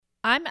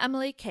I'm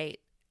Emily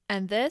Kate,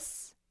 and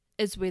this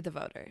is We the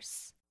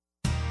Voters.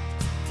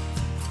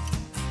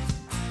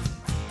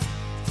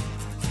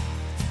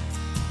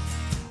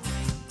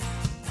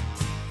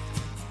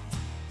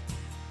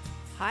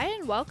 Hi,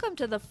 and welcome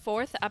to the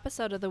fourth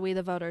episode of the We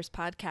the Voters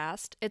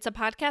podcast. It's a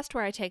podcast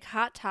where I take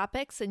hot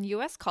topics in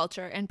U.S.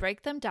 culture and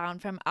break them down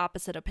from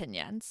opposite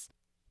opinions.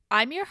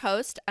 I'm your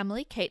host,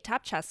 Emily Kate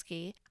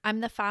Topcheski.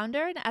 I'm the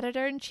founder and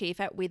editor-in-chief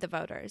at We the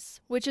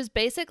Voters, which is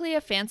basically a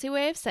fancy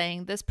way of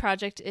saying this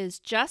project is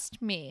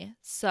just me,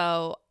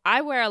 so I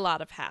wear a lot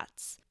of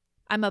hats.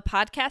 I'm a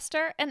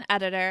podcaster, an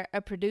editor,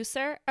 a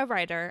producer, a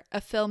writer,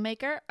 a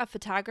filmmaker, a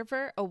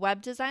photographer, a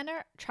web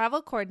designer,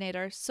 travel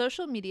coordinator,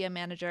 social media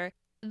manager.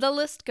 The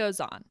list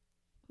goes on.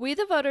 We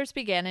the Voters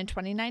began in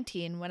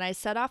 2019 when I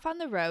set off on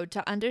the road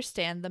to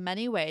understand the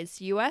many ways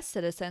U.S.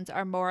 citizens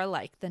are more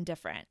alike than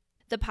different.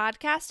 The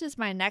podcast is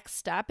my next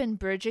step in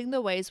bridging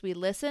the ways we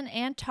listen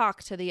and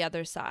talk to the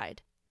other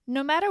side,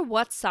 no matter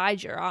what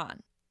side you're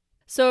on.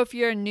 So if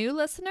you're a new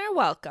listener,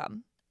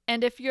 welcome.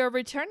 And if you're a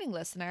returning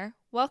listener,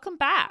 welcome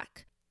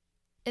back.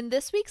 In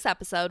this week's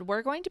episode,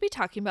 we're going to be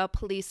talking about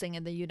policing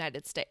in the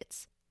United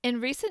States. In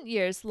recent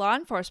years, law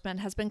enforcement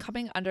has been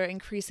coming under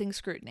increasing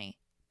scrutiny.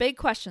 Big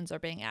questions are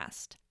being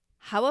asked.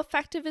 How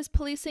effective is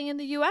policing in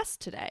the U.S.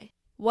 today?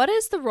 What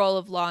is the role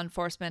of law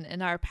enforcement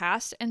in our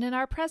past and in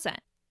our present?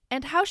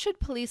 And how should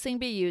policing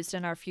be used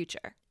in our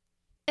future?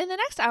 In the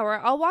next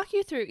hour, I'll walk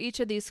you through each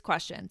of these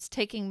questions,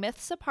 taking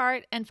myths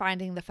apart and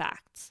finding the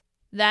facts.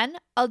 Then,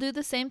 I'll do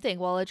the same thing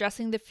while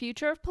addressing the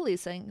future of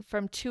policing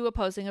from two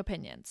opposing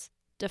opinions: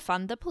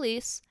 defund the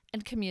police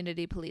and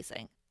community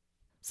policing.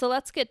 So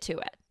let's get to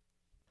it.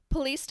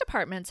 Police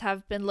departments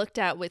have been looked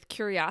at with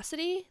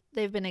curiosity,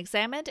 they've been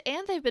examined,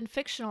 and they've been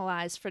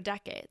fictionalized for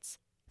decades.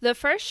 The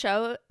first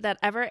show that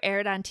ever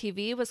aired on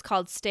TV was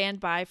called Stand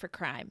By for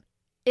Crime.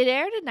 It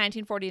aired in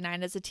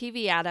 1949 as a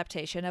TV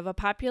adaptation of a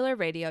popular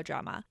radio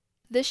drama.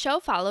 This show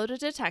followed a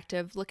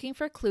detective looking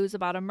for clues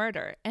about a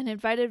murder and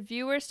invited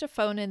viewers to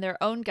phone in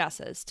their own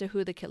guesses to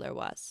who the killer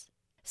was.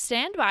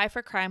 Stand By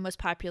for Crime was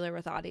popular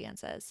with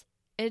audiences.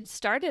 It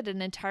started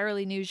an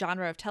entirely new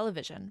genre of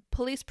television,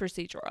 police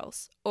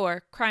procedurals,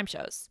 or crime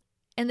shows.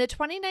 In the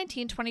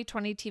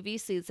 2019-2020 TV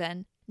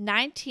season,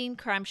 19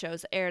 crime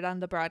shows aired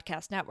on the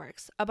broadcast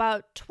networks,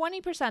 about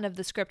 20% of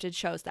the scripted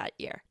shows that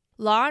year.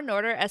 Law &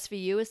 Order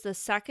SVU is the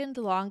second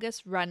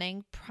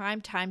longest-running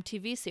primetime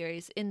TV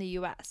series in the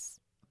U.S.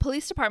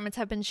 Police departments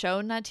have been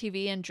shown on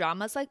TV in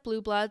dramas like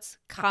Blue Bloods,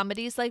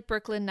 comedies like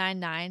Brooklyn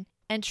Nine-Nine,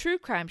 and true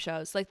crime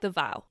shows like The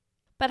Vow.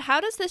 But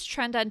how does this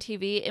trend on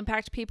TV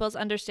impact people's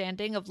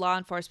understanding of law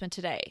enforcement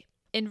today,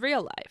 in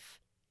real life?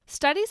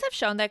 Studies have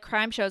shown that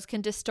crime shows can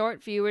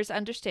distort viewers'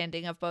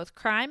 understanding of both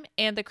crime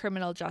and the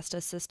criminal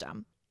justice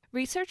system.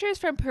 Researchers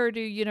from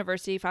Purdue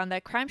University found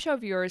that crime show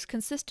viewers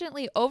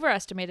consistently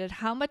overestimated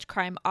how much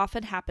crime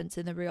often happens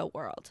in the real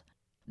world.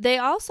 They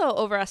also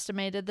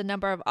overestimated the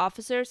number of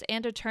officers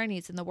and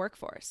attorneys in the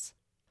workforce.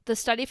 The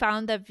study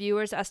found that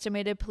viewers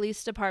estimated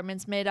police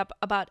departments made up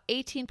about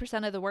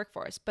 18% of the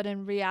workforce, but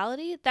in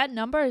reality, that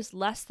number is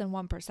less than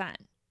 1%.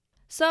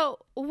 So,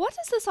 what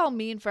does this all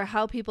mean for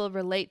how people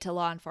relate to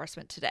law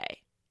enforcement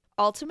today?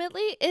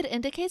 Ultimately, it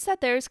indicates that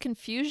there is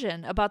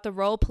confusion about the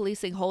role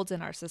policing holds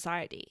in our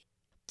society.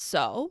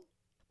 So,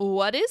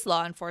 what is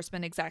law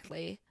enforcement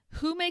exactly?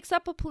 Who makes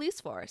up a police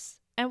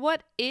force? And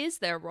what is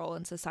their role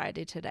in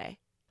society today?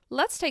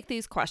 Let's take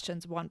these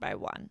questions one by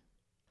one.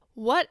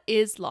 What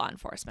is law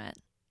enforcement?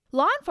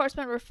 Law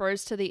enforcement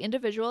refers to the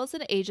individuals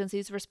and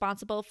agencies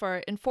responsible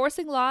for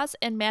enforcing laws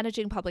and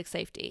managing public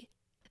safety.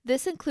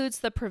 This includes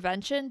the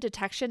prevention,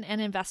 detection,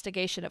 and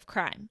investigation of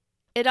crime.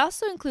 It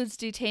also includes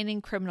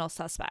detaining criminal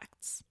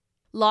suspects.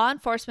 Law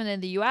enforcement in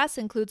the U.S.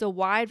 includes a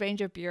wide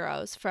range of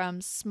bureaus, from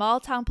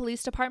small-town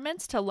police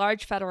departments to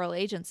large federal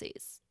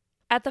agencies.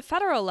 At the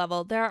federal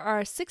level, there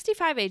are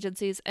 65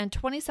 agencies and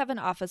 27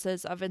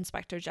 offices of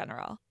Inspector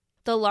General.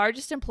 The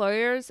largest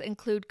employers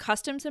include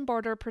Customs and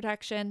Border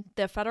Protection,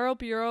 the Federal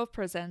Bureau of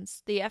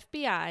Prisons, the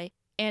FBI,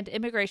 and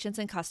Immigration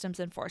and Customs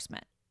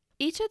Enforcement.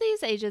 Each of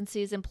these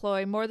agencies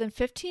employ more than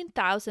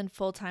 15,000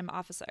 full-time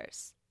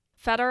officers.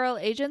 Federal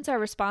agents are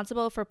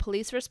responsible for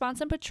police response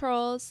and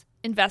patrols,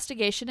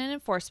 investigation and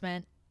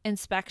enforcement,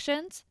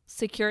 inspections,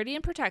 security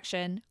and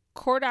protection,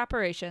 court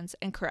operations,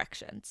 and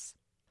corrections.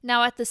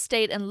 Now, at the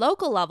state and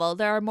local level,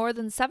 there are more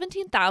than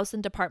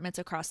 17,000 departments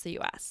across the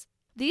U.S.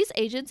 These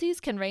agencies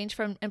can range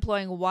from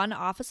employing one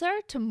officer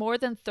to more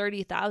than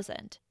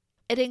 30,000.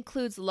 It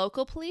includes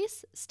local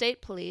police,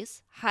 state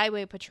police,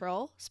 highway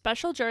patrol,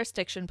 special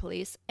jurisdiction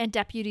police, and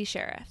deputy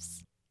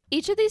sheriffs.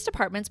 Each of these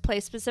departments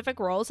play specific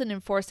roles in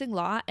enforcing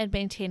law and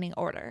maintaining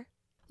order.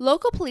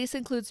 Local police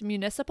includes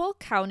municipal,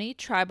 county,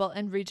 tribal,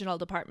 and regional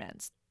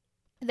departments.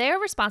 They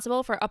are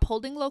responsible for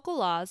upholding local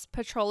laws,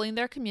 patrolling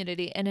their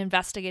community, and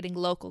investigating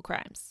local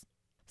crimes.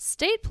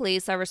 State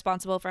police are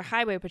responsible for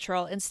highway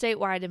patrol and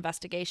statewide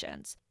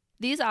investigations.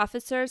 These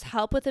officers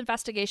help with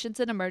investigations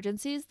and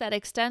emergencies that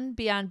extend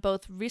beyond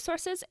both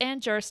resources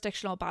and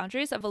jurisdictional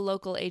boundaries of a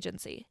local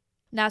agency.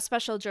 Now,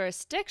 special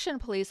jurisdiction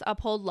police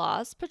uphold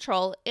laws,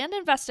 patrol, and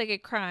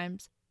investigate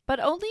crimes, but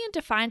only in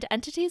defined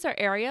entities or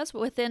areas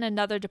within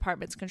another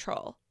department's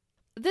control.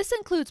 This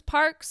includes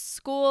parks,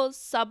 schools,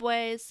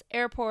 subways,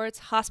 airports,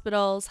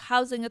 hospitals,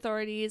 housing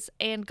authorities,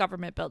 and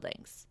government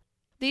buildings.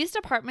 These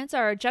departments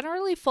are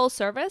generally full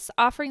service,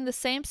 offering the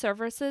same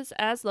services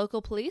as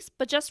local police,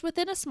 but just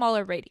within a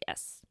smaller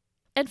radius.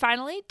 And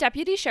finally,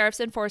 deputy sheriffs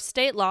enforce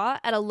state law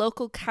at a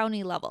local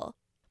county level.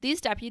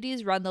 These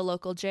deputies run the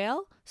local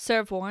jail,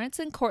 serve warrants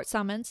and court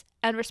summons,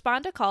 and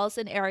respond to calls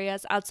in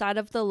areas outside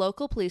of the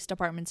local police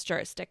department's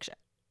jurisdiction.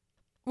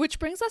 Which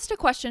brings us to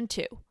question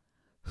 2.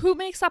 Who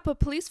makes up a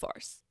police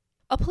force?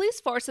 A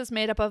police force is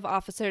made up of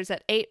officers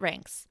at 8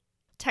 ranks: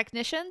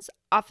 technicians,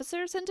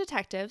 officers and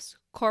detectives,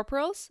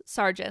 corporals,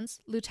 sergeants,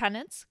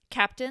 lieutenants,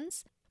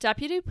 captains,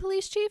 deputy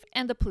police chief,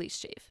 and the police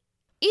chief.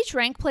 Each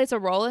rank plays a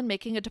role in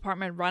making a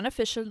department run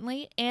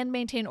efficiently and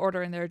maintain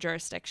order in their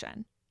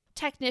jurisdiction.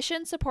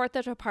 Technicians support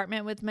the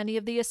department with many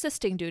of the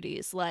assisting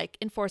duties, like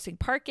enforcing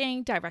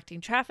parking,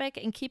 directing traffic,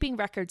 and keeping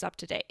records up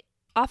to date.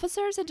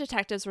 Officers and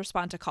detectives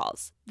respond to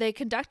calls. They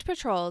conduct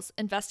patrols,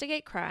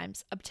 investigate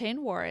crimes,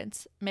 obtain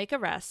warrants, make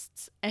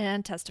arrests,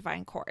 and testify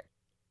in court.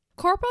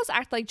 Corporals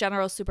act like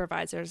general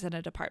supervisors in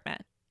a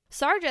department.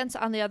 Sergeants,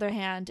 on the other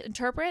hand,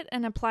 interpret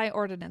and apply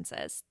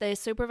ordinances. They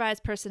supervise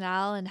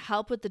personnel and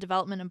help with the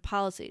development of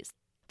policies.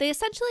 They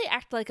essentially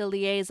act like a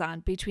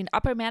liaison between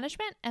upper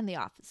management and the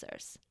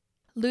officers.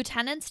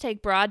 Lieutenants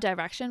take broad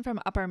direction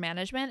from upper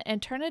management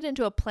and turn it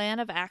into a plan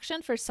of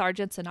action for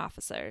sergeants and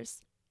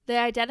officers. They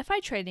identify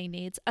training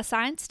needs,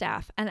 assign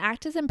staff, and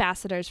act as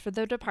ambassadors for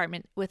their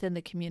department within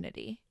the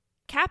community.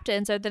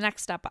 Captains are the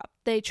next step up.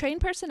 They train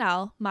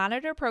personnel,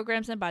 monitor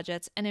programs and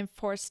budgets, and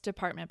enforce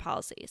department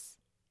policies.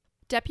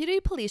 Deputy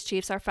police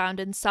chiefs are found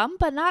in some,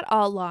 but not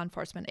all, law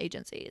enforcement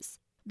agencies.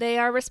 They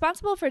are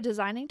responsible for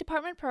designing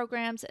department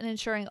programs and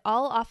ensuring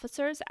all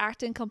officers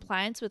act in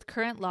compliance with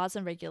current laws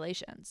and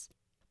regulations.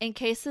 In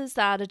cases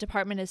that a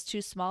department is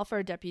too small for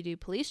a deputy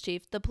police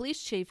chief, the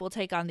police chief will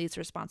take on these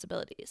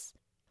responsibilities.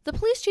 The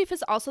police chief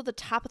is also the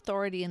top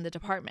authority in the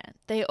department.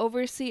 They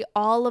oversee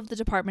all of the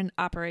department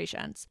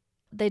operations.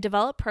 They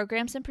develop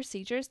programs and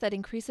procedures that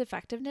increase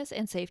effectiveness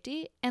and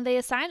safety, and they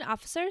assign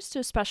officers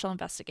to special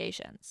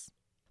investigations.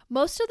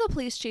 Most of the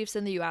police chiefs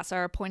in the U.S.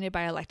 are appointed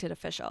by elected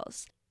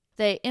officials.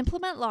 They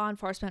implement law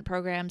enforcement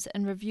programs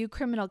and review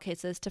criminal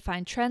cases to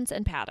find trends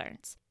and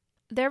patterns.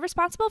 They're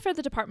responsible for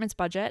the department's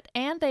budget,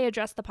 and they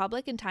address the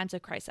public in times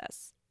of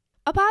crisis.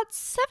 About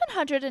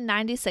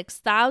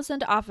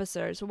 796,000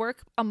 officers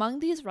work among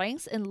these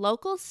ranks in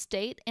local,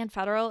 state, and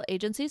federal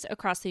agencies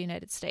across the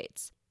United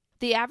States.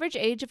 The average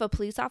age of a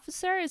police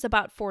officer is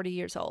about 40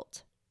 years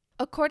old.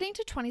 According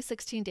to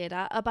 2016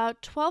 data,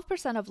 about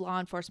 12% of law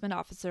enforcement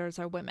officers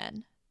are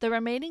women. The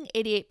remaining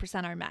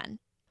 88% are men.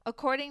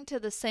 According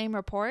to the same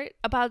report,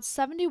 about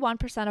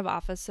 71% of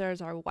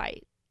officers are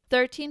white,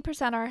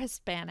 13% are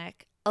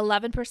Hispanic,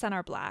 11%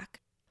 are Black.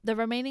 The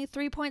remaining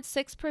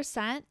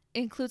 3.6%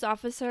 includes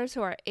officers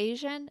who are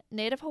Asian,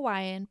 Native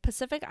Hawaiian,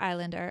 Pacific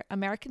Islander,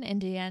 American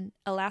Indian,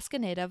 Alaska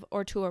Native,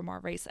 or 2 or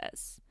more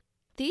races.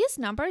 These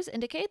numbers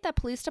indicate that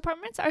police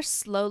departments are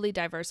slowly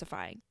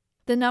diversifying.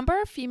 The number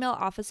of female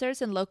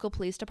officers in local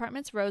police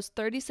departments rose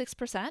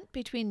 36%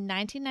 between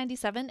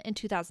 1997 and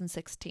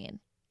 2016.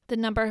 The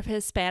number of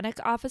Hispanic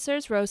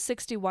officers rose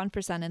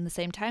 61% in the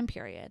same time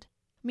period.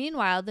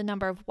 Meanwhile, the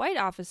number of white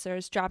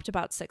officers dropped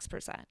about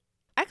 6%.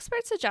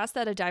 Experts suggest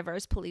that a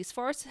diverse police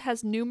force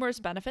has numerous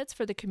benefits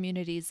for the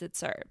communities it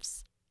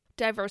serves.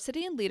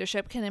 Diversity in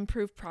leadership can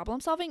improve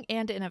problem-solving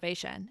and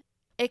innovation.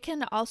 It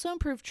can also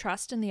improve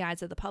trust in the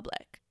eyes of the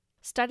public.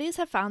 Studies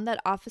have found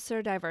that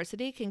officer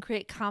diversity can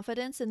create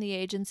confidence in the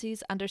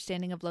agency's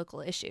understanding of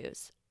local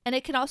issues, and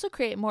it can also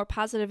create more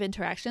positive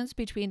interactions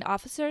between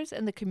officers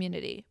and the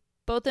community,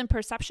 both in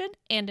perception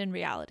and in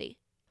reality.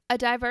 A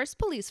diverse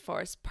police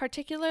force,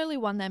 particularly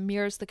one that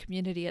mirrors the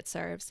community it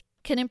serves,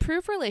 can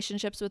improve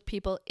relationships with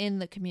people in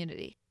the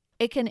community.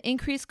 It can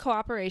increase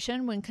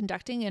cooperation when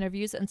conducting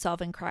interviews and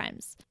solving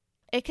crimes.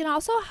 It can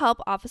also help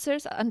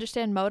officers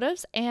understand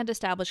motives and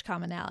establish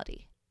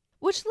commonality.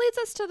 Which leads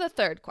us to the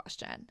third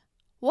question.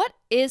 What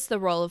is the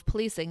role of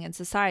policing in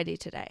society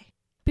today?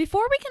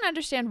 Before we can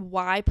understand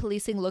why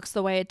policing looks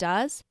the way it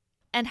does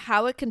and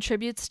how it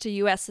contributes to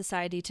U.S.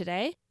 society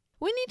today,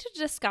 we need to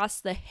discuss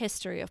the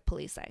history of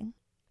policing.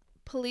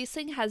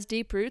 Policing has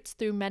deep roots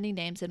through many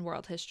names in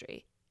world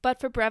history. But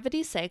for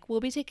brevity's sake, we'll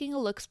be taking a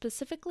look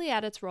specifically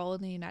at its role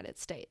in the United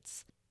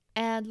States.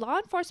 And law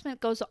enforcement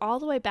goes all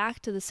the way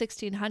back to the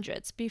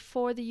 1600s,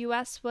 before the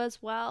U.S.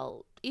 was,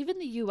 well, even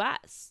the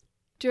U.S.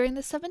 During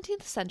the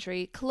 17th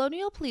century,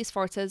 colonial police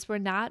forces were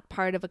not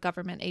part of a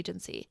government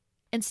agency.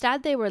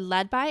 Instead, they were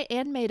led by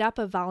and made up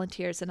of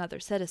volunteers and other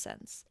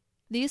citizens.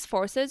 These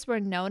forces were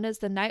known as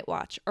the Night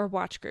Watch or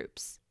watch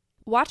groups.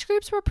 Watch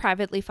groups were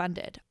privately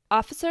funded.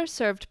 Officers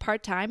served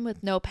part-time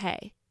with no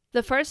pay.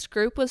 The first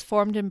group was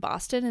formed in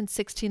Boston in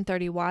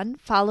 1631,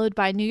 followed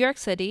by New York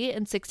City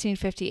in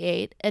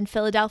 1658 and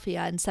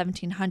Philadelphia in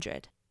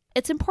 1700.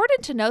 It's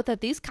important to note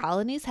that these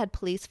colonies had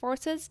police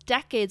forces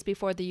decades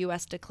before the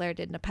U.S. declared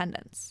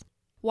independence.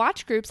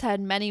 Watch groups had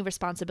many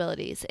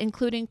responsibilities,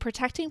 including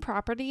protecting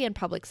property and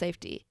public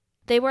safety.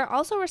 They were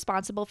also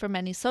responsible for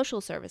many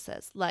social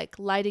services, like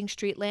lighting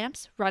street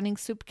lamps, running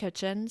soup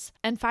kitchens,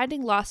 and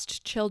finding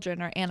lost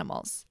children or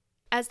animals.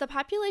 As the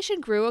population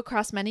grew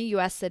across many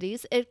U.S.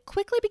 cities, it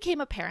quickly became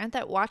apparent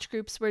that watch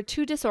groups were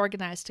too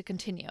disorganized to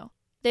continue.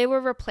 They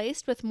were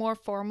replaced with more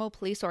formal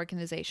police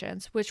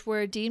organizations, which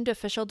were deemed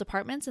official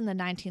departments in the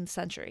 19th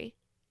century.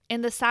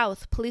 In the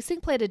South,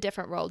 policing played a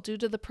different role due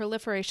to the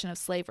proliferation of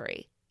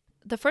slavery.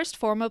 The first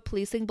form of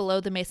policing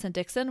below the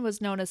Mason-Dixon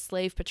was known as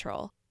slave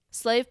patrol.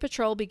 Slave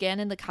patrol began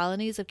in the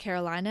colonies of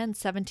Carolina in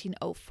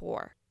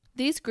 1704.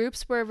 These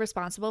groups were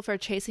responsible for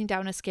chasing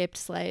down escaped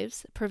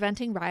slaves,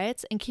 preventing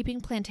riots, and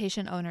keeping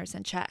plantation owners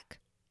in check.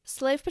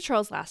 Slave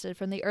patrols lasted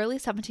from the early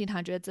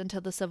 1700s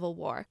until the Civil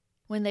War,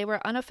 when they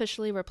were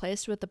unofficially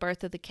replaced with the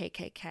birth of the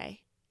KKK.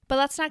 But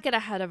let's not get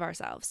ahead of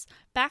ourselves.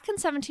 Back in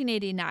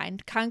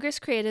 1789, Congress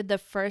created the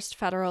first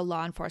federal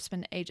law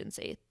enforcement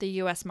agency, the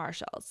U.S.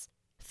 Marshals.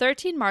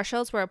 13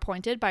 marshals were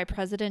appointed by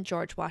President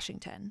George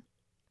Washington.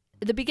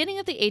 The beginning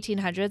of the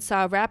 1800s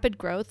saw rapid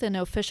growth in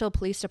official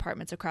police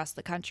departments across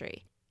the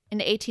country. In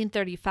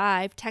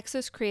 1835,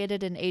 Texas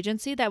created an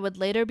agency that would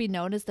later be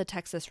known as the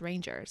Texas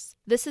Rangers.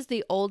 This is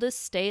the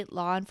oldest state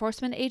law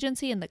enforcement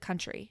agency in the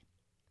country.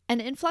 An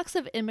influx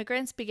of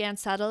immigrants began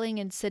settling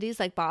in cities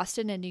like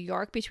Boston and New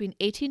York between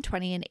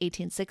 1820 and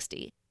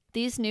 1860.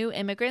 These new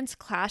immigrants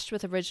clashed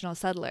with original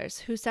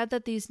settlers, who said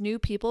that these new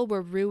people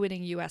were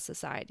ruining U.S.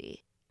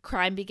 society.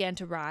 Crime began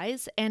to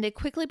rise, and it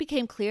quickly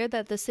became clear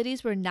that the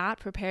cities were not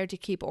prepared to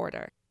keep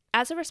order.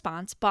 As a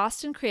response,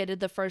 Boston created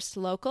the first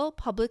local,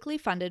 publicly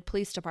funded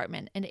police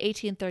department in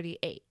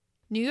 1838.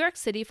 New York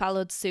City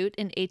followed suit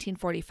in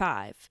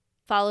 1845,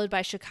 followed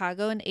by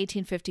Chicago in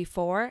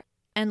 1854,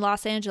 and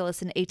Los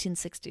Angeles in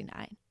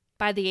 1869.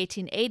 By the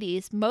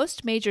 1880s,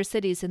 most major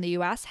cities in the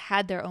U.S.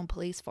 had their own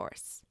police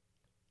force.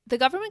 The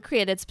government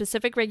created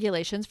specific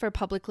regulations for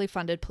publicly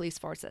funded police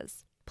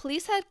forces.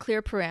 Police had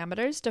clear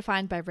parameters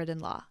defined by written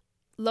law.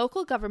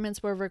 Local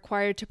governments were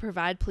required to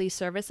provide police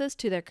services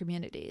to their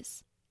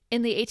communities.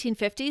 In the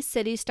 1850s,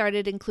 cities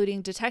started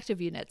including detective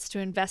units to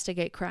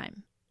investigate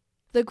crime.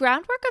 The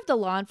groundwork of the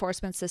law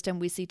enforcement system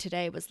we see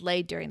today was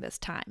laid during this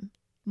time.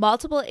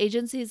 Multiple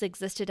agencies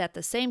existed at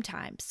the same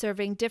time,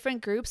 serving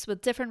different groups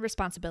with different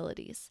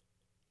responsibilities.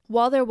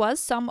 While there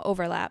was some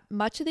overlap,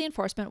 much of the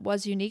enforcement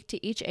was unique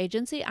to each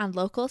agency on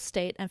local,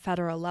 state, and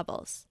federal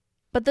levels.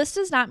 But this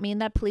does not mean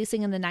that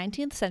policing in the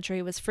 19th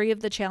century was free of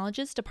the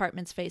challenges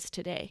departments face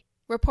today.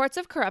 Reports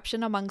of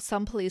corruption among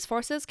some police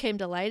forces came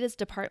to light as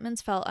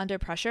departments fell under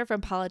pressure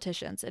from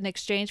politicians in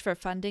exchange for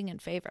funding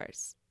and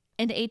favors.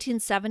 In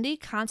 1870,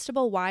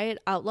 Constable Wyatt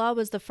Outlaw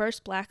was the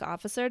first black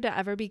officer to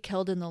ever be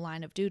killed in the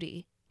line of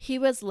duty. He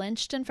was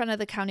lynched in front of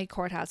the county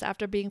courthouse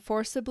after being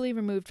forcibly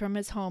removed from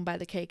his home by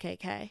the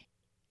KKK.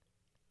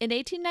 In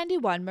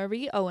 1891,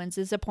 Marie Owens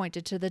is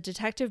appointed to the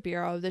Detective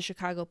Bureau of the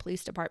Chicago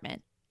Police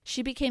Department.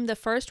 She became the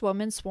first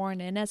woman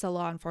sworn in as a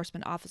law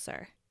enforcement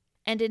officer.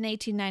 And in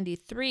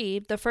 1893,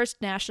 the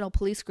first national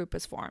police group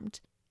was formed.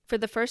 For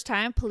the first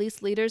time,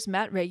 police leaders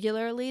met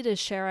regularly to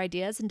share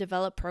ideas and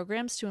develop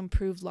programs to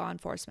improve law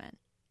enforcement.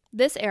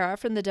 This era,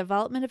 from the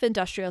development of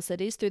industrial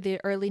cities through the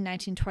early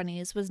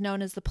 1920s, was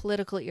known as the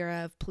political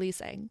era of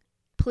policing.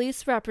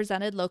 Police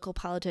represented local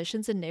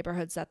politicians in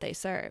neighborhoods that they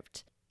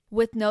served.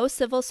 With no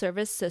civil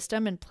service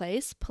system in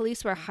place,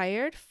 police were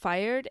hired,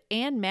 fired,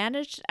 and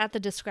managed at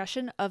the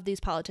discretion of these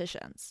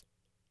politicians.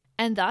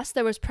 And thus,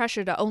 there was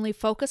pressure to only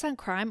focus on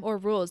crime or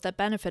rules that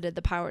benefited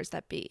the powers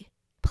that be.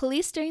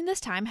 Police during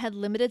this time had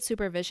limited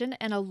supervision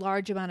and a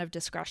large amount of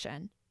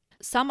discretion.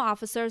 Some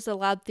officers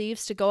allowed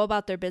thieves to go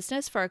about their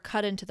business for a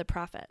cut into the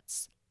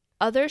profits.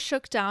 Others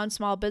shook down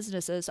small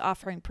businesses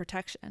offering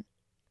protection.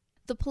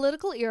 The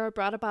political era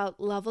brought about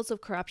levels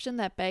of corruption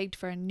that begged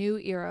for a new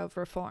era of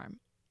reform.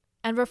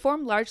 And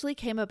reform largely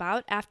came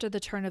about after the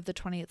turn of the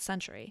 20th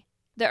century.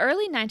 The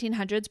early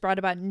 1900s brought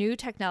about new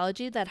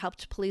technology that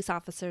helped police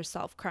officers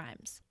solve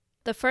crimes.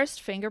 The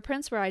first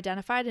fingerprints were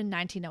identified in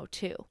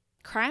 1902.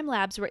 Crime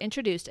labs were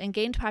introduced and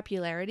gained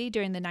popularity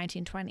during the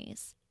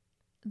 1920s.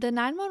 The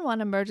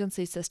 911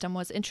 emergency system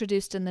was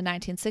introduced in the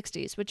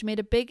 1960s, which made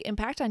a big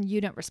impact on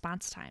unit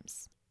response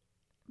times.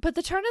 But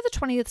the turn of the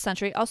 20th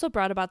century also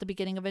brought about the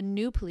beginning of a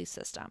new police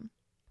system.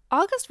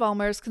 August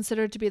Vollmer is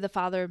considered to be the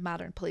father of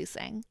modern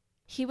policing.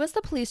 He was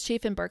the police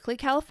chief in Berkeley,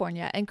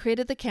 California, and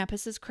created the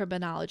campus's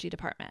criminology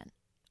department.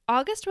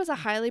 August was a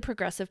highly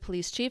progressive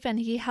police chief, and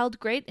he held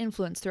great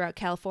influence throughout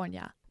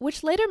California,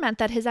 which later meant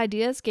that his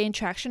ideas gained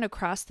traction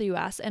across the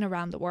U.S. and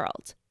around the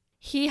world.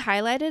 He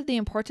highlighted the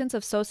importance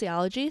of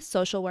sociology,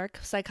 social work,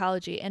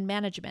 psychology, and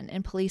management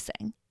in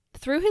policing.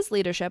 Through his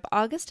leadership,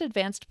 August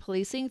advanced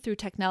policing through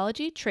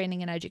technology,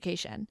 training, and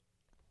education.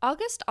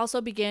 August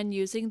also began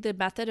using the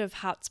method of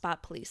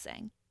hotspot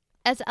policing.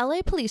 As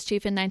LA police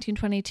chief in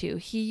 1922,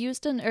 he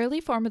used an early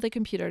form of the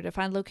computer to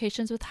find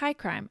locations with high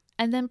crime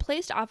and then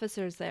placed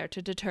officers there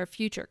to deter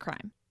future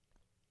crime.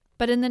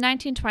 But in the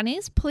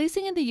 1920s,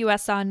 policing in the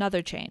U.S. saw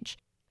another change: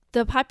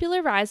 the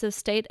popular rise of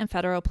state and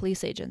federal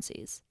police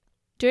agencies.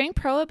 During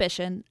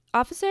Prohibition,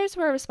 officers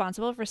were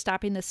responsible for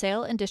stopping the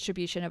sale and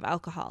distribution of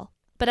alcohol.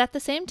 But at the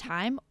same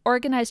time,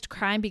 organized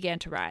crime began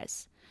to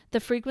rise. The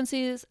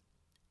frequency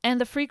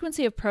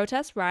of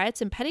protests,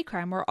 riots, and petty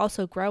crime were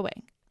also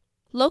growing.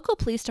 Local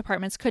police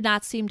departments could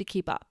not seem to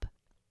keep up.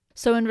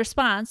 So in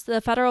response,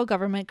 the federal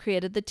government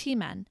created the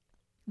T-Men.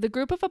 The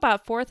group of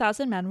about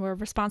 4,000 men were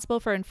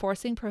responsible for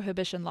enforcing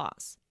prohibition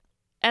laws.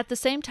 At the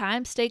same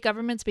time, state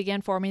governments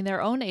began forming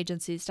their own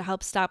agencies to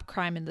help stop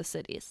crime in the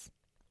cities.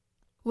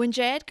 When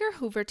J. Edgar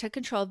Hoover took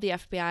control of the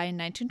FBI in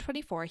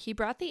 1924, he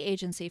brought the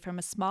agency from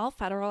a small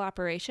federal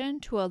operation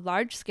to a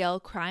large-scale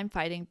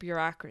crime-fighting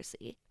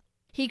bureaucracy.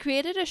 He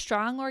created a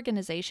strong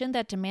organization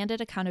that demanded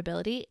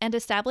accountability and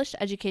established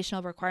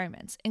educational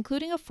requirements,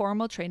 including a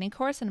formal training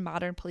course in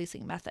modern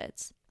policing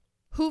methods.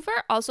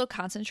 Hoover also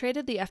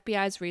concentrated the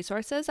FBI's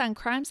resources on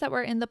crimes that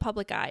were in the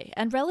public eye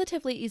and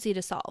relatively easy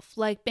to solve,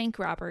 like bank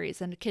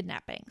robberies and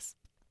kidnappings.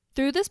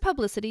 Through this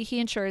publicity, he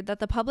ensured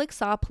that the public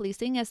saw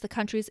policing as the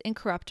country's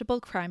incorruptible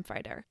crime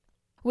fighter.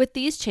 With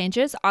these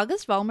changes,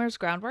 August Vollmer's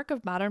groundwork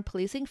of modern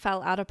policing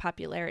fell out of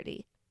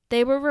popularity.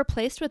 They were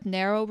replaced with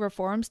narrow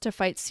reforms to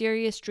fight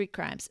serious street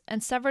crimes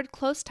and severed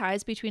close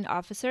ties between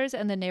officers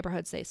and the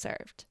neighborhoods they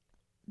served.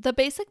 The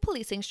basic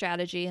policing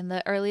strategy in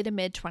the early to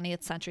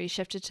mid-20th century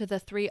shifted to the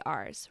 3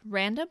 R's: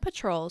 random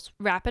patrols,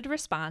 rapid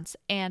response,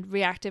 and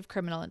reactive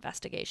criminal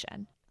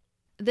investigation.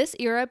 This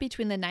era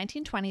between the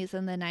 1920s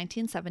and the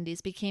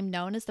 1970s became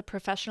known as the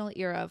professional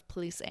era of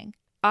policing.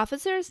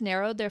 Officers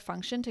narrowed their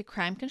function to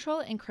crime control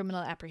and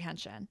criminal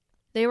apprehension.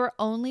 They were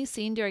only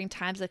seen during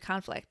times of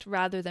conflict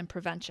rather than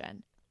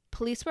prevention.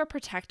 Police were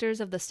protectors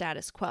of the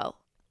status quo.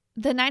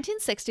 The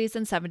 1960s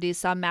and 70s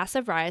saw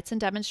massive riots and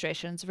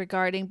demonstrations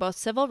regarding both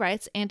civil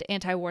rights and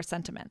anti-war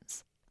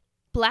sentiments.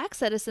 Black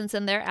citizens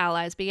and their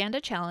allies began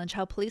to challenge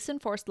how police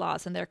enforced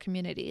laws in their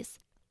communities.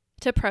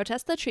 To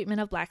protest the treatment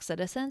of Black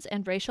citizens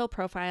and racial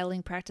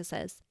profiling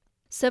practices,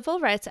 civil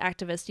rights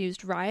activists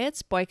used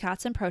riots,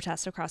 boycotts, and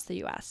protests across the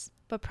U.S.,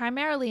 but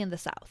primarily in the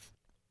South.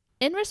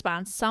 In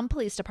response, some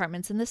police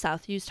departments in the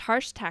South used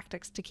harsh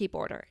tactics to keep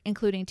order,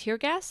 including tear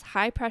gas,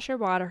 high-pressure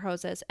water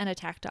hoses, and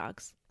attack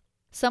dogs.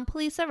 Some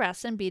police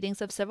arrests and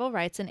beatings of civil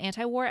rights and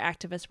anti-war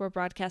activists were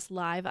broadcast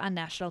live on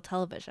national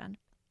television.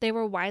 They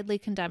were widely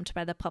condemned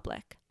by the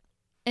public.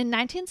 In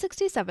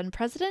 1967,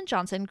 President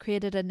Johnson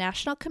created a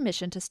national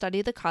commission to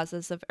study the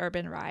causes of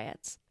urban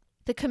riots.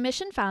 The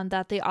commission found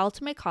that the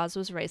ultimate cause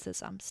was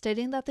racism,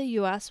 stating that the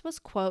U.S. was,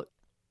 quote,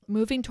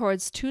 moving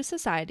towards 2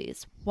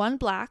 societies, one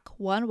black,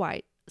 one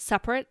white,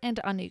 separate and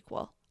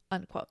unequal,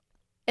 unquote.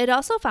 It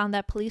also found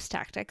that police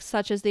tactics,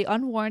 such as the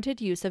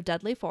unwarranted use of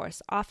deadly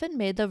force, often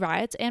made the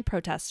riots and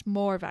protests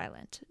more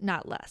violent,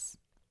 not less.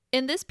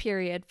 In this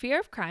period, fear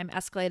of crime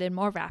escalated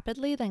more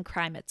rapidly than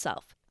crime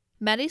itself.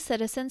 Many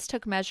citizens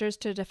took measures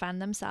to defend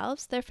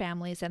themselves, their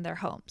families, and their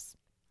homes.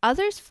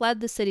 Others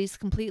fled the cities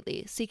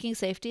completely, seeking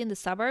safety in the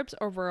suburbs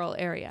or rural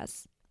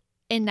areas.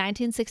 In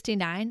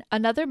 1969,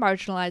 another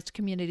marginalized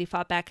community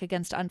fought back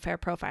against unfair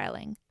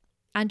profiling.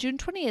 On June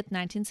 20,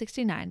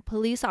 1969,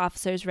 police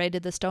officers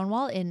raided the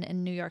Stonewall Inn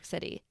in New York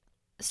City.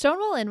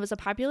 Stonewall Inn was a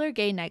popular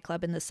gay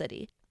nightclub in the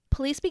city.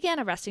 Police began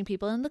arresting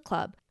people in the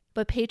club,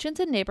 but patrons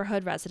and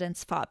neighborhood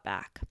residents fought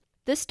back.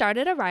 This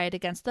started a riot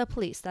against the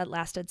police that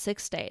lasted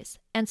 6 days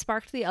and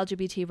sparked the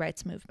LGBT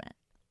rights movement.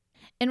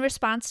 In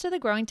response to the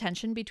growing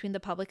tension between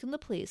the public and the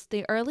police,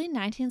 the early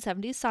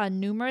 1970s saw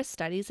numerous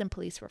studies and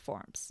police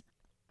reforms.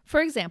 For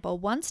example,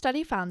 one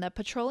study found that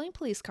patrolling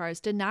police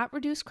cars did not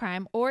reduce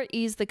crime or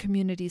ease the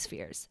community's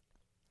fears.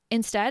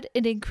 Instead,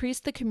 it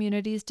increased the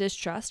community's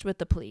distrust with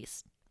the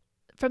police.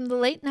 From the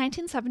late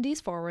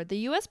 1970s forward, the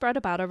U.S. brought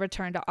about a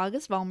return to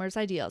August Vollmer's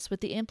ideals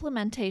with the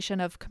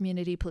implementation of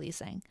community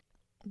policing.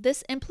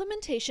 This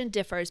implementation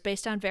differs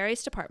based on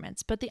various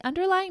departments, but the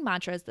underlying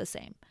mantra is the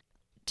same.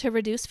 To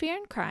reduce fear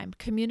and crime,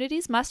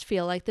 communities must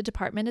feel like the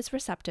department is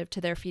receptive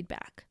to their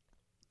feedback.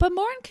 But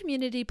more on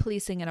community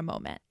policing in a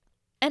moment.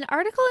 An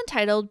article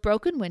entitled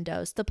Broken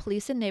Windows, The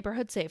Police and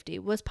Neighborhood Safety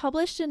was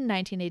published in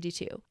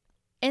 1982.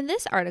 In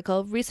this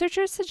article,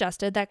 researchers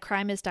suggested that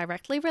crime is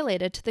directly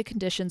related to the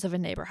conditions of a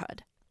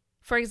neighborhood.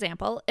 For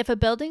example, if a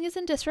building is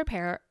in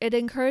disrepair, it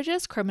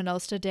encourages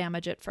criminals to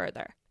damage it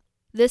further.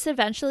 This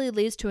eventually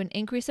leads to an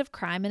increase of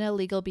crime and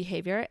illegal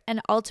behavior, and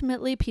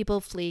ultimately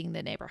people fleeing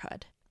the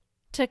neighborhood.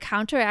 To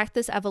counteract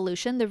this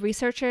evolution, the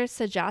researchers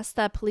suggest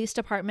that police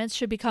departments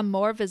should become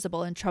more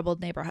visible in troubled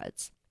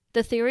neighborhoods.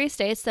 The theory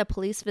states that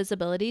police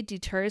visibility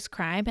deters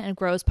crime and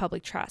grows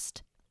public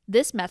trust.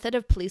 This method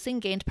of policing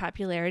gained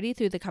popularity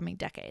through the coming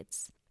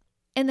decades.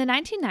 In the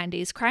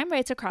 1990s, crime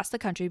rates across the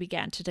country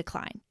began to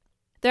decline.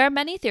 There are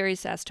many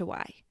theories as to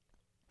why.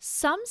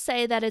 Some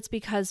say that it's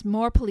because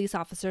more police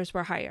officers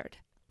were hired.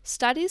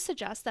 Studies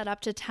suggest that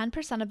up to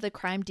 10% of the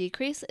crime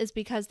decrease is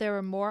because there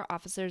were more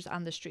officers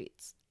on the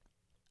streets.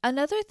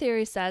 Another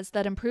theory says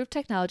that improved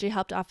technology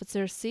helped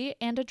officers see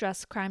and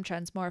address crime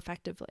trends more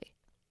effectively.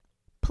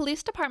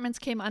 Police departments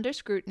came under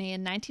scrutiny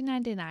in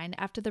 1999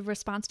 after the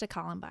response to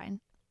Columbine.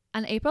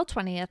 On April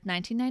 20th,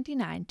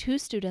 1999, 2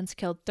 students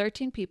killed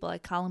 13 people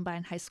at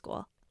Columbine High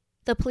School.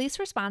 The police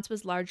response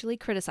was largely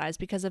criticized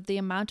because of the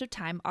amount of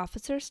time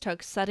officers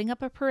took setting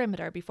up a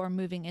perimeter before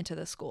moving into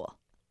the school.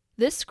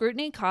 This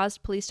scrutiny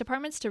caused police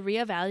departments to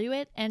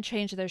reevaluate and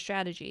change their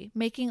strategy,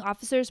 making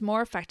officers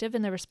more effective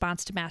in their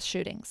response to mass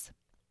shootings.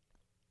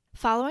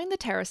 Following the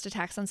terrorist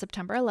attacks on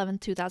September 11,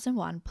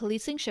 2001,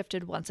 policing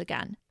shifted once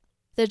again.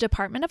 The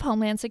Department of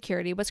Homeland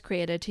Security was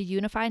created to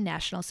unify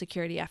national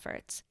security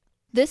efforts.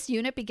 This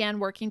unit began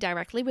working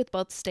directly with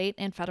both state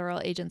and federal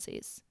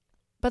agencies.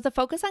 But the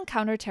focus on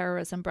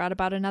counterterrorism brought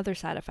about another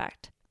side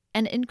effect,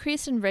 an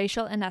increase in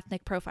racial and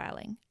ethnic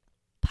profiling.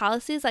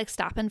 Policies like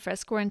stop and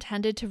frisk were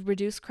intended to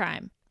reduce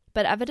crime,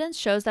 but evidence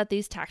shows that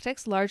these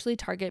tactics largely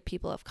target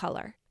people of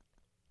color.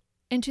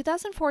 In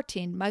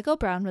 2014, Michael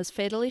Brown was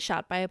fatally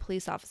shot by a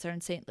police officer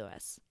in St.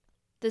 Louis.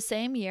 The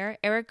same year,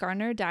 Eric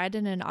Garner died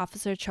in an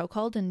officer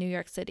chokehold in New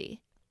York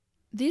City.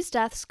 These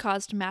deaths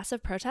caused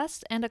massive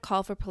protests and a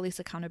call for police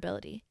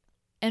accountability.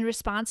 In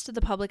response to the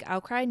public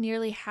outcry,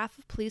 nearly half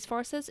of police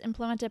forces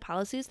implemented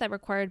policies that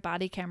required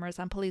body cameras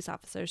on police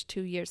officers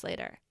 2 years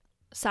later.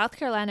 South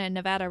Carolina and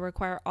Nevada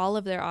require all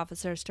of their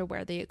officers to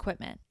wear the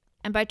equipment.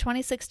 And by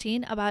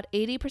 2016, about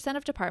 80%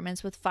 of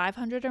departments with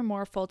 500 or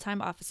more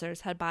full-time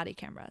officers had body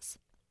cameras.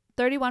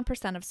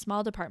 31% of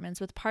small departments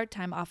with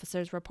part-time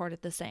officers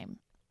reported the same.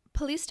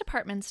 Police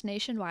departments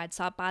nationwide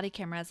sought body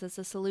cameras as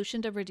a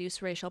solution to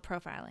reduce racial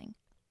profiling.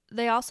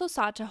 They also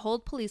sought to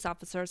hold police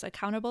officers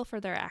accountable for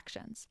their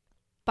actions.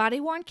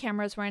 Body-worn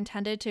cameras were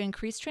intended to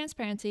increase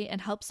transparency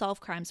and help solve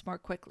crimes more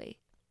quickly.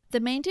 The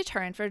main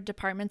deterrent for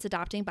departments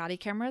adopting body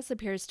cameras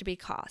appears to be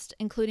cost,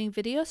 including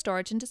video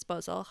storage and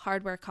disposal,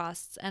 hardware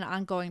costs, and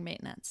ongoing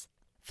maintenance.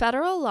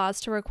 Federal laws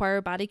to require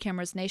body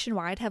cameras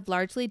nationwide have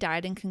largely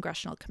died in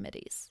congressional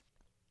committees.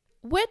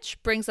 Which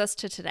brings us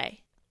to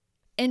today.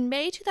 In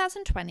May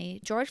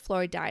 2020, George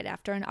Floyd died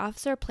after an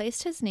officer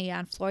placed his knee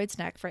on Floyd's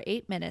neck for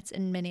 8 minutes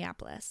in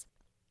Minneapolis.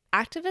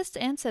 Activists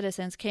and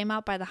citizens came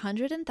out by the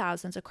hundreds and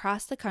thousands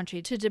across the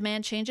country to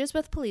demand changes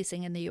with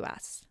policing in the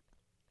U.S.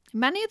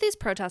 Many of these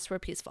protests were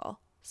peaceful.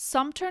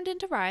 Some turned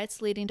into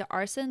riots leading to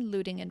arson,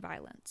 looting, and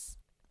violence.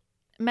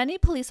 Many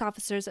police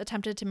officers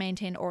attempted to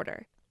maintain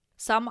order.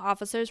 Some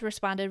officers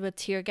responded with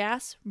tear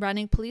gas,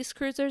 running police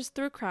cruisers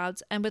through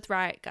crowds, and with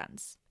riot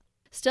guns.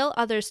 Still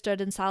others stood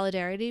in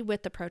solidarity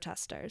with the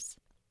protesters.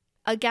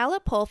 A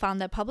Gallup poll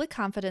found that public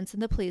confidence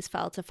in the police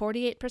fell to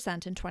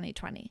 48% in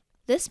 2020.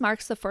 This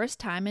marks the first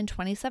time in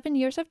 27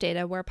 years of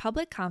data where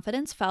public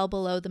confidence fell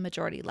below the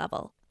majority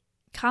level.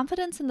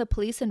 Confidence in the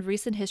police in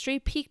recent history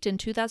peaked in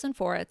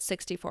 2004 at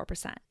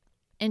 64%.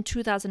 In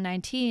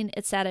 2019,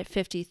 it sat at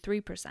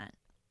 53%.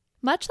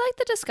 Much like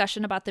the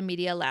discussion about the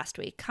media last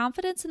week,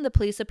 confidence in the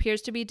police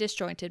appears to be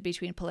disjointed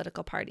between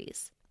political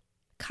parties.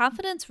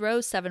 Confidence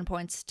rose 7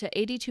 points to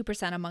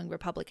 82% among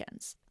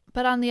Republicans.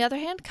 But on the other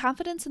hand,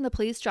 confidence in the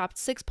police dropped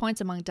 6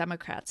 points among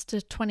Democrats to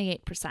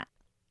 28%.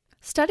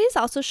 Studies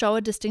also show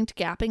a distinct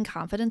gap in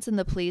confidence in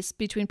the police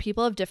between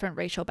people of different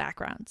racial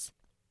backgrounds.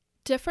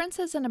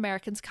 Differences in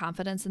Americans'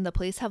 confidence in the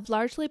police have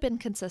largely been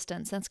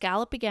consistent since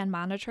Gallup began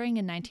monitoring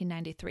in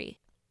 1993.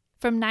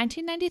 From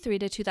 1993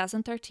 to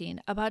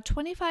 2013, about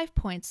 25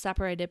 points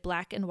separated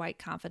Black and white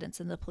confidence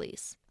in the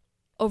police.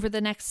 Over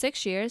the next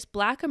 6 years,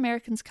 Black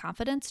Americans'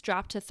 confidence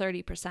dropped to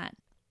 30%.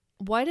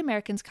 White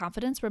Americans'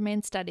 confidence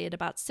remained steady at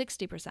about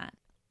 60%.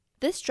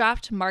 This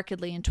dropped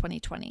markedly in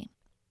 2020.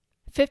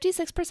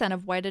 56%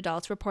 of white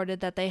adults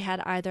reported that they had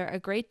either a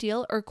great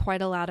deal or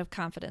quite a lot of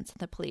confidence in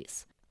the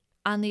police.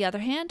 On the other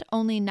hand,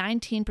 only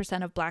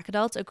 19% of Black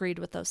adults agreed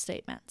with those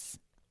statements.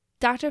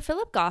 Dr.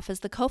 Philip Goff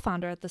is the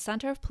co-founder at the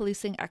Center of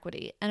Policing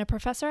Equity and a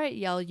professor at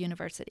Yale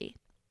University.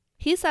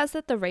 He says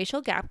that the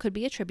racial gap could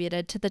be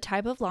attributed to the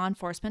type of law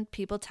enforcement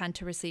people tend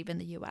to receive in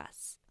the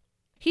U.S.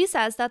 He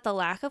says that the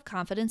lack of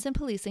confidence in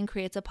policing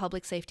creates a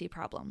public safety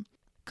problem.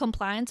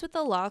 Compliance with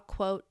the law,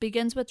 quote,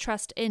 begins with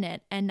trust in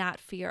it and not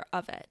fear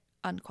of it,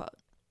 unquote.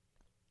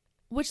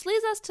 Which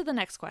leads us to the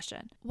next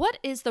question. What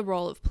is the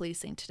role of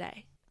policing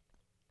today?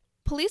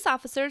 Police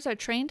officers are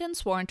trained and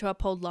sworn to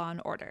uphold law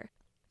and order.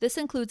 This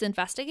includes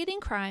investigating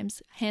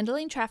crimes,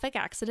 handling traffic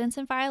accidents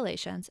and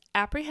violations,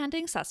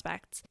 apprehending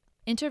suspects,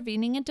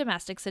 intervening in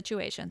domestic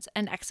situations,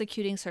 and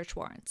executing search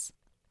warrants.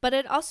 But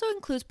it also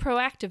includes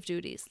proactive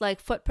duties like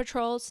foot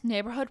patrols,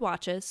 neighborhood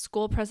watches,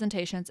 school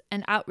presentations,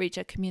 and outreach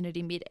at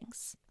community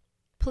meetings.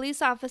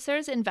 Police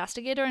officers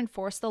investigate or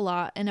enforce the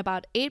law in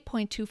about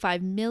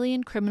 8.25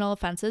 million criminal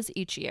offenses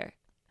each year.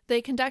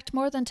 They conduct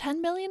more than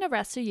 10 million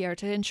arrests a year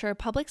to ensure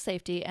public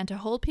safety and to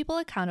hold people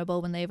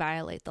accountable when they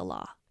violate the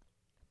law.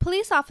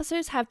 Police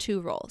officers have 2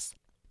 roles.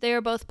 They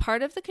are both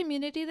part of the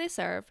community they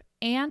serve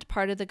and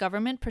part of the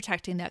government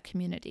protecting that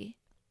community.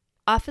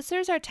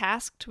 Officers are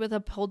tasked with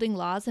upholding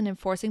laws and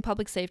enforcing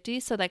public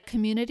safety so that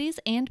communities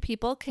and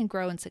people can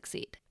grow and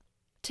succeed.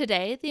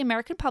 Today, the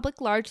American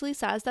public largely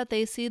says that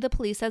they see the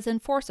police as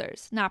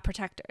enforcers, not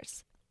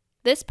protectors.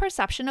 This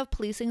perception of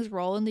policing's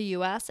role in the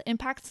U.S.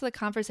 impacts the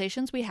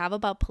conversations we have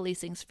about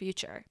policing's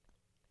future.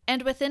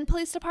 And within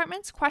police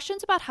departments,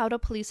 questions about how to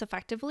police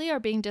effectively are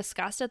being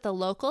discussed at the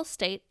local,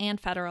 state, and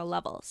federal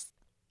levels.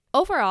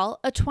 Overall,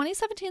 a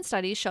 2017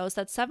 study shows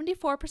that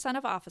 74%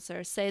 of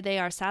officers say they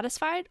are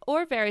satisfied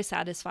or very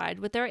satisfied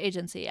with their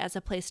agency as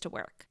a place to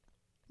work.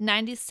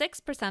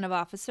 96% of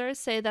officers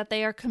say that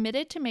they are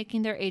committed to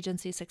making their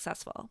agency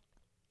successful.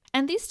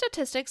 And these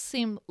statistics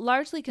seem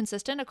largely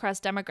consistent across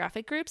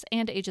demographic groups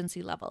and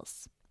agency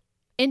levels.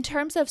 In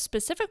terms of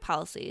specific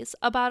policies,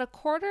 about a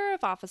quarter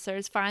of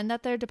officers find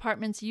that their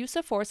department's use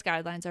of force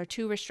guidelines are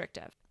too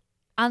restrictive.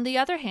 On the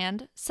other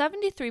hand,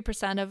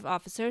 73% of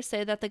officers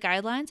say that the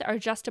guidelines are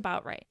just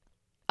about right.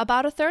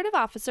 About a third of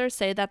officers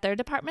say that their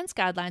department's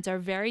guidelines are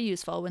very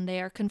useful when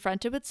they are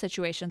confronted with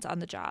situations on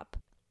the job.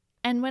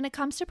 And when it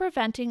comes to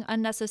preventing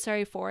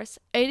unnecessary force,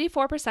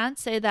 84%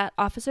 say that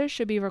officers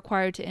should be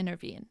required to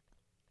intervene.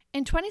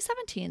 In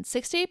 2017,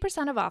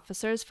 68% of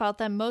officers felt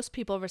that most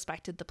people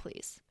respected the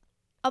police.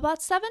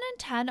 About 7 in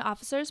 10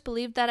 officers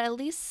believed that at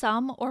least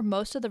some or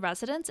most of the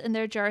residents in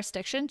their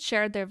jurisdiction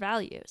shared their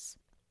values.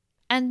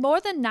 And more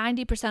than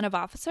 90% of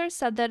officers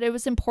said that it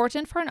was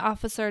important for an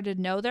officer to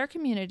know their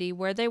community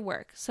where they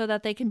work so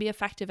that they can be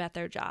effective at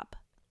their job.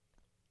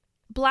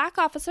 Black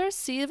officers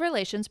see the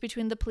relations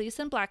between the police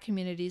and Black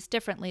communities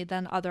differently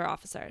than other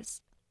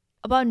officers.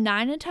 About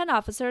 9 in 10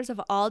 officers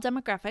of all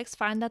demographics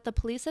find that the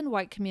police and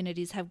white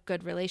communities have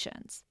good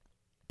relations.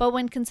 But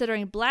when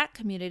considering Black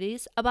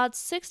communities, about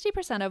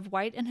 60% of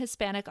white and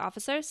Hispanic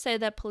officers say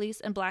that police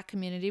and Black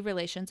community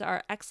relations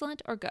are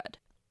excellent or good.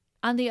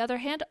 On the other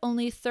hand,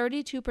 only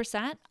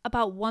 32%,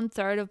 about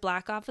 1/3 of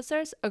Black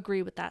officers,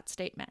 agree with that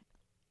statement.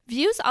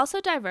 Views also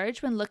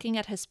diverge when looking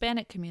at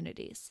Hispanic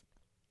communities.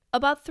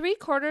 About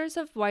 3/4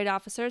 of white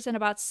officers and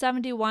about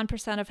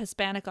 71% of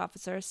Hispanic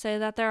officers say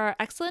that there are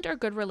excellent or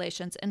good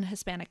relations in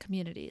Hispanic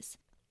communities.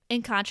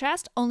 In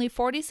contrast, only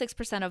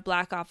 46% of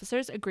Black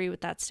officers agree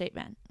with that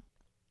statement.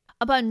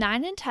 About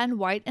 9 in 10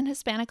 white and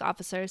Hispanic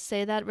officers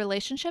say that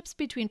relationships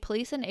between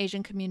police and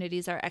Asian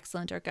communities are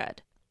excellent or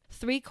good.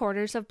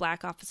 3/4 of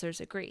Black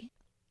officers agree.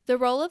 The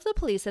role of the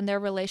police and their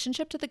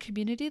relationship to the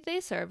community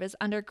they serve is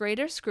under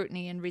greater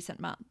scrutiny in recent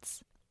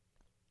months.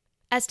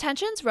 As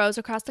tensions rose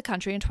across the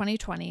country in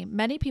 2020,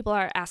 many people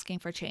are asking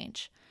for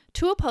change.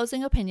 2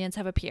 opposing opinions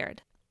have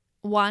appeared.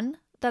 1,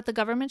 that the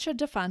government should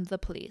defund the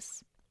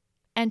police.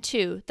 And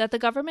 2, that the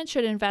government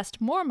should invest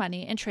more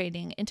money and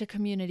training into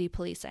community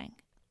policing.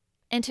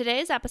 In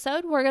today's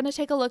episode, we're going to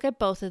take a look at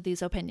both of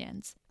these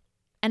opinions.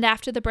 And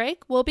after the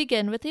break, we'll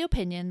begin with the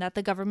opinion that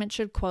the government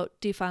should, quote,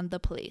 defund the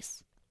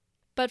police.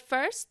 But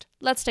first,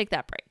 let's take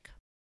that break.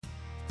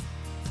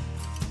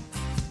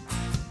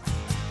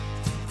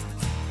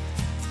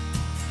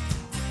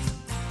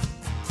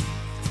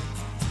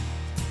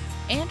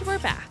 And we're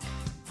back.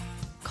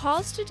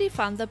 Calls to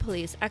defund the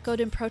police echoed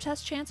in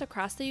protest chants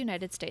across the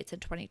United States in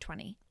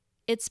 2020.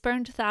 It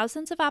spurned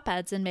thousands of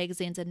op-eds in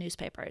magazines and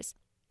newspapers.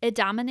 It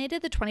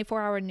dominated the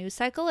 24-hour news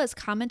cycle as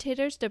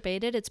commentators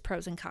debated its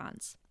pros and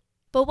cons.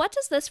 But what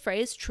does this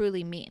phrase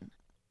truly mean?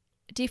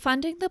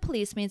 Defunding the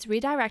police means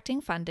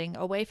redirecting funding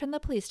away from the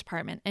police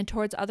department and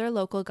towards other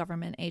local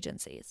government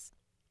agencies.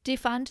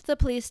 Defund the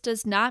police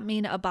does not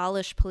mean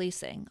abolish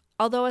policing,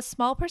 although a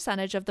small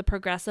percentage of the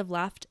progressive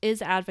left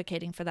is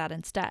advocating for that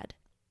instead.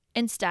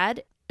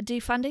 Instead,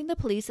 defunding the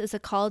police is a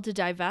call to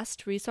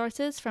divest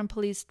resources from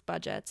police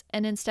budgets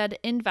and instead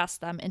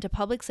invest them into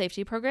public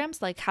safety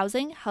programs like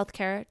housing,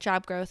 healthcare,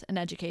 job growth, and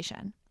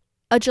education.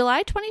 A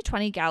July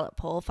 2020 Gallup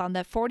poll found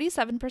that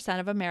 47%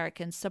 of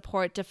Americans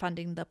support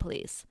defunding the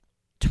police.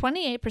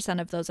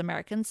 28% of those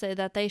Americans say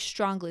that they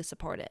strongly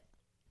support it.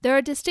 There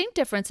are distinct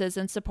differences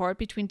in support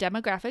between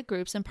demographic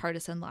groups and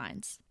partisan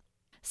lines.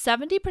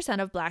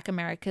 70% of Black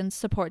Americans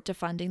support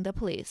defunding the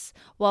police,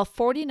 while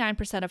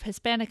 49% of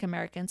Hispanic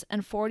Americans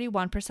and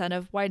 41%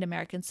 of white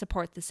Americans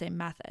support the same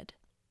method.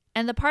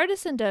 And the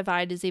partisan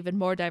divide is even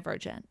more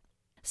divergent.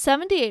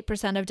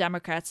 78% of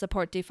Democrats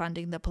support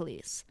defunding the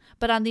police,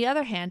 but on the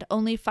other hand,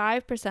 only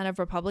 5% of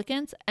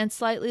Republicans and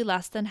slightly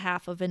less than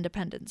half of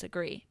independents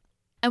agree.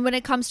 And when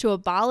it comes to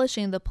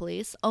abolishing the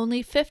police,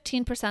 only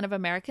 15% of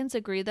Americans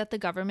agree that the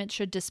government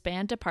should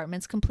disband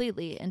departments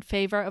completely in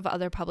favor of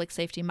other public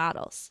safety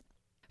models.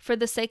 For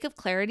the sake of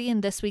clarity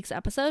in this week's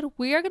episode,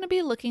 we are going to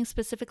be looking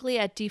specifically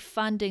at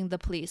defunding the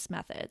police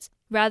methods,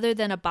 rather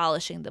than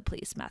abolishing the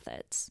police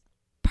methods.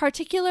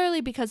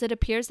 Particularly because it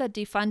appears that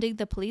defunding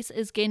the police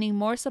is gaining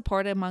more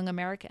support among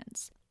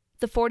Americans.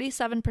 The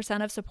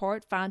 47% of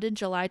support found in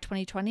July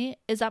 2020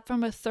 is up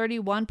from a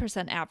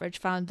 31% average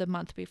found the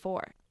month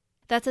before.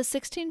 That's a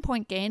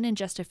 16-point gain in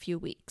just a few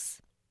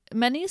weeks.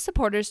 Many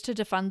supporters to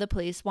defund the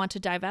police want to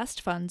divest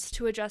funds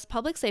to address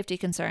public safety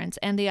concerns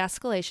and the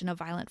escalation of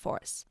violent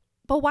force.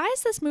 But why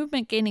is this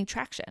movement gaining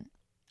traction?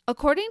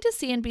 According to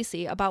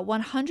CNBC, about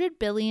 $100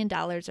 billion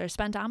are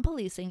spent on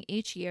policing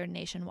each year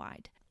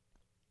nationwide.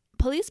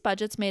 Police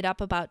budgets made up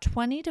about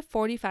 20 to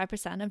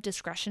 45% of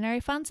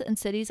discretionary funds in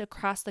cities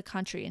across the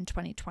country in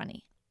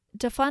 2020.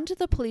 Defund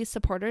the Police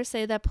supporters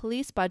say that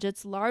police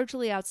budgets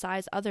largely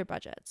outsize other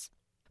budgets.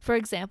 For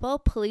example,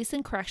 police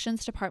and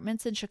corrections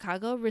departments in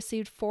Chicago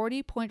received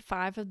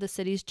 40.5% of the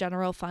city's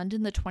general fund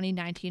in the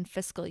 2019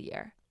 fiscal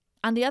year.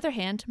 On the other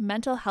hand,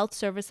 mental health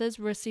services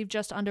received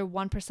just under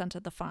 1%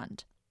 of the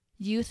fund.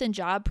 Youth and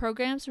job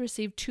programs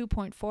received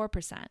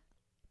 2.4%.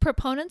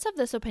 Proponents of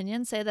this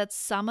opinion say that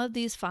some of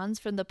these funds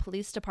from the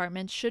police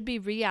department should be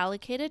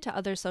reallocated to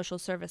other social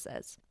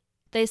services.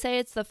 They say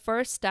it's the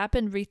first step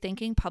in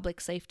rethinking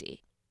public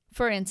safety.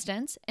 For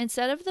instance,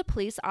 instead of the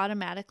police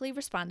automatically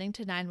responding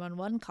to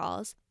 911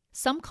 calls,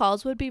 some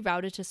calls would be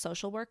routed to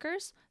social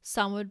workers,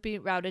 some would be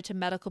routed to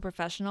medical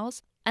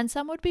professionals, and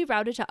some would be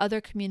routed to other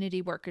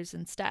community workers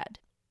instead.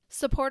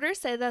 Supporters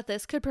say that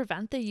this could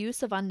prevent the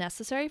use of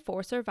unnecessary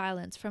force or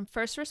violence from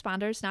first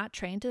responders not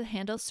trained to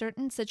handle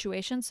certain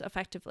situations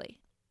effectively.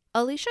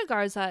 Alicia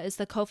Garza is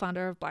the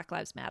co-founder of Black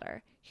Lives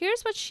Matter.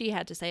 Here's what she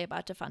had to say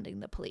about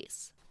defunding the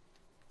police.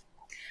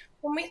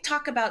 When we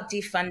talk about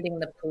defunding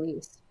the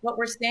police, what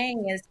we're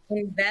saying is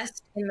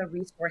invest in the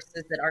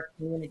resources that our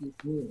communities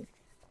need.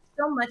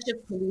 So much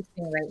of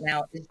policing right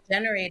now is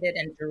generated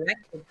and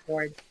directed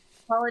towards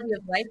quality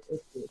of life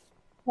issues,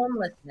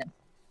 homelessness,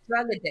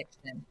 drug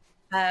addiction,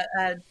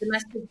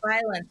 domestic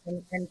violence,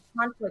 and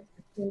conflicts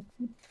between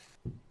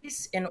people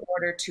in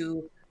order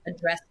to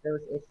address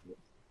those issues.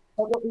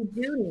 But what we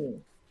do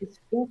need is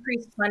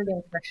increased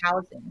funding for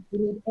housing. We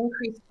need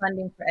increased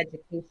funding for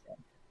education.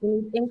 We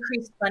need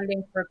increased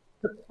funding for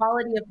the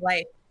quality of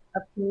life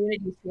of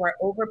communities who are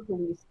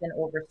over-policed and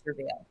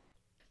over-surveilled.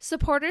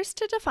 Supporters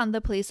to defund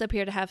the police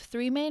appear to have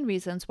three main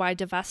reasons why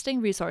divesting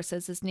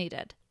resources is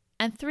needed,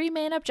 and three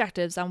main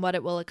objectives on what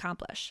it will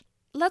accomplish.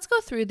 Let's go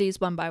through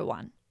these one by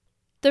one.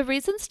 The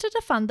reasons to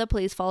defund the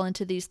police fall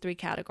into these three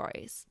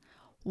categories.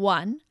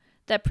 1.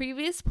 That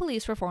previous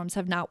police reforms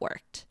have not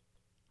worked.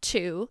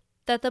 2.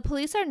 That the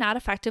police are not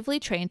effectively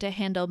trained to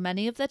handle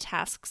many of the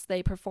tasks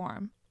they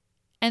perform.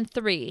 And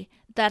 3.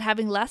 That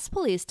having less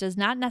police does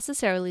not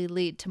necessarily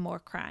lead to more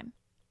crime.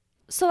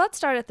 So let's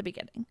start at the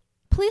beginning.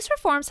 Police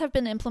reforms have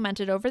been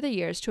implemented over the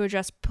years to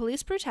address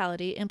police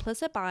brutality,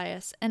 implicit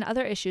bias, and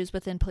other issues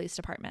within police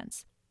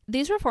departments.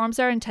 These reforms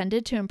are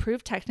intended to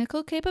improve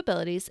technical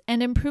capabilities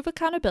and improve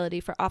accountability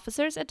for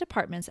officers and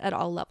departments at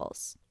all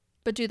levels.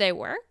 But do they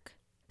work?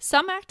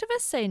 Some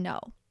activists say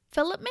no.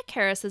 Philip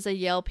McHarris is a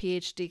Yale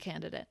PhD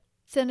candidate.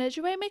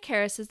 Thanijwe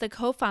McHarris is the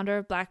co-founder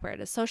of Blackbird,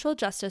 a social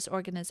justice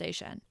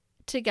organization.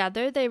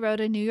 Together, they wrote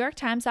a New York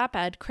Times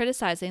op-ed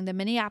criticizing the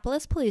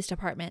Minneapolis Police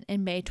Department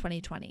in May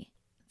 2020.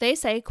 They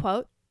say,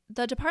 quote,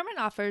 "The department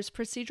offers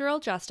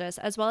procedural justice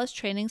as well as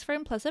trainings for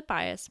implicit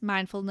bias,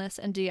 mindfulness,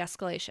 and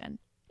de-escalation.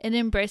 It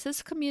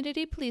embraces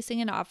community policing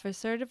and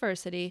officer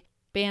diversity,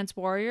 bans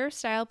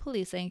warrior-style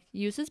policing,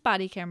 uses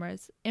body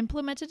cameras,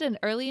 implemented an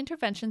early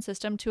intervention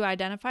system to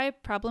identify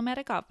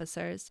problematic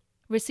officers,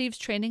 receives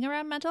training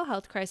around mental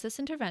health crisis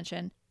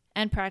intervention,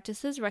 and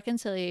practices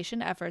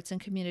reconciliation efforts in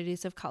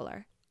communities of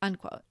color."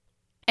 Unquote.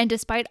 And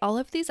despite all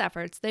of these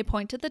efforts, they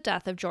point to the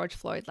death of George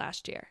Floyd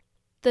last year.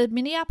 The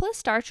Minneapolis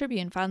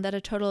Star-Tribune found that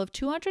a total of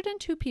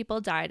 202 people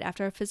died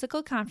after a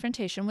physical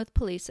confrontation with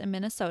police in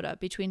Minnesota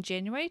between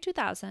January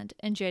 2000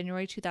 and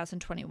January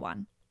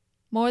 2021.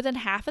 More than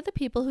half of the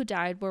people who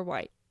died were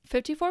white.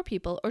 54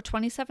 people, or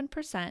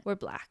 27%, were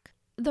black.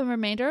 The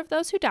remainder of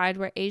those who died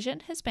were Asian,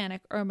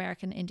 Hispanic, or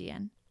American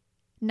Indian.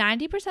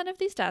 90% of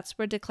these deaths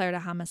were declared a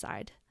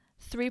homicide.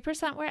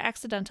 3% were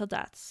accidental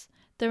deaths.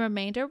 The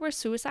remainder were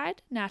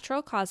suicide,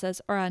 natural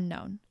causes, or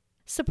unknown.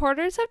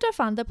 Supporters of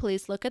defund the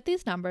police look at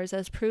these numbers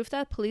as proof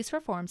that police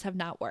reforms have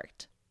not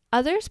worked.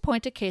 Others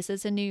point to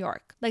cases in New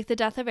York, like the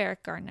death of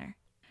Eric Garner.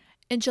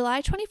 In July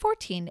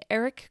 2014,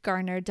 Eric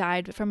Garner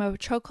died from a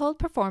chokehold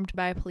performed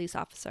by a police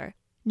officer.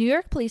 New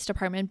York Police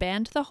Department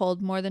banned the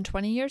hold more than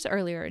 20 years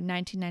earlier in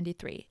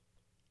 1993.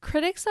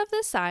 Critics of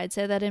this side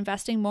say that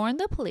investing more in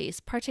the police,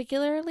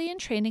 particularly in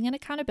training and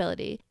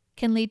accountability,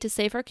 can lead to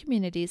safer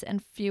communities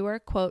and fewer,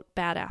 quote,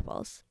 bad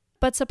apples.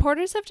 But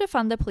supporters of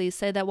defund the police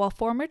say that while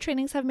former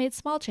trainings have made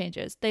small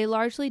changes, they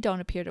largely don't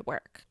appear to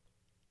work.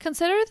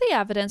 Consider the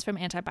evidence from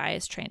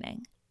anti-bias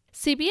training.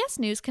 CBS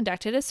News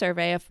conducted a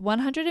survey of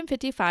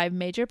 155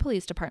 major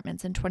police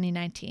departments in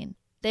 2019.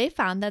 They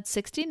found that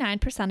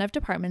 69% of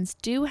departments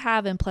do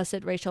have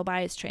implicit racial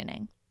bias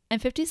training,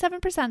 and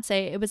 57%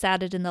 say it was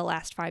added in the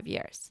last 5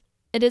 years.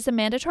 It is a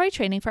mandatory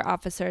training for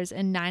officers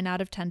in 9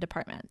 out of 10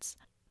 departments.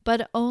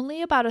 But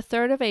only about a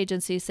third of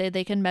agencies say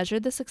they can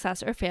measure the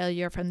success or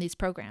failure from these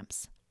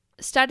programs.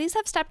 Studies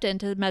have stepped in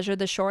to measure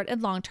the short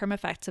and long-term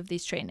effects of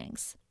these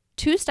trainings.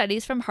 2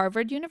 studies from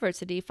Harvard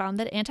University found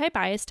that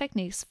anti-bias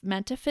techniques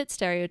meant to fit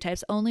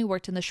stereotypes only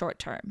worked in the short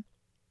term.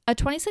 A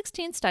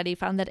 2016 study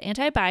found that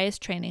anti-bias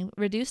training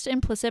reduced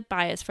implicit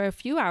bias for a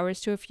few hours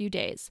to a few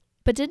days,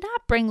 but did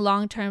not bring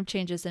long-term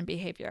changes in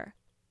behavior.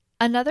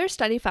 Another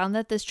study found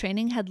that this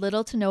training had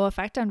little to no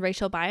effect on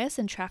racial bias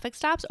in traffic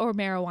stops or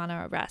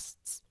marijuana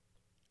arrests.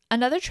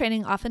 Another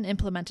training often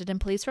implemented in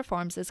police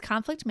reforms is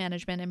conflict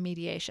management and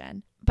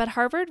mediation. But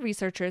Harvard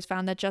researchers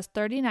found that just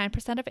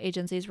 39% of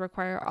agencies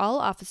require all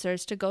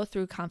officers to go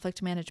through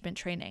conflict management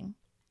training.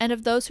 And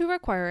of those who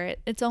require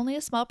it, it's only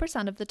a small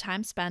percent of the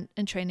time spent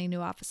in training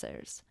new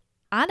officers.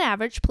 On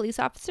average, police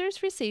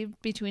officers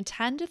receive between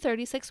 10 to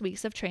 36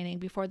 weeks of training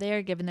before they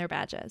are given their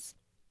badges.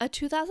 A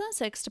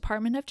 2006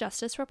 Department of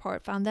Justice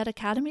report found that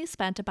academies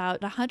spent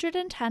about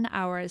 110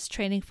 hours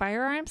training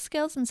firearms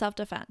skills and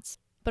self-defense,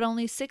 but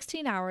only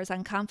 16 hours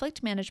on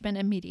conflict management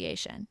and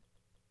mediation.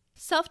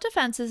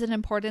 Self-defense is an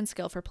important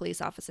skill for police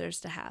officers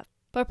to have,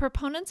 but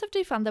proponents of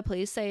Defund the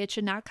Police say it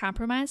should not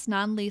compromise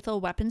non-lethal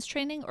weapons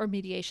training or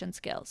mediation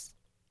skills.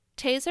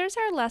 Tasers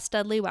are less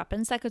deadly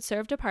weapons that could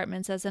serve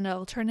departments as an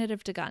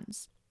alternative to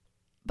guns.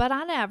 But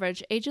on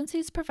average,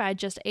 agencies provide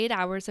just 8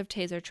 hours of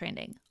taser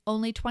training,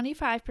 only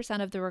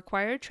 25% of the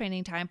required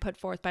training time put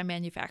forth by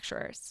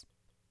manufacturers.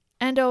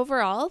 And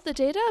overall, the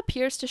data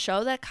appears to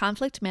show that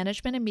conflict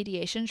management and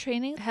mediation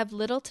training have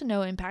little to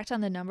no impact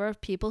on the number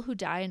of people who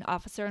die in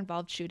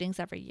officer-involved shootings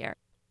every year.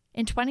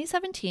 In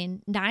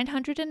 2017,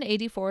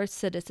 984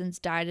 citizens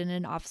died in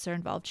an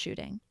officer-involved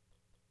shooting.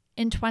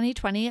 In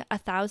 2020,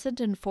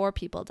 1,004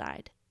 people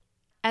died.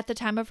 At the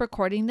time of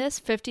recording this,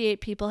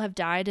 58 people have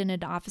died in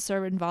an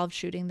officer-involved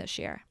shooting this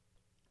year.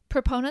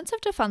 Proponents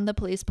of Defund the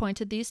Police point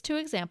to these two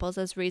examples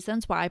as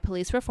reasons why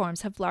police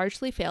reforms have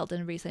largely failed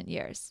in recent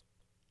years.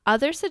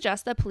 Others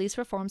suggest that police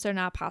reforms are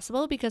not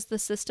possible because the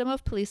system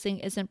of policing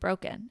isn't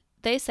broken.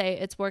 They say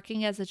it's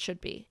working as it should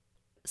be.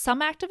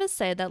 Some activists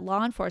say that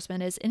law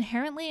enforcement is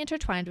inherently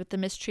intertwined with the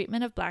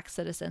mistreatment of Black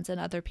citizens and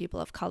other people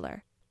of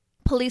color.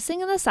 Policing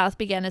in the South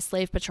began as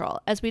slave patrol,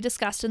 as we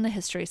discussed in the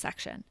history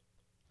section.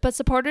 But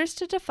supporters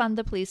to Defund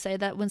the Police say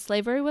that when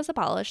slavery was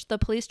abolished, the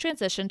police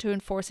transitioned to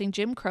enforcing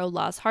Jim Crow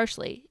laws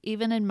harshly,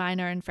 even in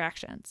minor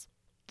infractions.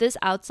 This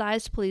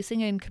outsized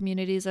policing in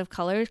communities of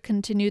color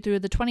continued through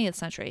the 20th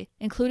century,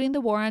 including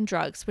the war on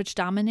drugs, which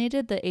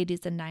dominated the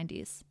 80s and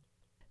 90s.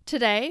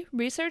 Today,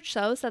 research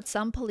shows that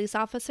some police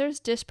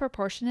officers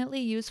disproportionately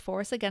use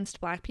force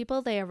against Black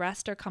people they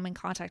arrest or come in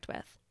contact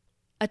with.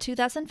 A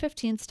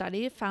 2015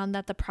 study found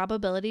that the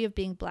probability of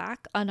being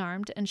Black,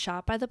 unarmed, and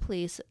shot by the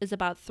police is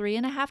about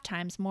 3.5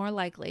 times more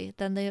likely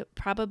than the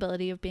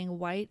probability of being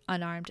white,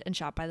 unarmed, and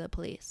shot by the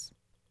police.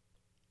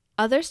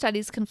 Other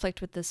studies conflict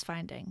with this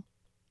finding.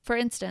 For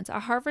instance,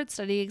 a Harvard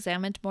study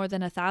examined more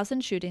than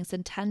 1,000 shootings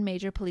in 10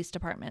 major police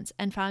departments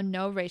and found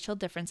no racial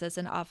differences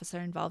in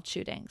officer-involved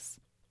shootings.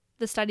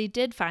 The study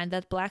did find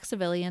that Black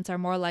civilians are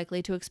more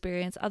likely to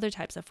experience other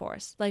types of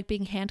force, like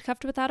being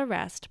handcuffed without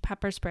arrest,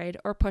 pepper sprayed,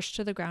 or pushed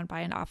to the ground by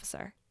an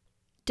officer.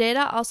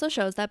 Data also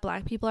shows that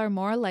Black people are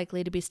more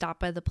likely to be stopped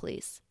by the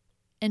police.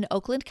 In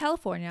Oakland,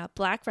 California,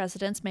 Black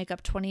residents make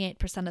up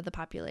 28% of the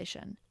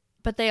population,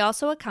 but they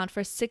also account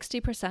for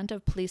 60%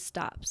 of police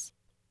stops.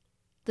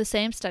 The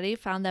same study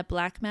found that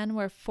Black men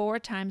were 4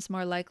 times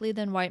more likely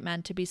than white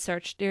men to be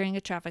searched during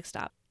a traffic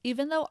stop,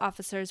 even though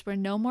officers were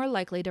no more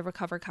likely to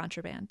recover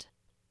contraband.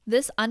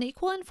 This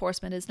unequal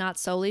enforcement is not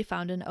solely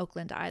found in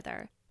Oakland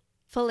either.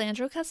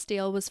 Philandro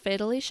Castile was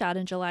fatally shot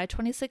in July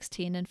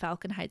 2016 in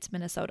Falcon Heights,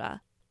 Minnesota.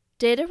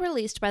 Data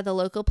released by the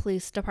local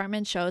police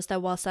department shows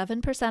that while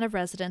 7% of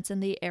residents in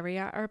the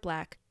area are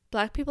Black,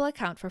 Black people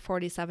account for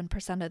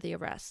 47% of the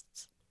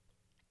arrests.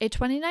 A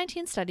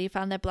 2019 study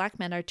found that Black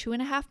men are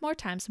 2.5 more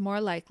times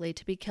more likely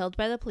to be killed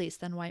by the police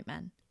than white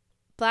men.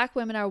 Black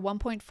women are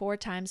 1.4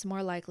 times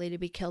more likely to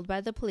be killed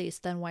by the police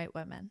than white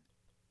women.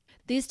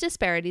 These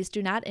disparities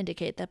do not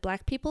indicate that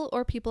Black people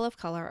or people of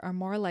color are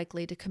more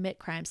likely to commit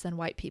crimes than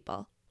white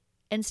people.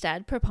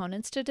 Instead,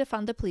 proponents to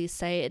Defund the Police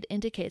say it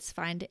indicates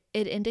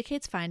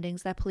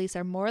findings that police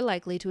are more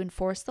likely to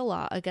enforce the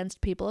law against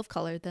people of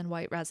color than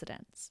white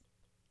residents.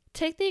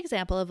 Take the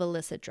example of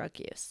illicit drug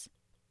use.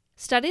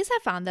 Studies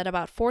have found that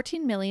about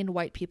 14 million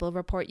white people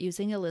report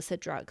using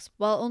illicit drugs,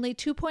 while only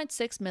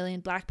 2.6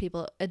 million Black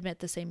people admit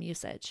the same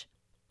usage.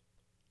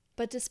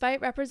 But despite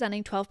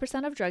representing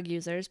 12% of drug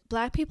users,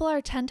 Black people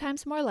are 10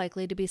 times more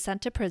likely to be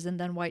sent to prison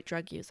than white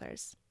drug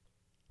users.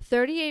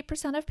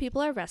 38% of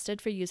people arrested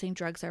for using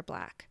drugs are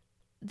Black.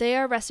 They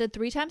are arrested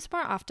 3 times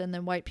more often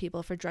than white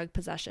people for drug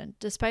possession,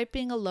 despite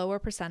being a lower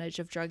percentage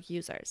of drug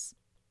users.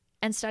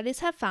 And studies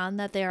have found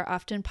that they are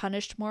often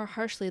punished more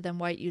harshly than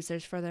white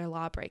users for their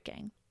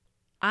lawbreaking.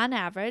 On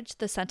average,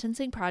 the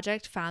Sentencing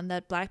Project found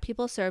that Black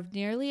people served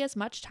nearly as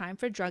much time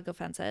for drug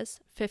offenses,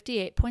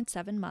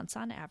 58.7 months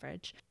on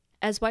average,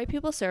 as white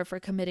people serve for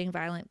committing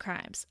violent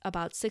crimes,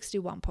 about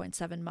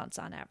 61.7 months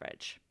on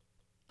average.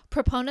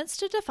 Proponents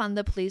to Defund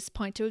the Police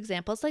point to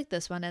examples like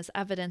this one as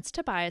evidence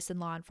to bias in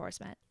law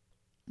enforcement.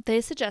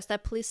 They suggest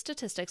that police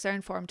statistics are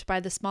informed by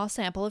the small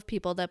sample of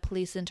people that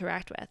police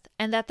interact with,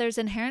 and that there's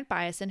inherent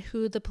bias in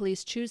who the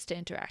police choose to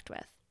interact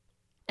with.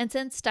 And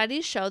since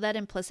studies show that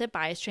implicit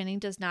bias training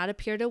does not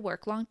appear to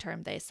work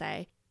long-term, they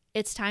say,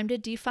 it's time to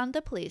defund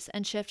the police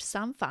and shift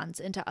some funds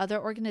into other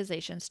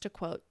organizations to,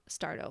 quote,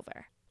 start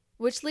over.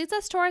 Which leads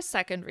us to our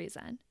second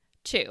reason.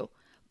 2.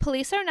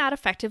 Police are not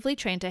effectively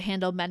trained to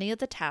handle many of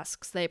the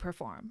tasks they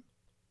perform.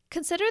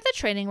 Consider the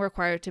training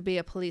required to be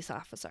a police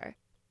officer.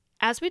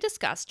 As we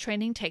discussed,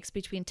 training takes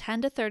between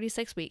 10 to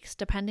 36 weeks,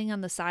 depending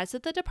on the size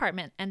of the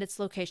department and its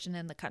location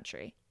in the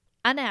country.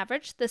 On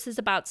average, this is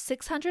about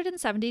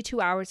 672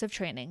 hours of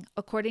training,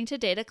 according to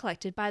data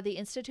collected by the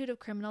Institute of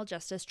Criminal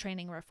Justice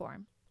Training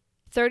Reform.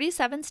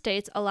 37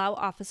 states allow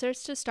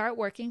officers to start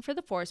working for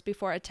the force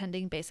before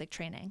attending basic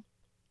training.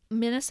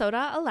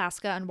 Minnesota,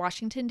 Alaska, and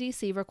Washington,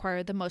 D.C.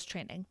 require the most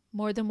training,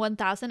 more than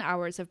 1,000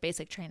 hours of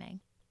basic training.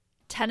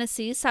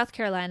 Tennessee, South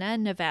Carolina,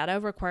 and Nevada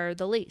require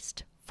the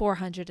least,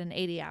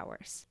 480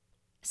 hours.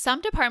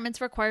 Some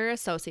departments require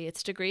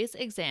associate's degrees,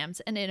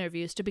 exams, and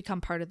interviews to become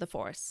part of the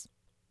force.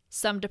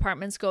 Some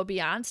departments go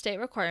beyond state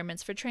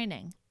requirements for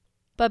training.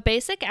 But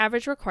basic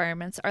average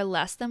requirements are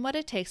less than what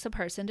it takes a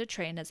person to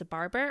train as a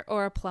barber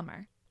or a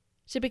plumber.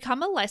 To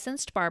become a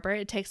licensed barber,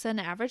 it takes an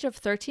average of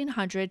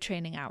 1,300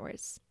 training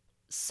hours.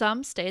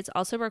 Some states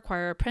also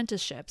require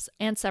apprenticeships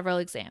and several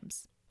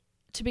exams.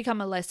 To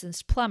become a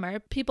licensed plumber,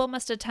 people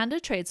must attend a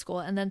trade school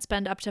and then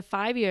spend up to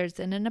 5 years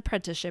in an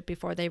apprenticeship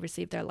before they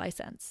receive their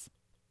license.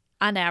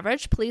 On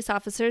average, police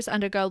officers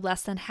undergo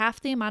less than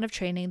half the amount of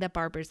training that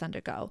barbers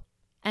undergo,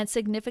 and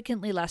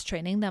significantly less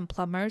training than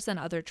plumbers and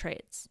other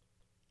trades.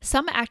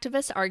 Some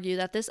activists argue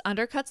that this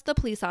undercuts the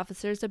police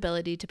officers'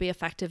 ability to be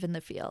effective in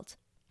the field,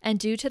 and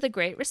due to the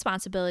great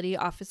responsibility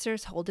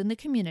officers hold in the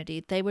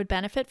community, they would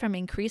benefit from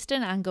increased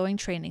and ongoing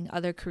training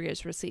other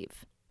careers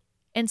receive.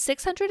 In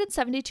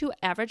 672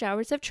 average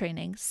hours of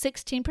training,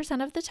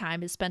 16% of the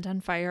time is spent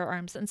on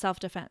firearms and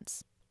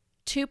self-defense.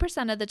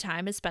 2% of the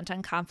time is spent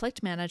on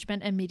conflict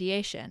management and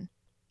mediation,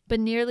 but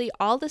nearly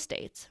all the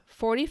states,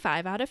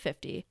 45 out of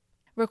 50,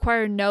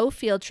 require no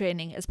field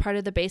training as part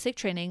of the basic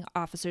training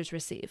officers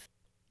receive.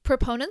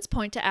 Proponents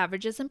point to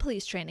averages in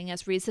police training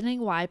as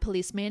reasoning why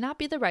police may not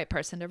be the right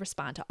person to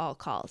respond to all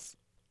calls.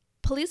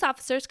 Police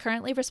officers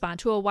currently respond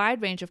to a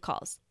wide range of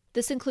calls.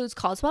 This includes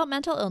calls about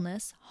mental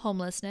illness,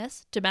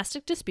 homelessness,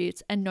 domestic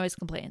disputes, and noise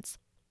complaints.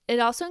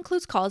 It also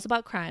includes calls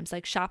about crimes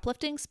like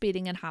shoplifting,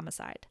 speeding, and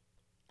homicide.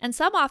 And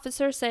some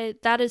officers say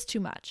that is too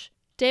much.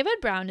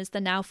 David Brown is the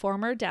now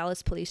former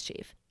Dallas police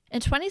chief. In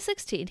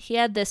 2016, he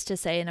had this to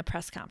say in a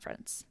press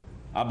conference.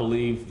 I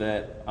believe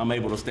that I'm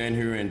able to stand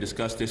here and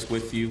discuss this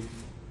with you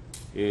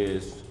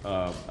is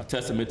a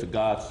testament to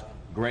God's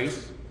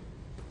grace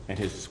and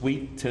his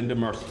sweet, tender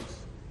mercies,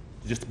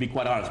 just to be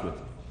quite honest with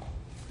you.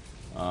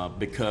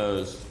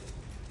 Because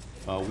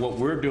what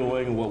we're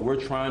doing and what we're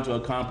trying to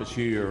accomplish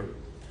here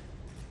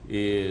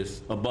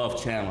is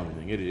above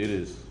challenging. It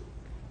is.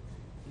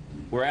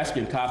 We're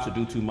asking cops to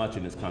do too much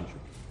in this country.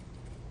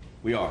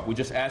 We are. We're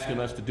just asking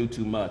us to do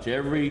too much.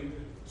 Every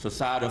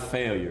societal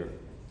failure,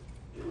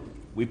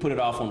 we put it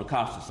off on the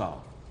cops to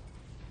solve.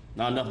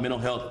 Not enough mental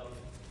health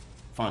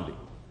funding.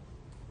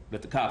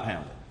 Let the cop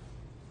handle it.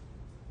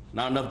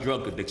 Not enough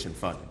drug addiction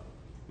funding.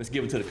 Let's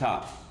give it to the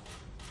cops.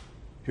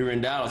 Here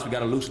in Dallas, we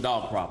got a loose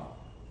dog problem.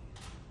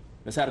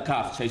 Let's have the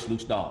cops chase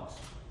loose dogs.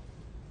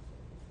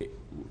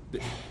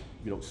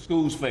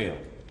 Schools fail.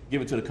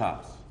 Give it to the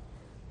cops.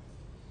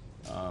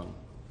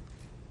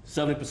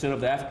 70%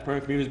 of the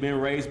African community is being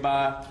raised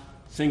by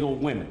single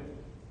women.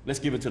 Let's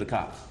give it to the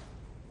cops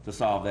to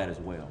solve that as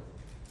well.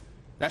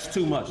 That's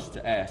too much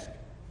to ask.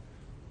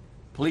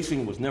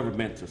 Policing was never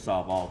meant to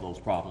solve all those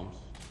problems.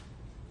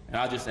 And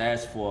I just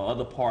ask for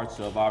other parts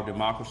of our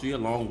democracy,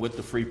 along with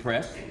the free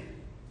press,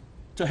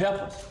 to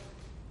help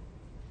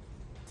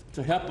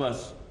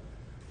us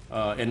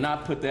and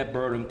not put that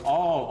burden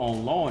all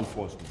on law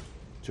enforcement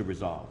to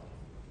resolve.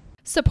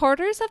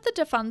 Supporters of the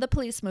Defund the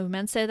Police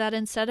movement say that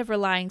instead of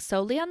relying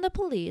solely on the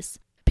police,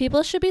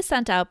 people should be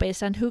sent out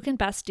based on who can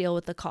best deal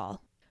with the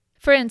call.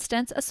 For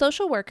instance, a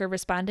social worker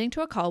responding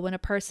to a call when a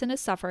person is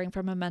suffering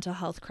from a mental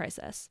health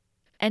crisis,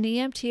 an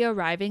EMT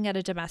arriving at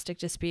a domestic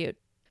dispute,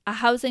 a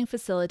housing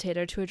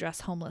facilitator to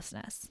address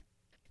homelessness.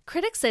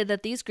 Critics say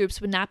that these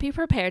groups would not be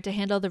prepared to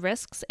handle the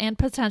risks and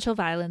potential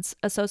violence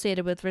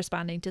associated with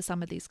responding to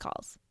some of these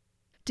calls.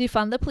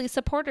 Defund the Police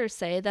supporters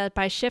say that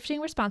by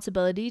shifting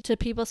responsibility to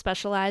people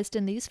specialized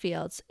in these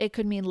fields, it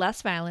could mean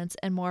less violence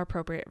and more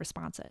appropriate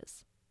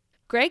responses.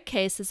 Greg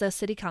Case is a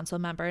city council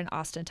member in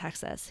Austin,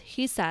 Texas.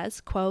 He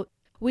says, quote,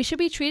 "We should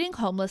be treating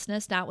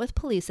homelessness not with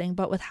policing,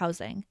 but with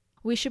housing.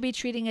 We should be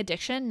treating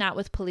addiction not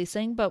with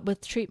policing, but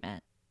with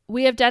treatment.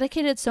 We have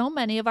dedicated so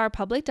many of our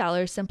public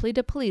dollars simply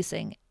to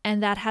policing,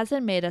 and that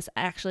hasn't made us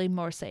actually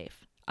more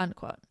safe,"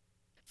 unquote.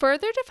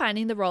 Further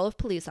defining the role of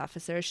police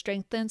officers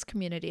strengthens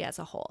community as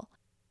a whole.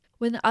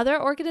 When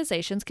other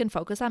organizations can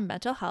focus on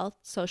mental health,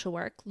 social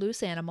work,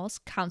 loose animals,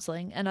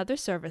 counseling, and other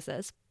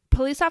services,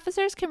 police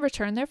officers can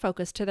return their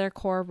focus to their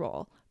core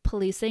role,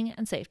 policing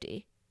and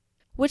safety.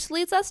 Which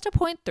leads us to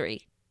point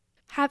 3.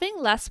 Having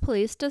less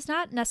police does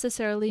not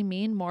necessarily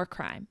mean more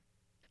crime.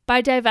 By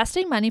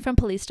divesting money from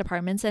police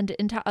departments and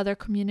into other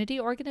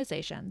community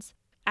organizations,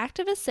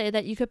 activists say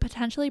that you could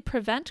potentially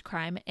prevent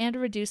crime and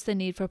reduce the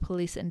need for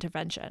police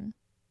intervention.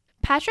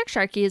 Patrick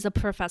Sharkey is a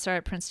professor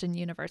at Princeton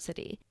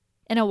University.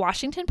 In a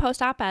Washington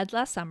Post op-ed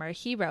last summer,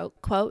 he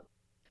wrote, quote,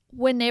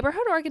 When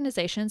neighborhood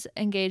organizations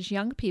engage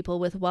young people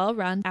with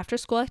well-run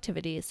after-school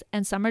activities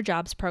and summer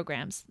jobs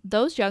programs,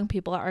 those young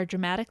people are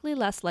dramatically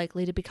less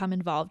likely to become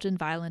involved in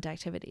violent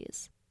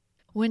activities.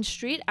 When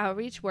street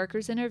outreach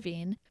workers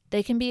intervene,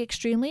 they can be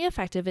extremely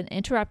effective in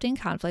interrupting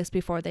conflicts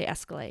before they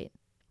escalate.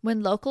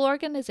 When local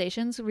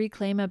organizations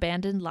reclaim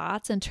abandoned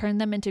lots and turn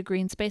them into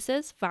green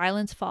spaces,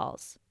 violence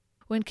falls.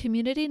 When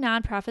community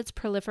nonprofits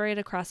proliferate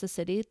across the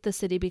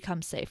city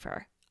becomes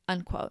safer."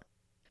 Unquote.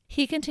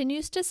 He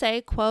continues to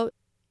say, quote,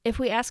 "If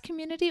we ask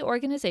community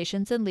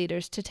organizations and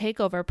leaders to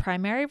take over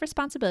primary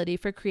responsibility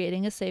for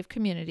creating a safe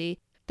community,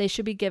 they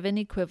should be given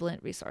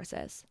equivalent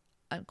resources."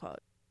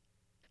 Unquote.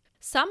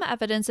 Some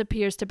evidence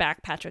appears to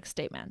back Patrick's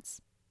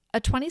statements. A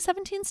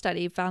 2017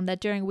 study found that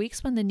during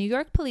weeks when the New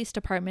York Police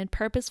Department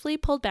purposefully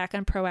pulled back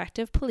on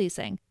proactive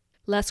policing,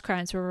 less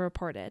crimes were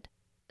reported.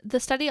 The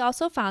study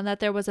also found that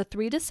there was a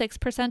 3 to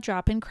 6%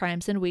 drop in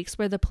crimes in weeks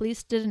where the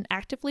police didn't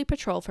actively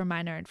patrol for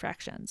minor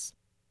infractions.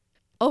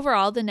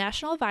 Overall, the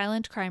national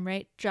violent crime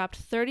rate dropped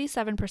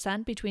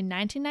 37% between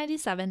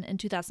 1997 and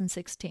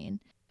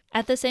 2016.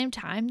 At the same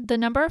time, the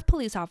number of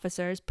police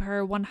officers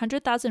per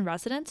 100,000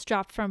 residents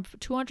dropped from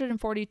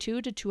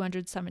 242 to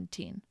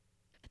 217.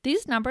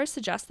 These numbers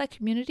suggest that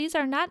communities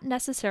are not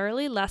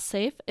necessarily less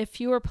safe if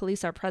fewer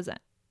police are present.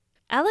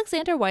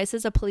 Alexander Weiss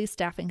is a police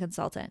staffing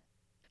consultant.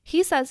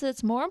 He says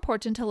it's more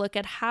important to look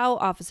at how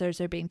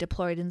officers are being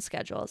deployed in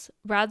schedules,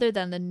 rather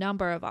than the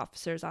number of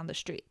officers on the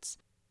streets.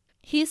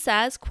 He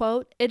says,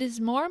 quote, "It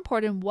is more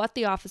important what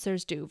the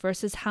officers do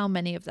versus how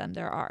many of them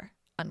there are,"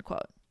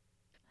 unquote.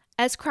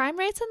 As crime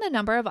rates and the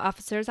number of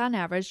officers on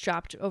average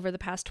dropped over the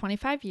past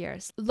 25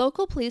 years,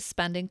 local police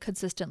spending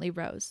consistently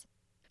rose.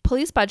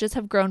 Police budgets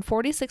have grown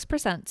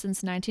 46%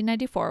 since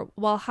 1994,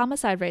 while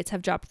homicide rates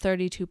have dropped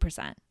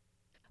 32%.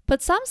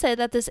 But some say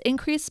that this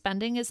increased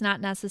spending is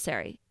not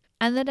necessary,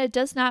 and that it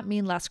does not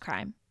mean less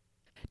crime.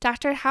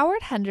 Dr.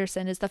 Howard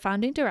Henderson is the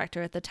founding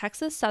director at the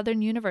Texas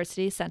Southern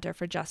University Center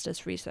for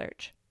Justice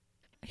Research.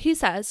 He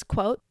says,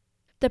 quote,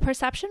 "The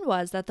perception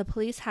was that the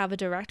police have a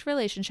direct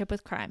relationship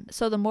with crime,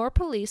 so the more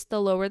police,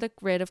 the lower the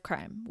rate of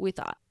crime, we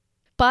thought.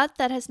 But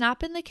that has not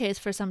been the case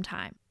for some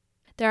time.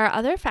 There are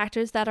other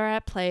factors that are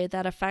at play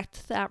that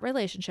affect that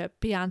relationship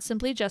beyond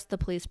simply just the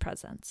police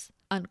presence,"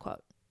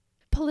 unquote.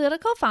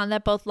 Politico found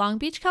that both Long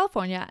Beach,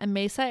 California and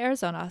Mesa,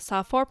 Arizona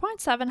saw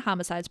 4.7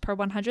 homicides per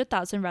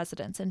 100,000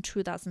 residents in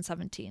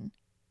 2017.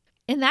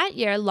 In that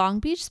year, Long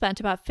Beach spent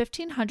about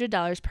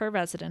 $1,500 per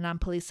resident on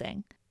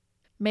policing.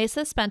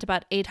 Mesa spent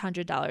about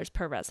 $800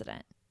 per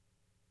resident.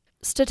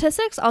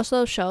 Statistics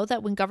also show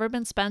that when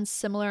government spends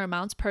similar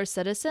amounts per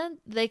citizen,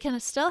 they can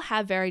still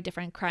have very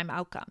different crime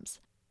outcomes.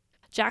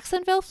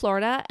 Jacksonville,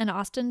 Florida, and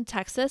Austin,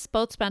 Texas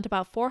both spent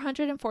about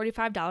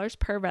 $445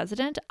 per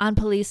resident on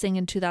policing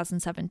in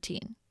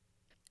 2017.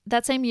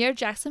 That same year,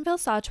 Jacksonville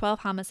saw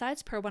 12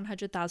 homicides per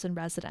 100,000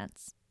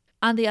 residents.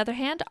 On the other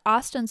hand,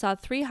 Austin saw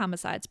 3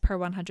 homicides per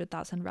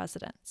 100,000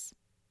 residents.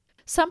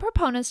 Some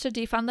proponents to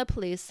defund the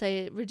police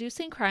say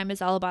reducing crime is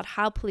all about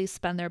how police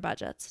spend their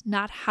budgets,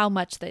 not how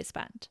much they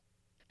spend.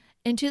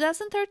 In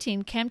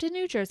 2013, Camden,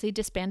 New Jersey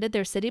disbanded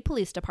their city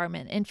police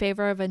department in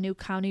favor of a new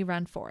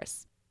county-run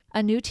force.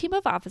 A new team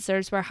of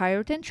officers were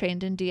hired and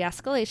trained in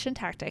de-escalation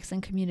tactics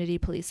and community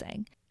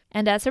policing,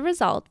 and as a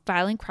result,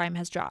 violent crime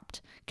has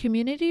dropped.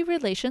 Community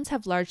relations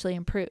have largely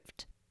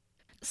improved.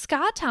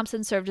 Scott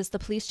Thompson served as the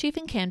police chief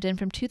in Camden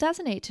from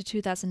 2008 to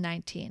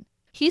 2019.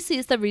 He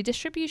sees the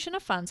redistribution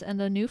of funds and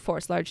the new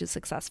force largely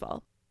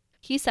successful.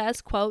 He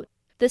says, quote,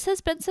 "This has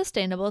been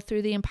sustainable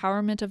through the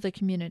empowerment of the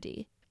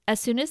community.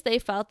 As soon as they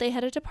felt they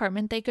had a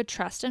department they could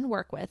trust and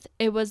work with,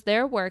 it was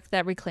their work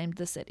that reclaimed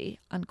the city,"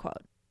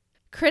 unquote.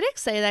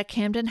 Critics say that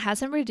Camden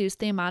hasn't reduced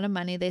the amount of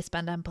money they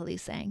spend on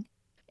policing.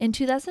 In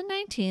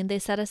 2019, they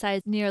set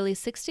aside nearly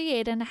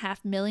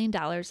 $68.5 million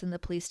in the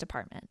police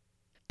department.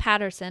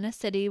 Patterson, a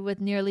city with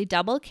nearly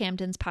double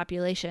Camden's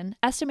population,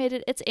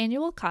 estimated its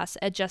annual costs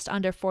at just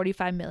under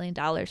 $45 million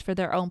for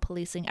their own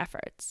policing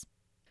efforts.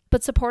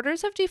 But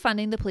supporters of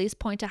defunding the police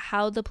point to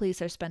how the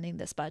police are spending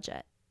this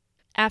budget.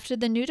 After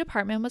the new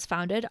department was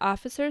founded,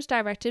 officers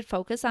directed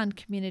focus on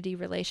community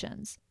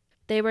relations.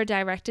 They were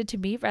directed to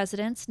meet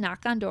residents,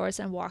 knock on doors,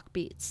 and walk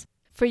beats.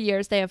 For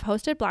years, they have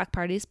hosted block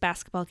parties,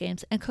 basketball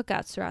games, and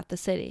cookouts throughout the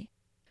city.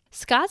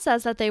 Scott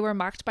says that they were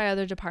mocked by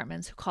other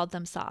departments who called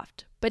them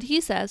soft. But he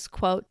says,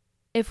 quote,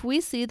 "If we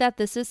see that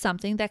this is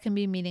something that can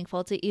be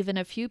meaningful to even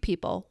a few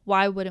people,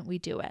 why wouldn't we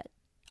do it?"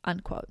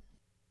 Unquote.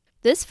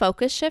 This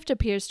focus shift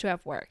appears to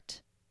have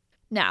worked.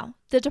 Now,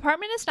 the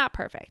department is not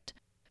perfect.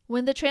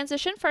 When the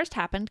transition first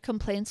happened,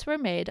 complaints were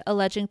made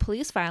alleging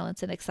police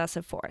violence and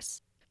excessive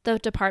force. The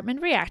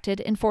department reacted,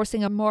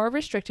 enforcing a more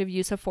restrictive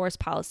use of force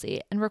policy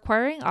and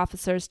requiring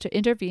officers to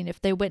intervene if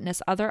they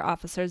witness other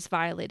officers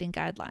violating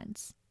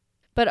guidelines.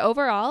 But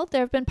overall, there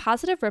have been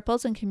positive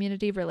ripples in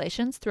community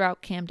relations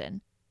throughout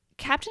Camden.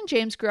 Captain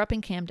James grew up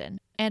in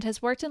Camden and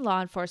has worked in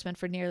law enforcement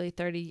for nearly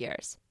 30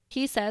 years.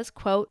 He says,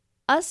 quote,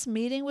 "Us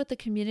meeting with the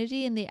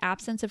community in the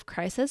absence of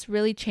crisis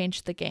really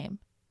changed the game.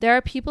 There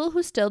are people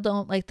who still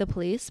don't like the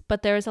police,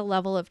 but there is a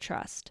level of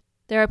trust.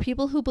 There are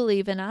people who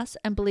believe in us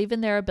and believe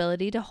in their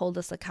ability to hold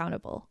us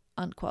accountable,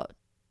 unquote.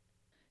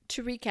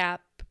 To recap,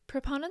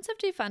 proponents of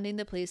defunding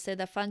the police say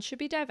that funds should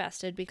be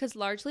divested because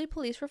largely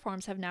police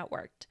reforms have not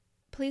worked.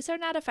 Police are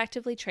not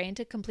effectively trained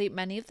to complete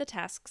many of the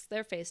tasks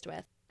they're faced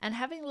with, and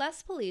having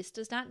less police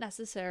does not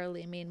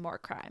necessarily mean more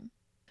crime.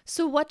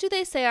 So what do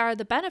they say are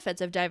the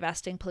benefits of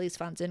divesting police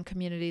funds in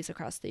communities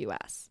across the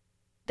U.S.?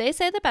 They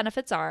say the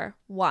benefits are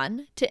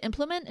 1. To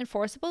implement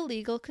enforceable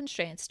legal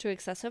constraints to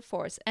excessive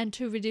force and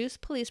to reduce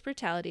police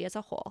brutality as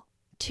a whole.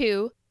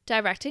 2.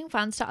 Directing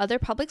funds to other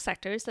public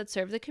sectors that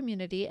serve the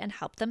community and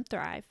help them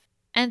thrive.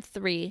 And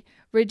 3.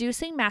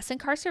 Reducing mass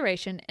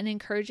incarceration and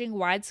encouraging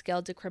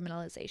wide-scale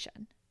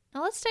decriminalization.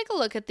 Now let's take a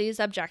look at these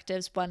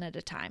objectives one at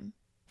a time.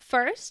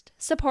 First,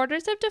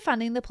 supporters of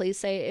defunding the police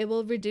say it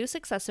will reduce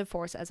excessive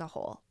force as a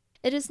whole.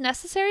 It is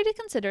necessary to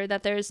consider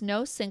that there is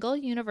no single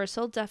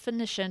universal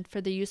definition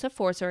for the use of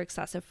force or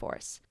excessive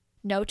force.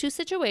 No two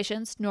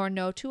situations nor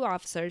no two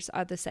officers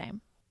are the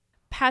same.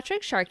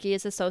 Patrick Sharkey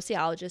is a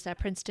sociologist at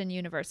Princeton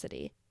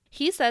University.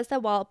 He says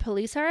that while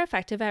police are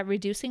effective at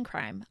reducing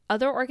crime,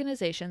 other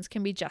organizations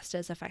can be just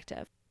as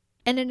effective.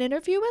 In an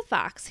interview with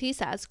Vox, he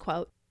says,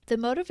 quote, "The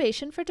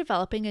motivation for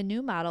developing a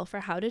new model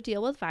for how to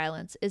deal with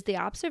violence is the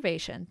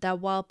observation that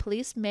while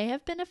police may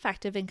have been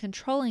effective in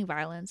controlling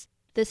violence,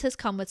 this has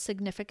come with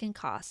significant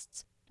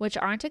costs, which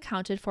aren't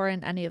accounted for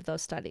in any of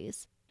those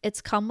studies. It's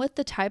come with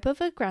the type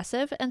of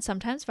aggressive and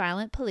sometimes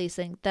violent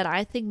policing that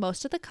I think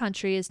most of the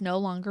country is no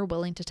longer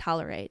willing to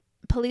tolerate.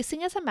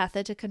 Policing as a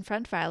method to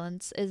confront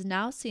violence is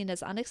now seen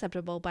as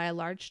unacceptable by a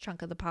large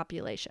chunk of the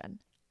population."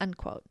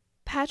 Unquote.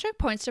 Patrick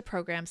points to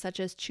programs such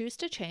as Choose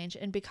to Change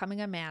and Becoming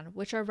a Man,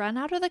 which are run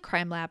out of the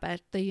crime lab at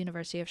the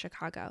University of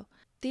Chicago.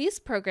 These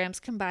programs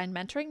combine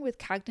mentoring with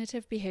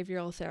cognitive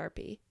behavioral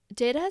therapy.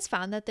 Data has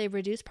found that they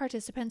reduce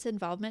participants'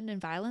 involvement in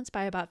violence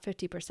by about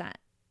 50%.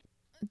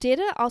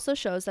 Data also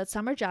shows that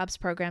summer jobs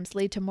programs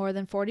lead to more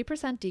than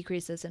 40%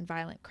 decreases in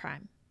violent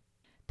crime.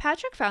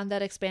 Patrick found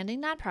that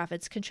expanding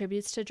nonprofits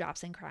contributes to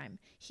drops in crime.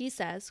 He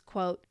says,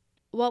 quote,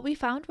 "What we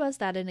found was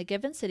that in a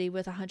given city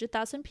with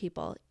 100,000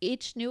 people,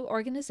 each new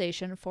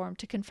organization formed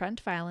to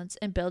confront violence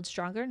and build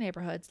stronger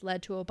neighborhoods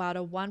led to about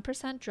a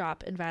 1%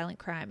 drop in violent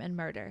crime and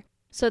murder.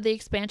 So the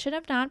expansion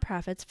of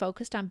nonprofits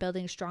focused on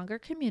building stronger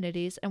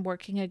communities and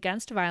working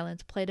against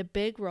violence played a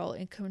big role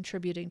in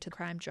contributing to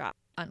crime drop."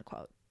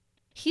 Unquote.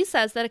 He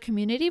says that a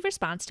community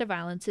response to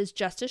violence is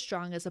just as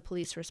strong as a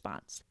police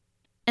response.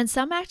 And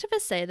some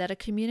activists say that a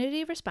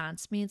community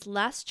response means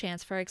less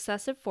chance for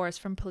excessive force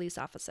from police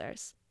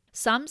officers.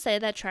 Some say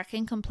that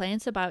tracking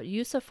complaints about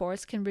use of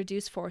force can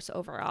reduce force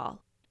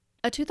overall.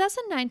 A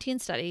 2019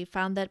 study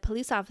found that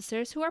police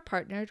officers who are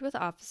partnered with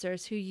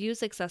officers who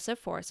use excessive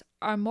force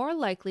are more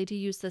likely to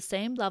use the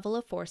same level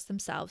of force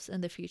themselves in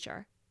the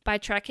future. By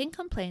tracking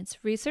complaints,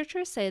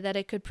 researchers say that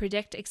it could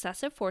predict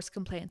excessive force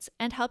complaints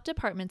and help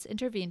departments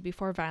intervene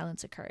before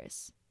violence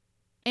occurs.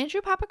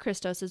 Andrew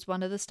Papachristos is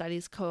one of the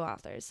study's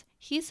co-authors.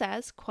 He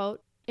says,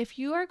 quote, "If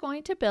you are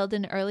going to build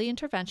an early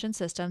intervention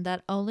system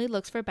that only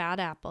looks for bad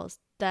apples,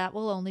 that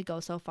will only go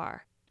so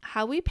far.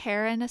 How we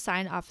pair and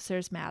assign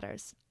officers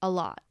matters. A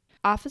lot.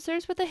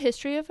 Officers with a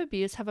history of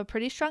abuse have a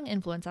pretty strong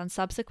influence on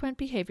subsequent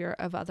behavior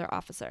of other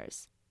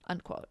officers."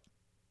 Unquote.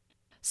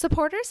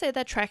 Supporters say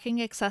that tracking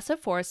excessive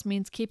force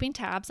means keeping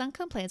tabs on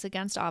complaints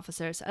against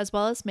officers as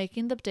well as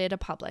making the data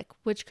public,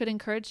 which could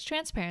encourage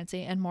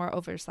transparency and more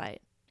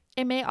oversight.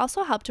 It may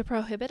also help to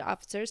prohibit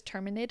officers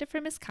terminated for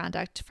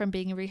misconduct from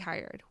being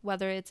rehired,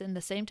 whether it's in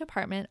the same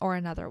department or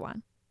another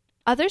one.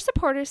 Other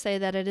supporters say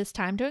that it is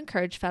time to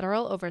encourage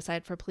federal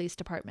oversight for police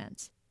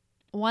departments.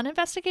 One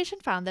investigation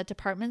found that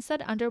departments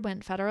that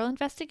underwent federal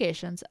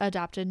investigations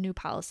adopted new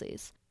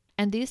policies,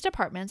 and these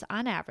departments,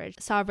 on average,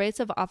 saw rates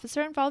of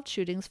officer-involved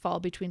shootings fall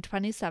between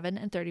 27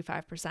 and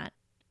 35%.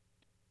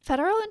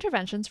 Federal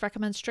interventions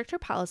recommend stricter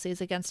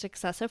policies against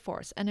excessive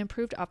force and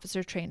improved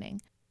officer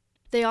training.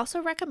 They also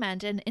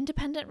recommend an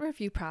independent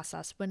review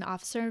process when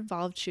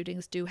officer-involved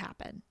shootings do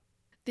happen.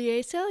 The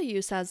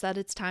ACLU says that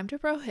it's time to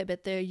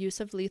prohibit the use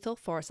of lethal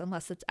force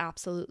unless it's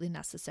absolutely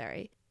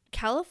necessary.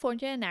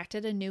 California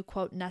enacted a new,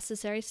 quote,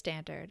 necessary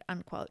standard,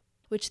 unquote,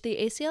 which the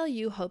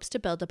ACLU hopes to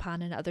build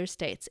upon in other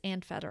states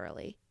and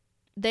federally.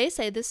 They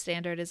say this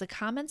standard is a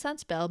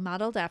common-sense bill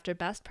modeled after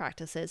best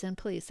practices in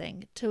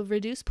policing to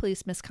reduce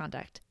police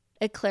misconduct.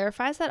 It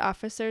clarifies that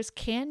officers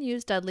can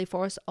use deadly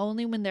force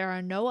only when there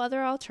are no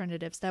other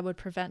alternatives that would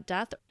prevent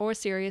death or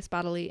serious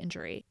bodily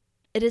injury.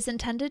 It is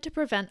intended to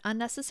prevent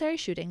unnecessary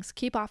shootings,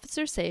 keep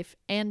officers safe,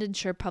 and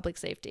ensure public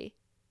safety.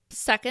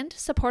 Second,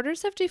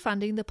 supporters of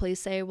defunding the police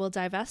say it will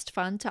divest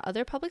funds to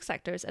other public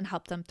sectors and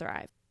help them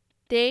thrive.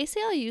 The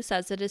ACLU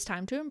says it is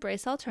time to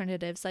embrace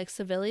alternatives like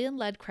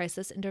civilian-led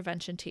crisis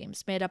intervention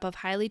teams made up of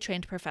highly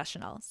trained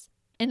professionals.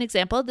 An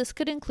example, this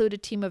could include a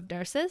team of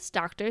nurses,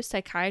 doctors,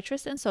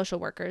 psychiatrists, and social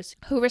workers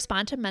who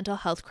respond to mental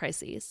health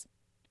crises.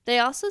 They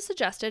also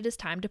suggest it is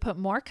time to put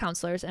more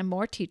counselors and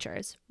more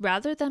teachers,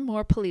 rather than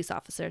more police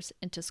officers,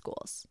 into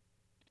schools.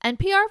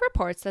 NPR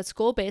reports that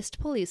school-based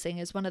policing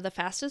is one of the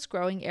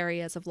fastest-growing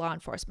areas of law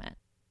enforcement.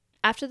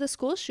 After the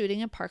school shooting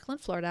in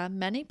Parkland, Florida,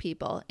 many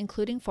people,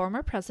 including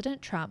former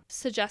President Trump,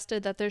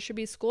 suggested that there should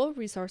be school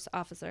resource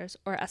officers,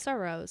 or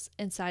SROs,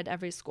 inside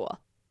every school.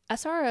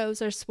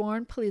 SROs are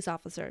sworn police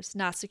officers,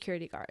 not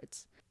security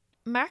guards.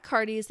 Matt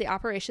Carty is the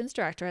operations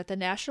director at the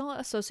National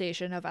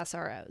Association of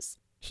SROs.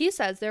 He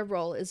says their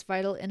role is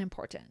vital and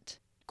important.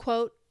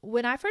 Quote,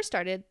 "When I first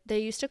started, they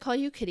used to call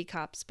you kitty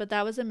cops, but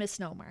that was a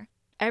misnomer.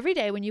 Every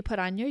day when you put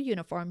on your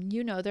uniform,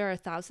 you know there are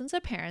thousands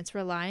of parents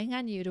relying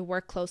on you to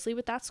work closely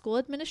with that school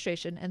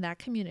administration and that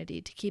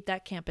community to keep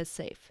that campus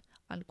safe."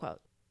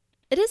 Unquote.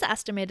 It is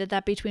estimated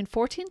that between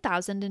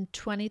 14,000 and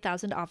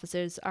 20,000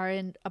 officers are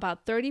in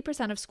about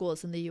 30% of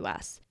schools in the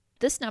U.S.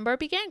 This number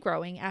began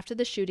growing after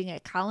the shooting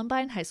at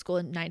Columbine High School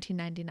in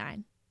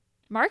 1999.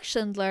 Mark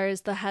Schindler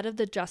is the head of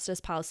the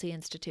Justice Policy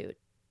Institute.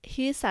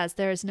 He says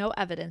there is no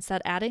evidence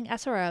that adding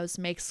SROs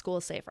makes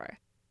schools safer.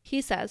 He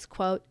says,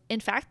 quote, "In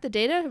fact, the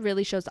data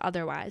really shows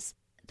otherwise,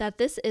 that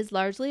this is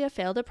largely a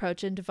failed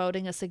approach in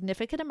devoting a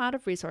significant amount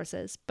of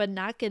resources, but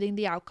not getting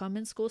the outcome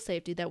in school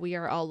safety that we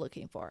are all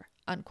looking for,"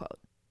 unquote.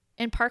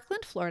 In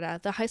Parkland, Florida,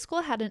 the high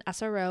school had an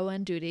SRO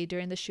on duty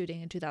during the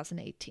shooting in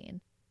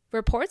 2018.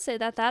 Reports say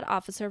that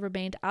officer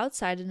remained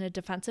outside in a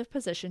defensive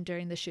position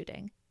during the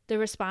shooting. The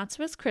response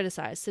was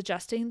criticized,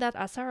 suggesting that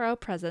SRO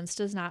presence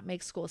does not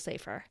make schools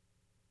safer.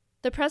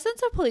 The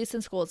presence of police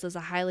in schools is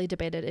a highly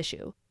debated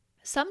issue.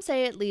 Some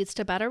say it leads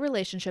to better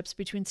relationships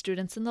between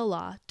students and the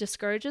law,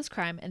 discourages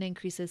crime, and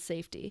increases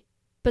safety.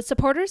 But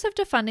supporters of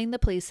defunding the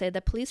police say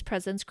that police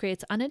presence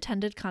creates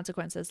unintended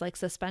consequences like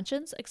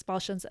suspensions,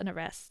 expulsions, and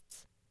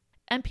arrests.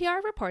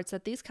 NPR reports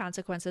that these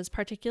consequences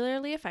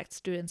particularly affect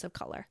students of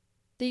color.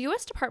 The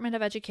U.S. Department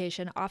of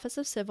Education Office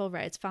of Civil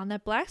Rights found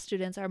that Black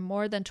students are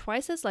more than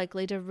twice as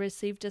likely to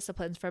receive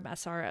disciplines from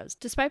SROs,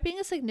 despite being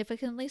a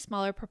significantly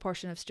smaller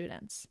proportion of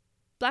students.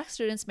 Black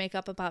students make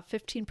up about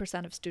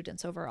 15% of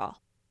students overall.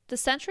 The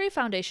Century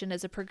Foundation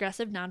is a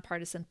progressive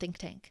nonpartisan think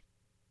tank.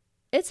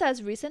 It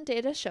says recent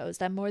data shows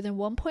that more than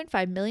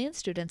 1.5 million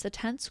students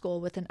attend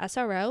school with an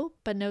SRO,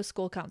 but no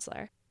school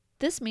counselor.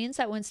 This means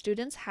that when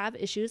students have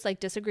issues like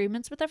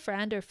disagreements with a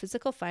friend or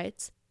physical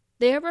fights,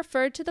 they are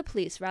referred to the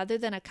police rather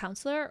than a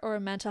counselor or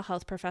a mental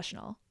health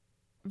professional.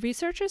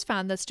 Researchers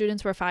found that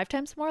students were 5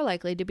 times more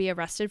likely to be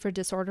arrested for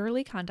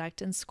disorderly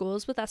conduct in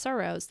schools with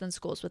SROs than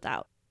schools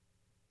without.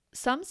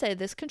 Some say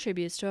this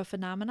contributes to a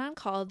phenomenon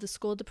called the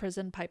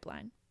school-to-prison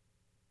pipeline.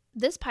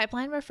 This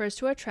pipeline refers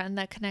to a trend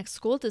that connects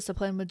school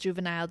discipline with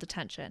juvenile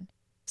detention.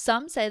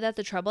 Some say that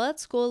the trouble at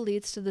school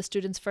leads to the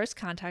student's first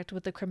contact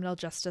with the criminal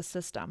justice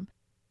system.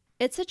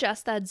 It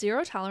suggests that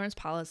zero-tolerance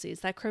policies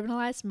that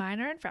criminalize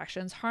minor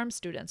infractions harm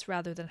students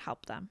rather than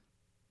help them.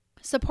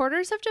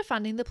 Supporters of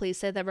defunding the police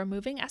say that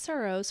removing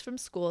SROs from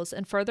schools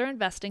and further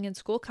investing in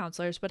school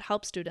counselors would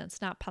help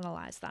students, not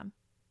penalize them.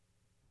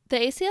 The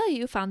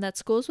ACLU found that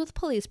schools with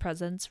police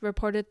presence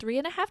reported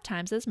 3.5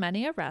 times as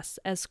many arrests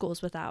as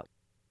schools without.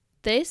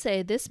 They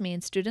say this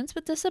means students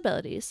with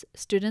disabilities,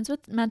 students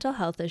with mental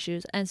health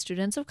issues, and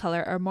students of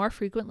color are more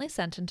frequently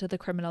sent into the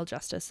criminal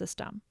justice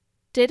system.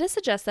 Data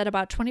suggests that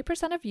about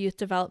 20% of youth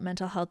develop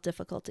mental health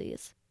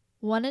difficulties.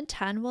 1 in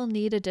 10 will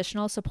need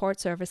additional support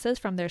services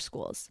from their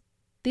schools.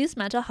 These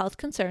mental health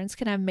concerns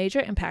can have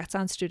major impacts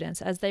on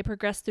students as they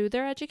progress through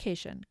their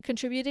education,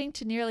 contributing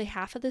to nearly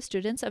half of the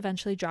students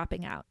eventually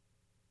dropping out.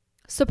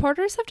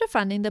 Supporters of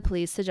defunding the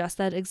police suggest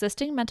that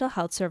existing mental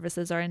health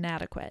services are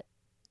inadequate.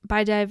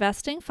 By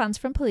divesting funds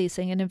from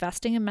policing and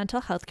investing in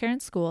mental health care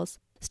in schools,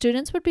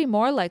 students would be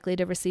more likely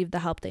to receive the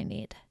help they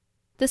need.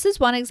 This is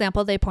one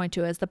example they point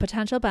to as the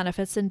potential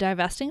benefits in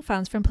divesting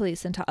funds from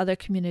police into other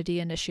community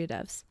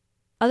initiatives.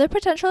 Other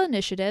potential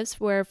initiatives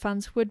where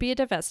funds would be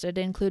divested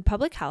include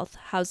public health,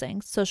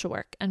 housing, social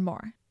work, and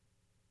more.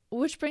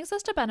 Which brings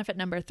us to benefit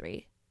number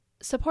 3.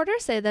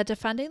 Supporters say that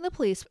defunding the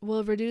police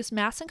will reduce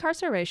mass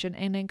incarceration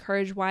and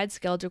encourage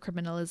wide-scale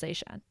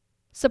decriminalization.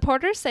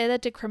 Supporters say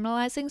that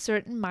decriminalizing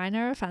certain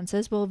minor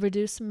offenses will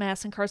reduce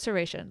mass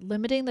incarceration,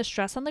 limiting the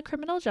stress on the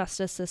criminal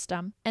justice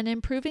system and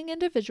improving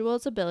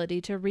individuals' ability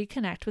to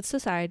reconnect with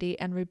society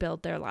and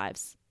rebuild their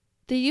lives.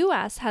 The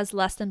U.S. has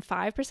less than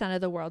 5%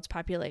 of the world's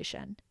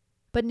population,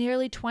 but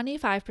nearly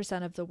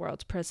 25% of the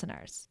world's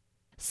prisoners.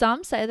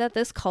 Some say that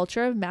this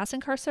culture of mass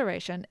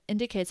incarceration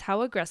indicates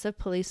how aggressive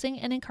policing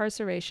and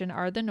incarceration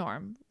are the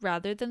norm,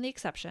 rather than the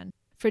exception,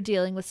 for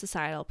dealing with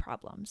societal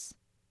problems.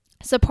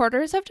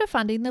 Supporters of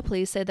defunding the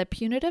police say that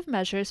punitive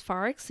measures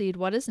far exceed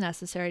what is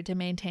necessary to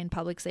maintain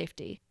public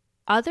safety.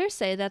 Others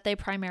say that they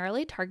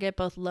primarily target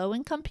both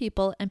low-income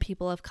people and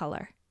people of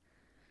color.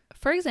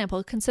 For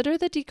example, consider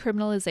the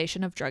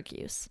decriminalization of drug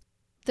use.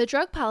 The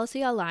Drug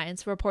Policy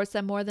Alliance reports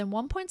that more than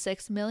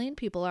 1.6 million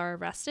people are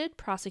arrested,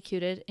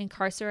 prosecuted,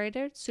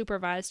 incarcerated,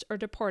 supervised, or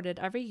deported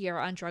every year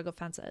on drug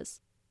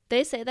offenses.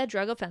 They say that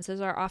drug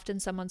offenses are often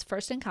someone's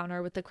first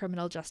encounter with the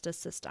criminal justice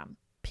system.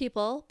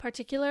 People,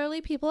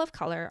 particularly people of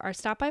color, are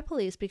stopped by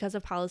police because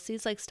of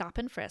policies like stop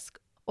and frisk,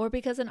 or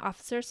because an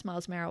officer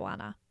smells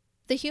marijuana.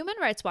 The Human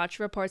Rights Watch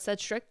reports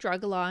that strict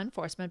drug law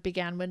enforcement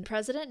began when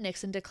President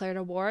Nixon declared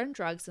a war on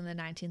drugs in the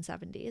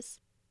 1970s.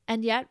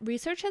 And yet,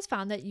 research has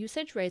found that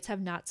usage rates have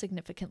not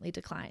significantly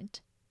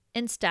declined.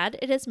 Instead,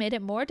 it has made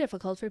it more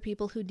difficult for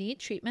people who need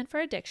treatment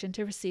for addiction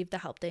to receive the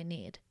help they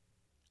need.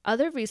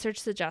 Other research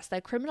suggests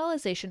that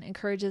criminalization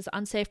encourages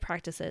unsafe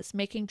practices,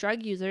 making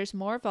drug users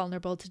more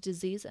vulnerable to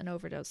disease and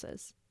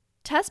overdoses.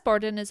 Tess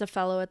Borden is a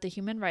fellow at the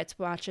Human Rights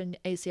Watch and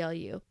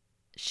ACLU.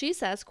 She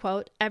says,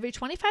 quote, "Every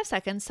 25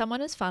 seconds,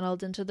 someone is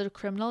funneled into the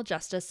criminal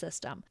justice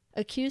system,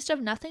 accused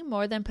of nothing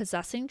more than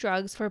possessing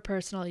drugs for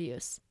personal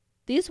use.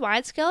 These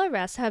wide-scale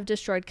arrests have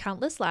destroyed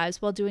countless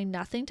lives while doing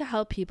nothing to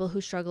help people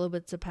who struggle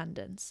with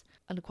dependence,"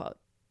 unquote.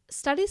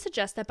 Studies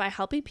suggest that by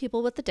helping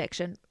people with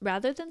addiction,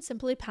 rather than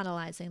simply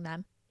penalizing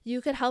them,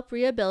 you could help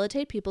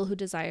rehabilitate people who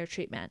desire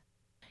treatment.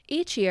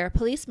 Each year,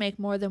 police make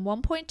more than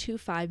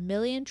 1.25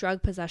 million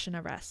drug possession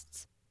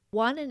arrests,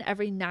 1 in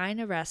every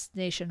 9 arrests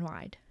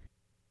nationwide.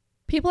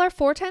 People are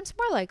 4 times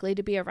more likely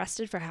to be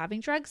arrested for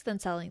having drugs than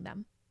selling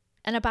them,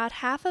 and about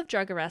half of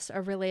drug arrests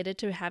are related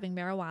to having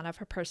marijuana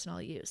for personal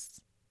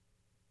use.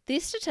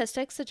 These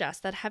statistics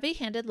suggest that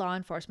heavy-handed law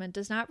enforcement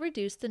does not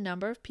reduce the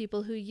number of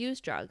people who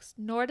use drugs,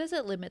 nor does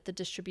it limit the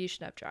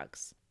distribution of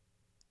drugs.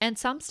 And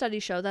some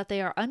studies show that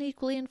they are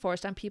unequally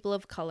enforced on people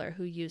of color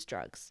who use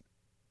drugs.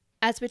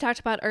 As we talked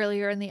about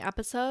earlier in the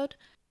episode,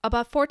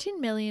 about 14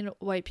 million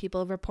white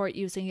people report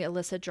using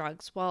illicit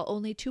drugs, while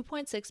only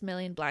 2.6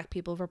 million black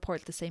people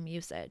report the same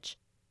usage.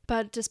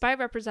 But despite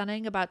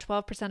representing about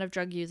 12% of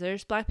drug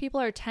users, black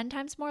people are 10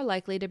 times more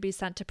likely to be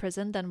sent to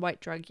prison than white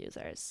drug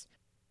users.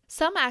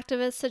 Some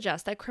activists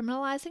suggest that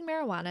criminalizing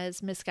marijuana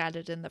is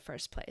misguided in the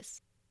first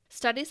place.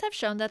 Studies have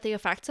shown that the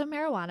effects of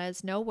marijuana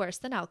is no worse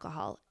than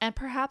alcohol, and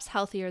perhaps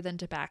healthier than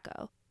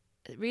tobacco.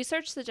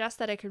 Research suggests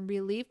that it can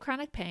relieve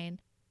chronic pain,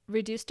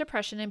 reduce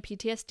depression and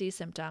PTSD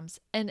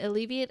symptoms, and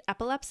alleviate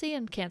epilepsy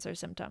and cancer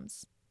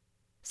symptoms.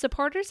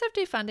 Supporters of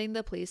defunding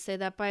the police say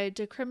that by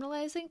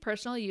decriminalizing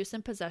personal use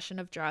and possession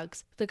of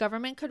drugs, the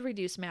government could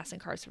reduce mass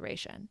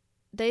incarceration.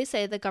 They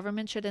say the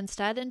government should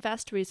instead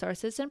invest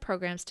resources in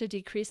programs to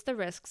decrease the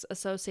risks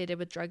associated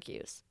with drug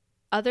use.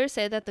 Others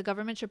say that the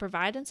government should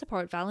provide and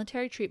support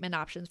voluntary treatment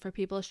options for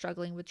people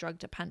struggling with drug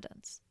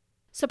dependence.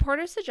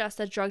 Supporters suggest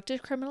that drug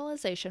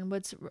decriminalization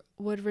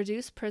would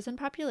reduce prison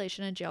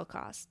population and jail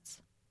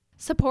costs.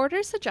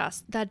 Supporters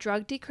suggest that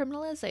drug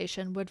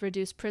decriminalization would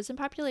reduce prison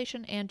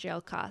population and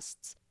jail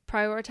costs,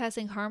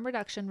 prioritizing harm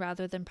reduction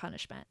rather than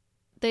punishment.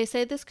 They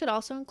say this could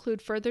also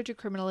include further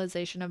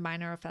decriminalization of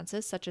minor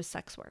offenses such as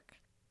sex work.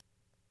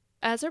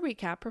 As a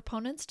recap,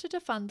 proponents to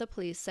defund the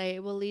police say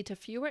it will lead to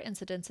fewer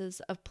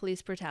incidences of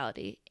police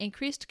brutality,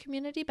 increased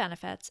community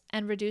benefits,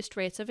 and reduced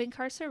rates of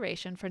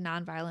incarceration for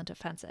nonviolent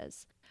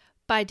offenses.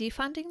 By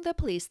defunding the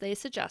police, they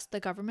suggest the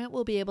government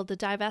will be able to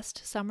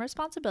divest some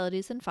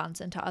responsibilities and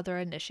funds into other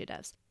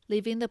initiatives,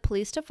 leaving the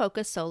police to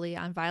focus solely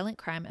on violent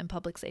crime and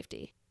public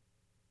safety.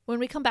 When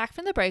we come back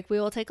from the break, we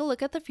will take a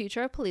look at the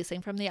future of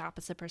policing from the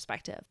opposite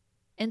perspective.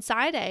 In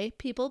side A,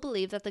 people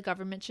believe that the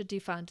government should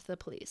defund the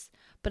police,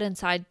 but in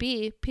side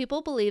B,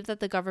 people believe that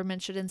the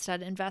government should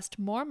instead invest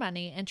more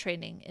money and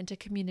training into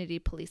community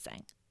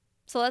policing.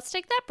 So let's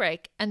take that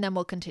break, and then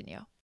we'll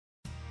continue.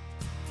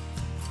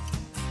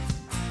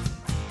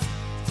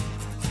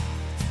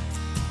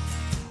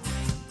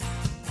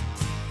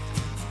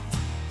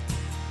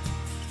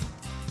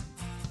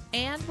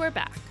 And we're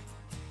back.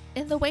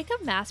 In the wake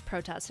of mass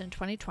protests in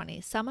 2020,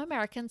 some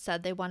Americans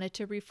said they wanted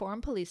to reform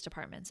police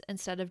departments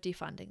instead of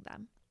defunding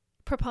them.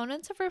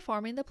 Proponents of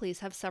reforming the police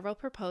have several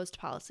proposed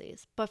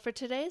policies, but for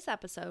today's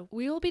episode,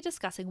 we will be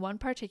discussing one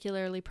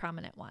particularly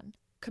prominent one: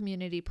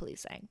 community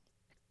policing.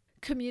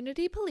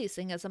 Community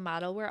policing is a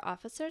model where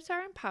officers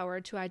are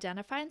empowered to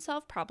identify and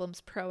solve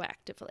problems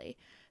proactively.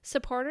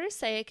 Supporters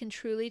say it can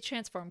truly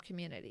transform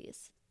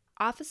communities.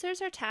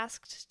 Officers are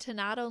tasked to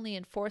not only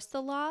enforce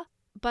the law,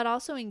 but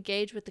also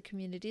engage with the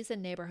communities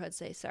and neighborhoods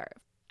they serve.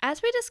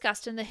 As we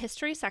discussed in the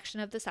history section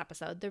of this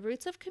episode, the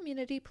roots of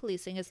community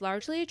policing is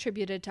largely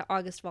attributed to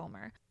August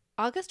Vollmer.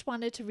 August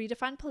wanted to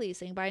redefine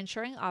policing by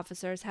ensuring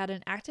officers had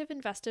an active,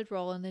 invested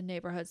role in the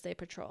neighborhoods they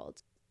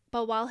patrolled.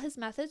 But while his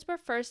methods were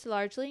first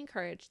largely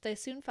encouraged, they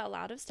soon fell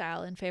out of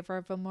style in favor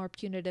of a more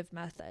punitive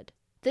method.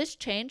 This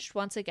changed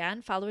once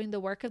again following the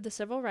work of the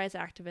civil rights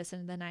activists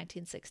in the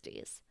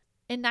 1960s.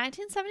 In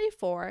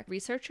 1974,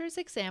 researchers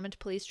examined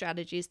police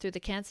strategies through the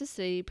Kansas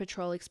City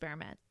Patrol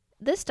Experiment.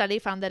 This study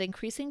found that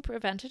increasing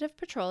preventative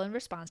patrol and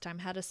response time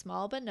had a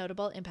small but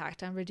notable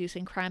impact on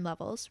reducing crime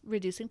levels,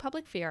 reducing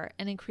public fear,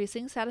 and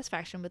increasing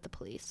satisfaction with the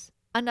police.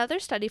 Another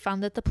study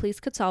found that the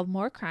police could solve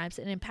more crimes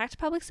and impact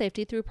public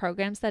safety through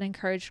programs that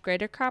encouraged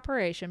greater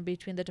cooperation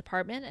between the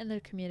department and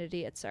the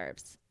community it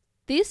serves.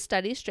 These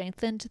studies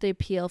strengthened the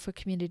appeal for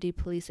community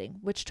policing,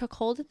 which took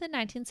hold in the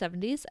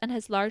 1970s and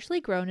has largely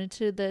grown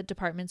into the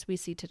departments we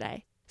see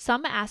today.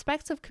 Some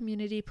aspects of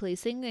community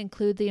policing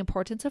include the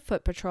importance of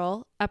foot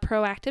patrol, a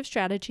proactive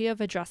strategy of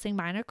addressing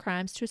minor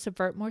crimes to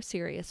subvert more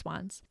serious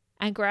ones,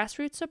 and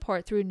grassroots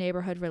support through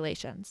neighborhood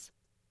relations.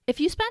 If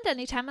you spend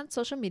any time on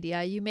social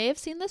media, you may have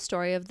seen the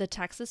story of the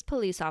Texas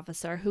police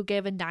officer who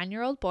gave a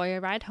 9-year-old boy a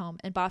ride home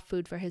and bought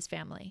food for his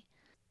family.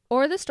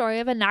 Or the story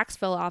of a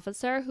Knoxville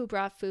officer who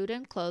brought food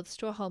and clothes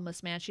to a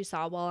homeless man she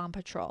saw while on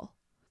patrol.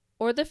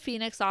 Or the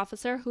Phoenix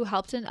officer who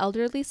helped an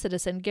elderly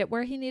citizen get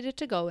where he needed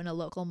to go in a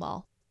local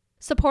mall.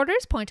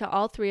 Supporters point to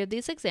all three of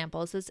these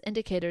examples as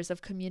indicators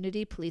of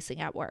community policing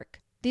at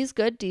work. These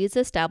good deeds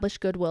establish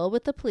goodwill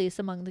with the police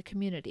among the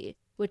community,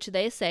 which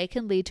they say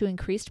can lead to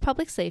increased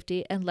public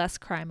safety and less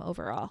crime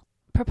overall.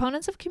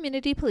 Proponents of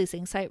community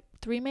policing cite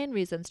three main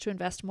reasons to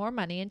invest more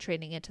money and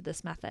training into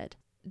this method.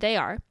 They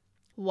are: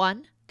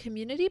 1.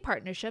 Community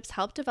partnerships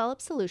help develop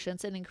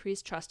solutions and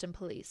increase trust in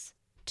police.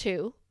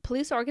 2.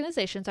 Police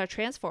organizations are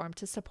transformed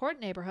to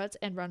support neighborhoods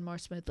and run more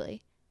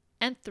smoothly.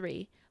 And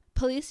 3.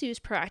 Police use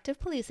proactive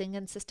policing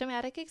and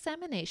systematic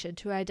examination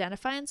to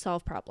identify and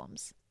solve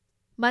problems.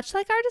 Much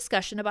like our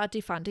discussion about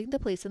defunding the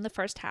police in the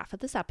first half of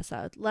this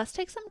episode, let's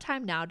take some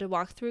time now to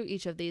walk through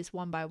each of these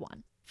one by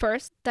one.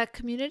 First, that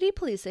community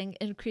policing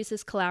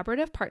increases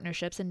collaborative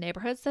partnerships in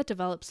neighborhoods that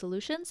develop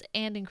solutions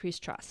and increase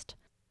trust.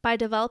 By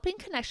developing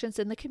connections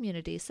in the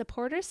community,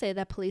 supporters say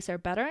that police are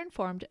better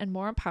informed and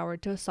more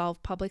empowered to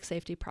solve public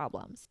safety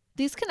problems.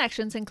 These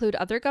connections include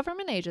other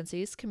government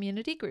agencies,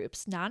 community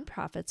groups,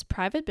 nonprofits,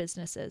 private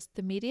businesses,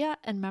 the media,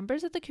 and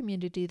members of the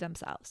community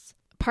themselves.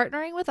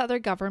 Partnering with other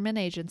government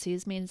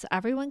agencies means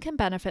everyone can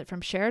benefit from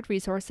shared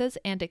resources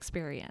and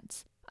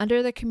experience.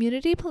 Under the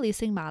community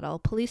policing model,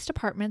 police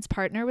departments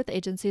partner with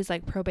agencies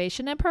like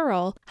probation and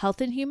parole,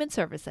 health and human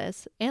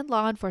services, and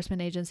law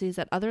enforcement agencies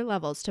at other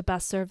levels to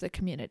best serve the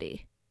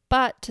community.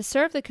 But to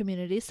serve the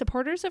community,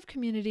 supporters of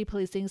community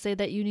policing say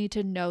that you need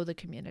to know the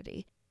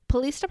community.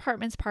 Police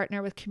departments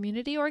partner with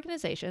community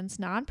organizations,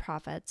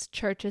 nonprofits,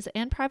 churches,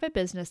 and private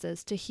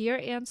businesses to hear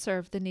and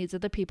serve the needs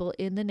of the people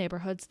in the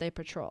neighborhoods they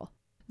patrol.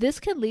 This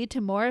can lead to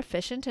more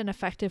efficient and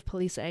effective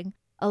policing,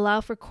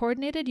 allow for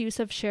coordinated use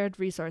of shared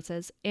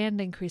resources,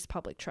 and increase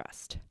public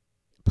trust.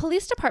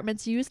 Police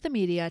departments use the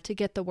media to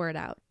get the word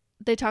out.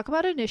 They talk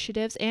about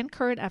initiatives and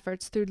current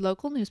efforts through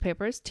local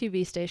newspapers,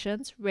 TV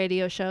stations,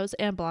 radio shows,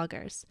 and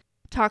bloggers.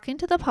 Talking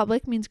to the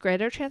public means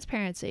greater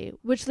transparency,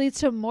 which leads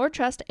to more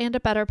trust and a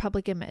better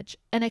public image,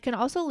 and it can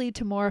also lead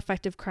to more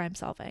effective crime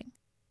solving.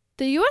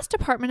 The U.S.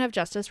 Department of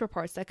Justice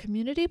reports that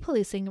community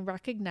policing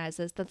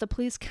recognizes that the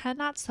police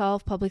cannot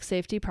solve public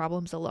safety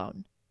problems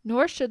alone,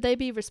 nor should they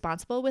be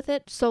responsible with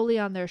it solely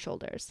on their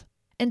shoulders.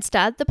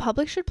 Instead, the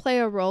public should play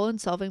a role in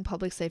solving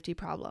public safety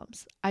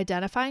problems,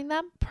 identifying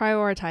them,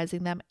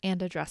 prioritizing them,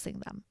 and addressing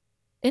them.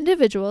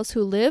 Individuals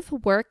who live,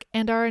 work,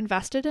 and are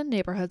invested in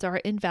neighborhoods are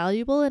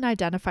invaluable in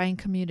identifying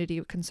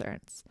community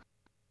concerns.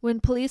 When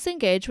police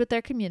engage with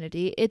their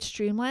community, it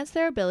streamlines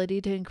their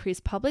ability to increase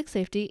public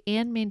safety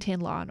and maintain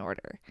law and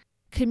order.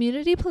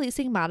 Community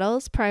policing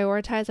models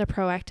prioritize a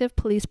proactive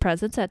police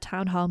presence at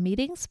town hall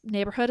meetings,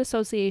 neighborhood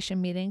association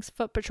meetings,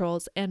 foot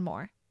patrols, and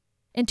more.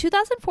 In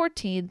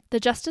 2014, the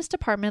Justice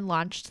Department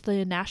launched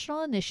the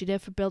National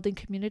Initiative for Building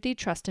Community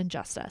Trust and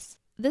Justice.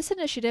 This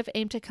initiative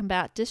aimed to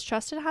combat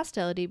distrust and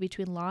hostility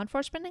between law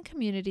enforcement and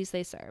communities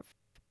they serve.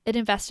 It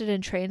invested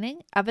in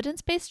training,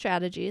 evidence-based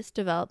strategies,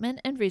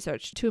 development, and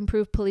research to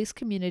improve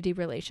police-community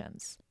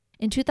relations.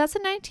 In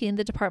 2019,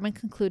 the department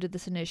concluded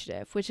this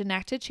initiative, which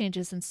enacted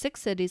changes in 6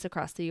 cities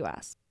across the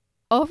U.S.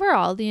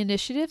 Overall, the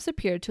initiatives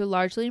appeared to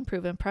largely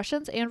improve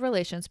impressions and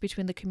relations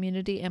between the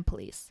community and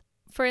police.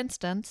 For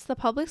instance, the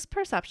public's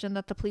perception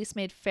that the police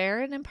made fair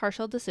and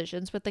impartial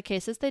decisions with the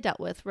cases they dealt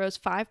with rose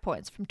 5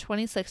 points from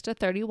 26 to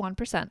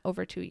 31%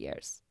 over 2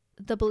 years.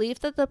 The belief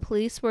that the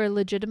police were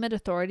legitimate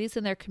authorities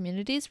in their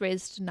communities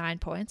raised 9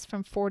 points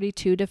from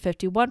 42 to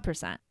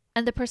 51%,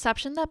 and the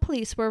perception that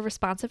police were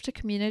responsive to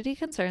community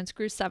concerns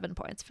grew 7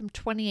 points from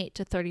 28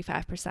 to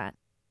 35%.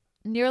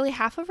 Nearly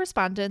half of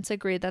respondents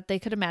agreed that they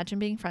could imagine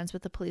being friends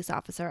with a police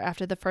officer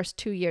after the first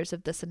 2 years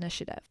of this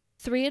initiative.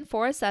 3 in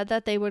 4 said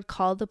that they would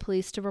call the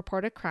police to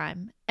report a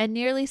crime, and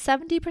nearly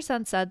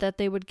 70% said that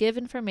they would give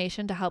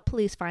information to help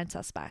police find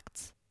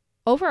suspects.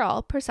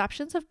 Overall,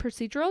 perceptions of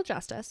procedural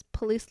justice,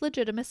 police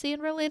legitimacy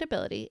and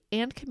relatability,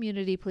 and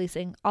community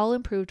policing all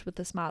improved with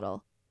this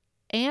model.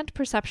 And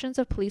perceptions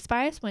of police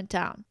bias went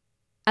down.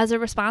 As a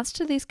response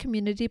to these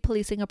community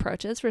policing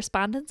approaches,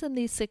 respondents in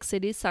these 6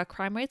 cities saw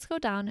crime rates go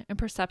down and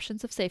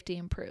perceptions of safety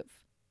improve.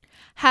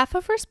 Half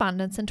of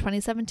respondents in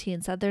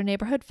 2017 said their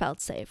neighborhood felt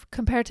safe,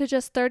 compared to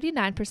just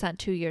 39%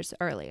 2 years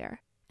earlier.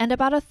 And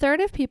about a third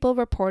of people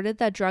reported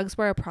that drugs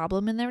were a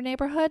problem in their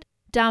neighborhood,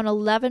 down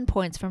 11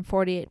 points from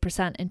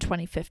 48% in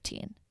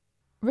 2015.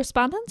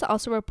 Respondents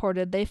also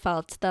reported they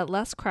felt that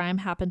less crime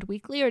happened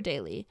weekly or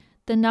daily.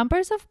 The number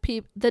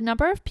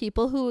of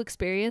people who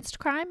experienced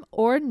crime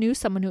or knew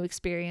someone who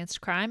experienced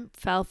crime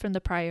fell from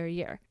the prior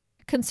year.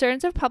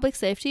 Concerns of public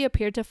safety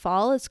appeared to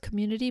fall as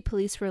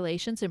community-police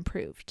relations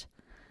improved.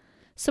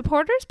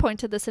 Supporters point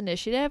to this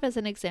initiative as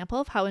an example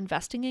of how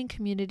investing in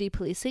community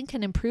policing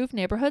can improve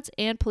neighborhoods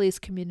and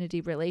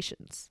police-community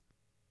relations.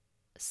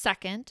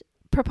 Second,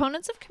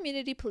 proponents of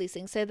community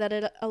policing say that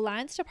it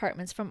aligns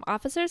departments from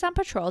officers on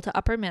patrol to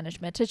upper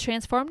management to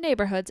transform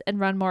neighborhoods and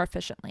run more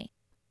efficiently.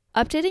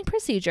 Updating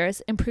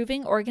procedures,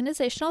 improving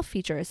organizational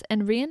features,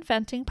 and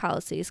reinventing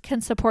policies can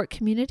support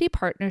community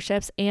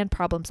partnerships and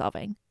problem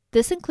solving.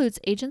 This includes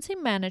agency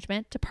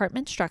management,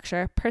 department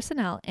structure,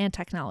 personnel, and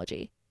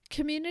technology.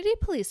 Community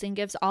policing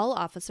gives all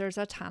officers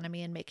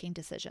autonomy in making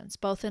decisions,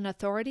 both in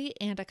authority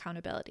and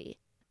accountability.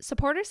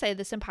 Supporters say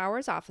this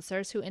empowers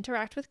officers who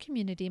interact with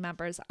community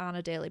members on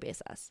a daily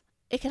basis.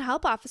 It can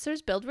help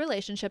officers build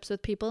relationships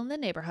with people in the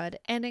neighborhood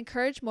and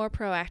encourage more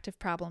proactive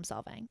problem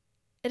solving.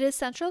 It is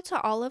central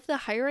to all of the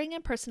hiring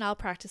and personnel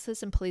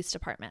practices in police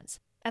departments.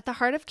 At the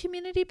heart of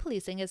community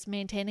policing is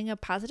maintaining a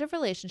positive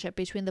relationship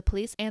between the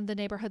police and the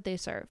neighborhood they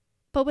serve.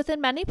 But within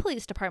many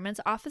police departments,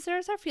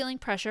 officers are feeling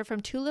pressure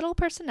from too little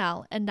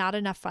personnel and not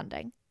enough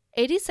funding.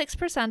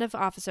 86% of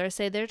officers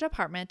say their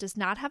department does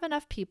not have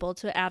enough people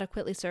to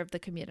adequately serve the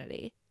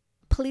community.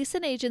 Police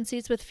and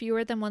agencies with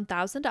fewer than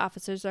 1,000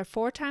 officers are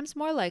 4 times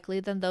more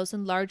likely than those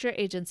in larger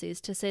agencies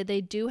to say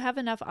they do have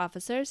enough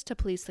officers to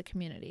police the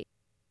community.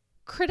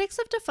 Critics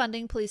of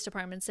defunding police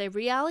departments say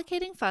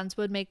reallocating funds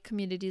would make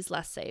communities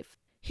less safe.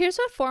 Here's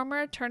what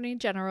former Attorney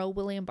General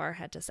William Barr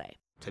had to say.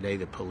 Today,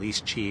 the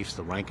police chiefs,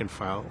 the rank and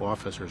file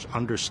officers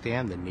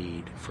understand the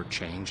need for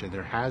change, and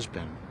there has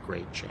been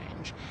great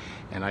change.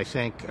 And I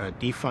think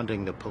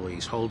defunding the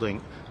police,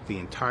 holding the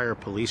entire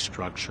police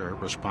structure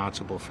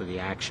responsible for the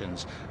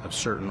actions of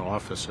certain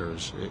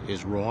officers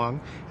is wrong,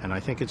 and I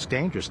think it's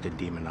dangerous to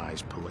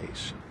demonize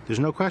police. There's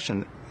no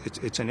question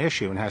it's an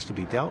issue and has to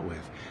be dealt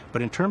with.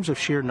 But in terms of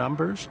sheer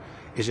numbers,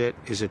 is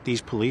it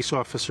these police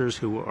officers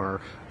who are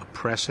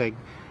oppressing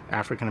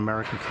African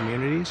American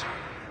communities?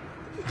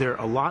 There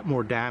are a lot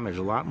more damage,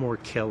 a lot more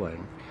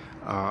killing,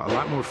 a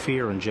lot more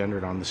fear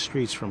engendered on the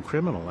streets from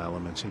criminal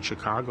elements. In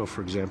Chicago,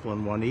 for example,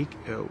 in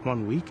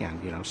one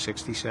weekend,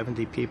 60,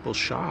 70 people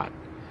shot.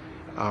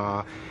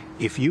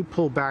 If you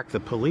pull back the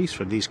police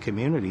from these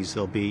communities,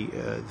 there'll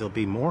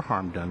be more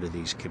harm done to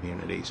these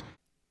communities.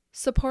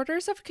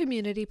 Supporters of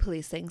community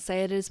policing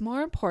say it is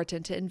more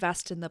important to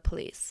invest in the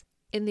police,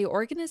 in the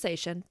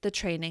organization, the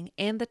training,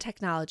 and the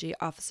technology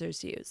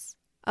officers use.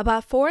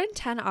 About 4 in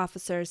 10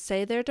 officers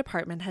say their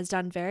department has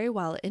done very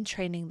well in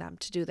training them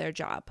to do their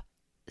job.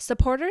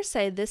 Supporters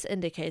say this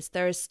indicates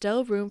there is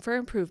still room for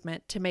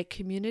improvement to make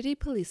community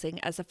policing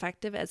as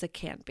effective as it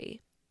can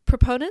be.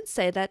 Proponents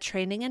say that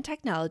training and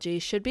technology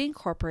should be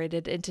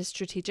incorporated into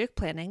strategic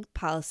planning,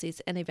 policies,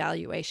 and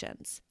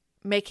evaluations.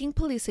 Making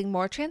policing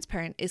more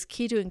transparent is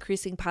key to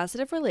increasing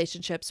positive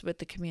relationships with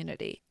the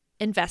community.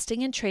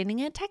 Investing in training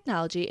and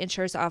technology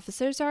ensures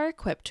officers are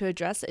equipped to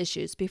address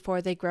issues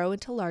before they grow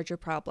into larger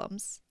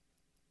problems.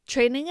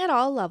 Training at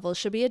all levels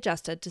should be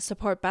adjusted to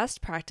support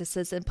best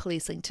practices in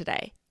policing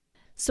today.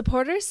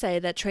 Supporters say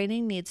that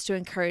training needs to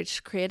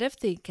encourage creative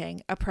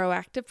thinking, a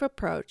proactive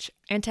approach,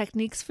 and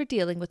techniques for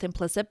dealing with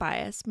implicit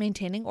bias,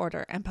 maintaining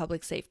order, and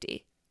public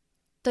safety.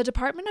 The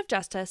Department of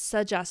Justice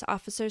suggests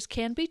officers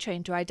can be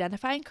trained to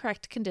identify and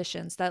correct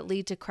conditions that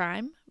lead to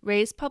crime,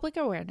 raise public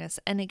awareness,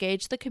 and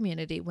engage the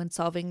community when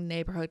solving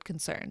neighborhood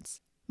concerns.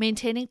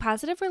 Maintaining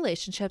positive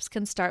relationships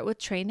can start with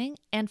training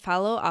and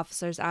follow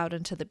officers out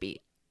into the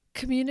beat.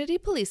 Community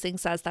policing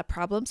says that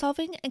problem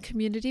solving and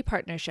community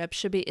partnerships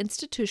should be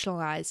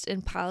institutionalized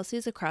in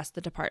policies across the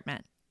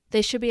department.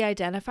 They should be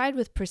identified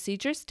with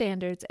procedure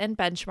standards and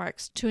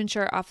benchmarks to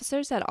ensure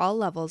officers at all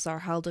levels are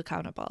held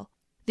accountable.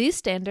 These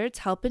standards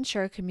help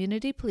ensure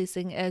community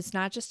policing is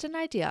not just an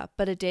idea,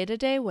 but a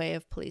day-to-day way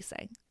of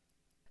policing.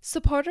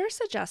 Supporters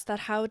suggest that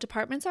how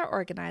departments are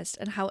organized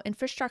and how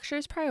infrastructure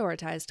is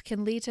prioritized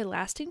can lead to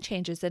lasting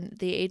changes in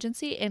the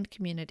agency and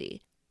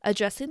community.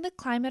 Addressing the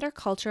climate or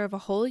culture of a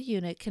whole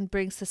unit can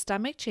bring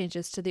systemic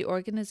changes to the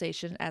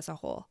organization as a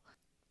whole.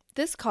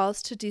 This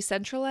calls to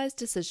decentralized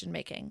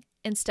decision-making.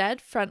 Instead,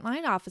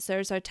 frontline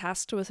officers are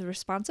tasked with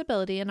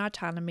responsibility and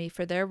autonomy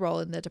for their role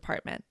in the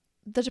department.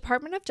 The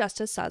Department of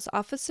Justice says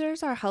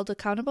officers are held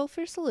accountable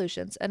for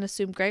solutions and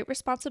assume great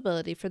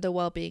responsibility for the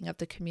well-being of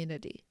the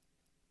community.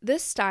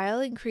 This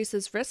style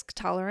increases risk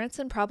tolerance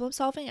in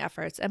problem-solving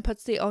efforts and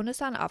puts the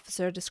onus on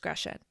officer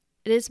discretion.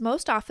 It is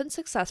most often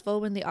successful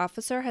when the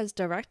officer has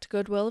direct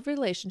goodwill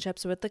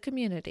relationships with the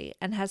community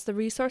and has the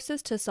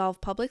resources to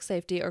solve public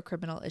safety or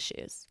criminal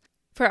issues.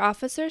 For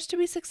officers to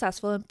be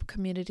successful in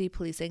community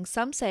policing,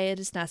 some say it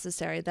is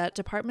necessary that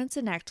departments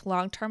enact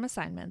long-term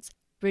assignments,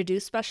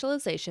 reduce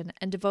specialization,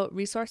 and devote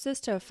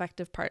resources to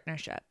effective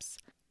partnerships.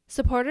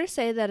 Supporters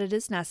say that it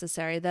is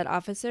necessary that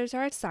officers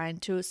are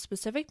assigned to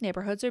specific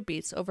neighborhoods or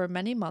beats over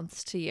many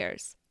months to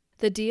years.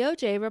 The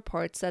DOJ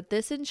reports that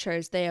this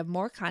ensures they have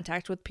more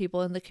contact with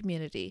people in the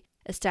community,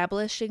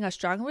 establishing a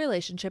strong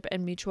relationship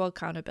and mutual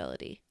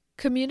accountability.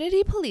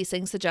 Community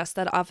policing suggests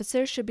that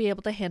officers should be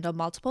able to handle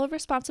multiple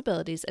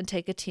responsibilities and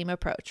take a team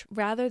approach,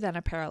 rather than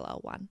a parallel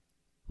one.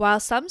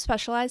 While some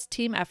specialized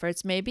team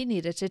efforts may be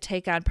needed to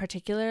take on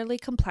particularly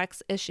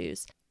complex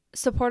issues,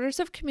 supporters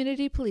of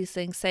community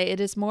policing say it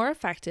is more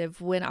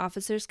effective when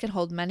officers can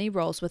hold many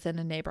roles within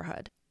a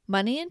neighborhood.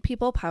 Money and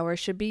people power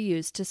should be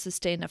used to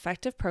sustain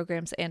effective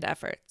programs and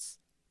efforts.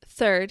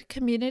 Third,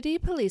 community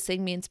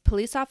policing means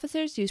police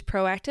officers use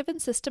proactive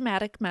and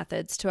systematic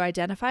methods to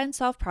identify and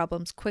solve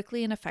problems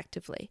quickly and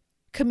effectively.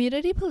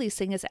 Community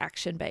policing is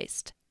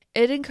action-based.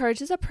 It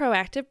encourages a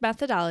proactive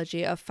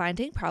methodology of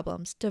finding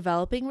problems,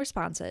 developing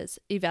responses,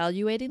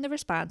 evaluating the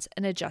response,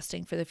 and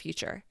adjusting for the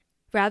future.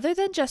 Rather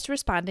than just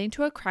responding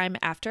to a crime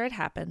after it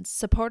happens,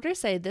 supporters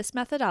say this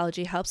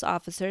methodology helps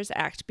officers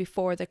act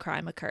before the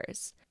crime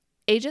occurs.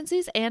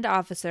 Agencies and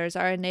officers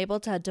are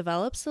enabled to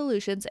develop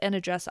solutions and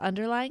address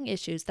underlying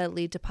issues that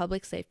lead to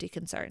public safety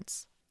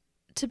concerns.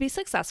 To be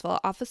successful,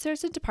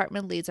 officers and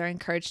department leads are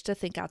encouraged to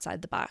think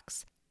outside the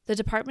box. The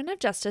Department of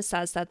Justice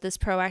says that this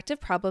proactive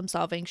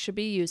problem-solving should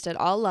be used at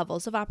all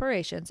levels of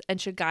operations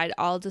and should guide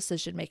all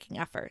decision-making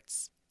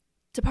efforts.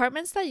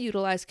 Departments that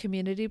utilize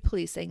community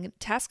policing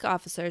task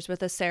officers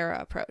with a SARA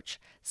approach: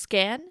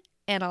 scan,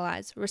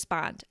 analyze,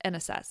 respond, and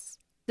assess.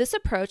 This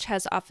approach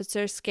has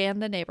officers scan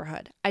the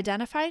neighborhood,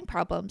 identifying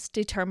problems,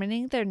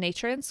 determining their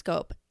nature and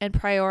scope, and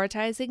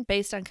prioritizing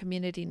based on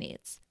community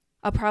needs.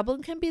 A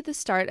problem can be the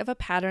start of a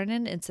pattern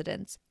in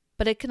incidents,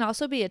 but it can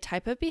also be a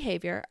type of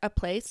behavior, a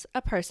place,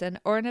 a person,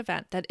 or an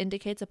event that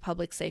indicates a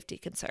public safety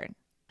concern.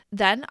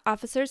 Then,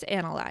 officers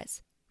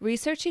analyze,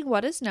 researching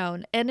what is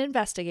known and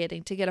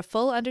investigating to get a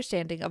full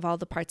understanding of all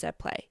the parts at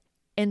play.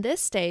 In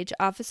this stage,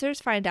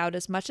 officers find out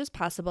as much as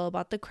possible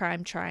about the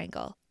crime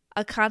triangle,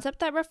 a concept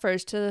that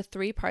refers to the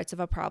three parts of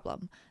a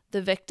problem: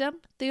 the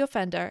victim, the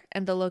offender,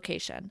 and the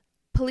location.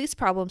 Police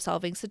problem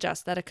solving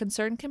suggests that a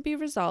concern can be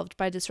resolved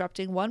by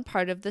disrupting one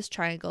part of this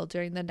triangle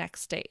during the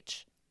next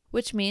stage,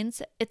 which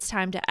means it's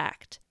time to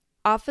act.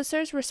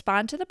 Officers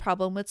respond to the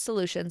problem with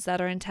solutions that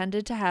are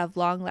intended to have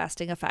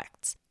long-lasting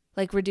effects,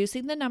 like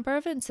reducing the number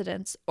of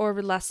incidents or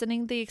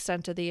lessening the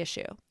extent of the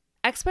issue.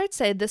 Experts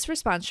say this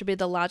response should be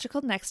the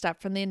logical next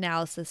step from the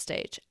analysis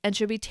stage and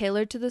should be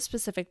tailored to the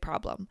specific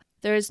problem.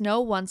 There is no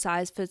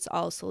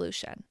one-size-fits-all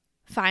solution.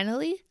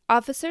 Finally,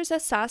 officers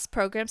assess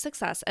program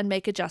success and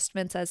make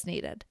adjustments as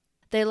needed.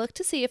 They look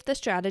to see if the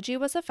strategy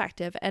was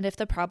effective and if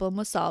the problem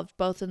was solved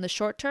both in the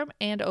short term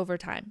and over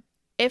time.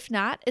 If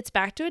not, it's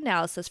back to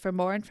analysis for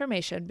more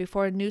information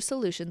before new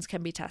solutions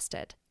can be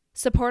tested.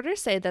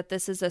 Supporters say that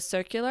this is a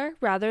circular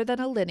rather than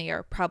a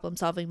linear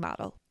problem-solving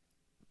model.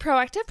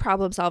 Proactive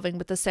problem-solving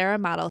with the SARA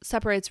model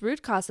separates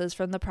root causes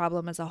from the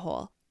problem as a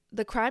whole.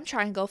 The crime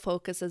triangle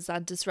focuses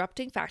on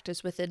disrupting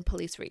factors within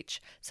police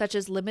reach, such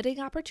as limiting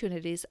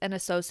opportunities and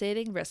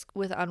associating risk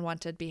with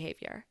unwanted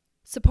behavior.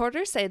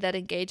 Supporters say that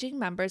engaging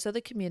members of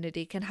the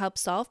community can help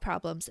solve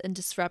problems and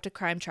disrupt a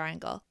crime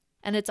triangle,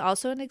 and it's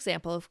also an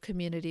example of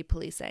community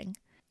policing.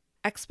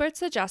 Experts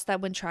suggest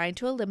that when trying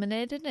to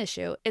eliminate an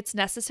issue, it's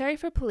necessary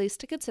for police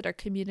to consider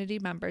community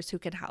members who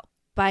can help.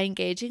 By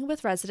engaging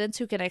with residents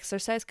who can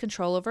exercise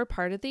control over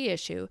part of the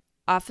issue,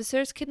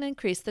 officers can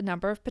increase the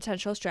number of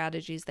potential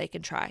strategies they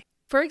can try.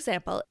 For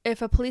example,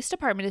 if a police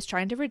department is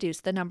trying to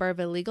reduce the number of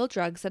illegal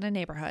drugs in a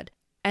neighborhood,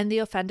 and the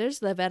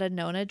offenders live at a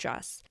known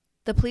address,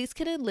 the police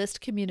can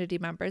enlist community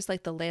members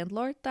like the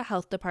landlord, the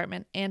health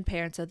department, and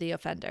parents of the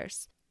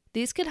offenders.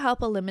 These could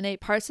help eliminate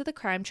parts of the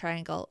crime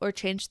triangle or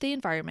change the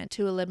environment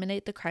to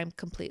eliminate the crime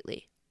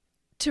completely.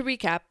 To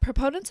recap,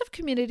 proponents of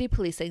community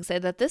policing say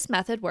that this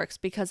method works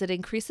because it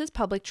increases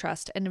public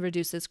trust and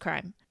reduces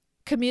crime.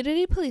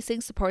 Community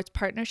policing supports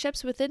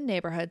partnerships within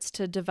neighborhoods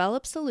to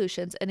develop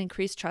solutions and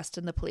increase trust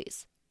in the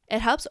police. It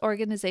helps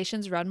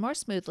organizations run more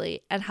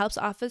smoothly and helps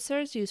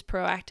officers use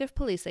proactive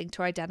policing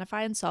to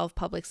identify and solve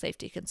public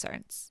safety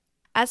concerns.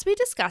 As we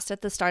discussed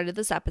at the start of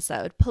this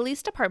episode,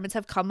 police departments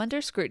have come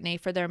under scrutiny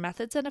for their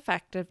methods and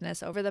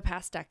effectiveness over the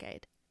past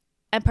decade,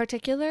 and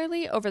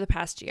particularly over the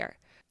past year.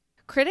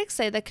 Critics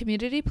say that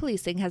community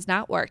policing has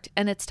not worked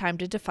and it's time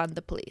to defund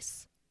the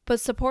police.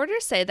 But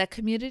supporters say that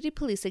community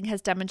policing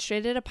has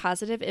demonstrated a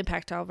positive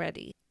impact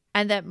already,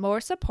 and that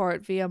more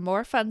support via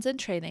more funds and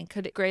training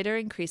could greater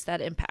increase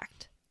that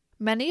impact.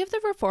 Many of the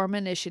reform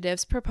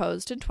initiatives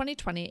proposed in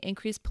 2020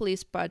 increase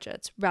police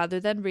budgets rather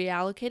than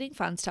reallocating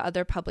funds to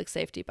other public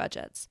safety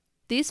budgets.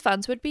 These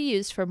funds would be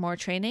used for more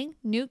training,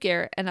 new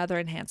gear, and other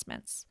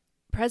enhancements.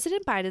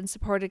 President Biden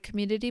supported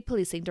community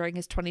policing during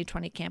his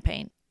 2020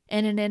 campaign.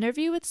 In an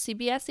interview with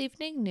CBS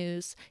Evening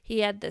News, he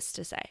had this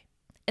to say.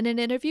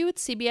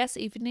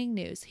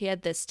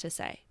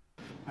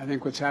 I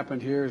think what's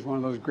happened here is one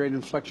of those great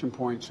inflection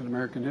points in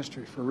American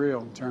history, for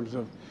real, in terms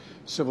of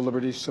civil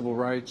liberties, civil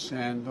rights,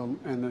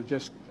 and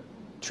just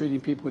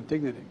treating people with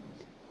dignity.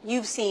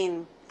 You've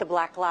seen the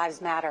Black Lives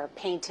Matter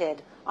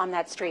painted on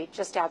that street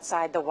just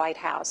outside the White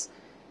House.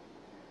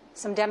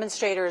 Some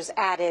demonstrators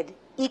added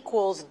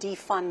equals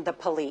defund the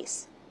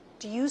police.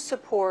 Do you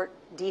support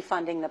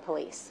defunding the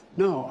police?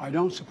 No, I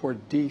don't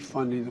support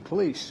defunding the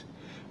police.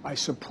 I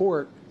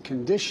support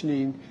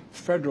conditioning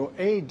federal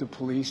aid to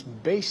police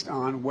based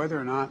on whether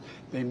or not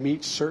they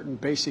meet certain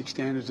basic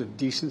standards of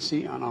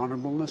decency and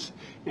honorableness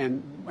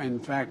and, in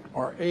fact,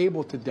 are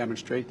able to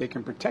demonstrate they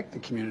can protect the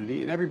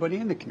community and everybody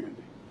in the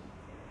community.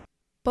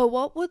 But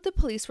what would the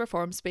police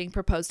reforms being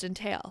proposed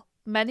entail?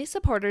 Many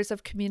supporters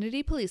of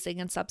community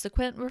policing and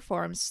subsequent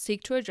reforms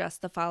seek to address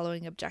the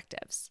following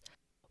objectives.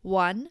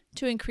 1.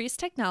 To increase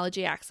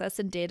technology access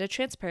and data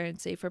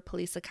transparency for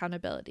police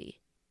accountability.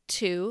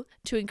 2.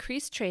 To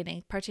increase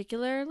training,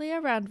 particularly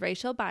around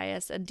racial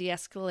bias and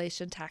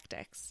de-escalation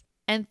tactics.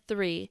 And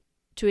 3.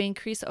 to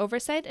increase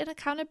oversight and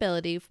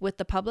accountability with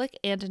the public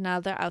and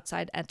another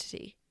outside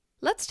entity.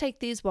 Let's take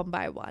these one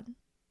by one.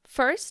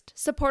 First,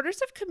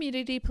 supporters of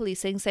community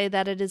policing say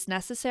that it is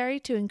necessary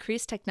to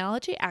increase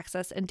technology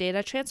access and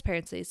data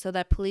transparency so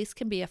that police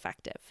can be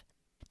effective.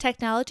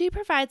 Technology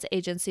provides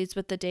agencies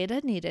with the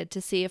data needed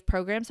to see if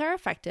programs are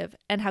effective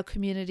and how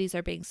communities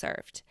are being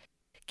served.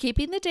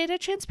 Keeping the data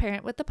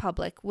transparent with the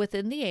public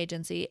within the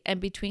agency and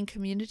between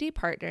community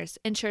partners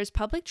ensures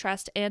public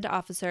trust and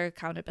officer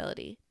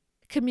accountability.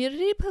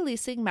 Community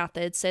policing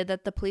methods say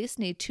that the police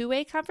need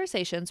two-way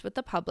conversations with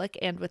the public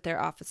and with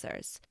their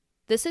officers.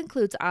 This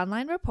includes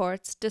online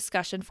reports,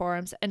 discussion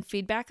forums, and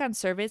feedback on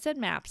surveys and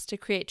maps to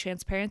create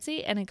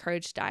transparency and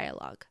encourage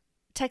dialogue.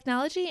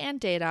 Technology and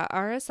data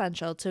are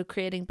essential to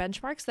creating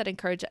benchmarks that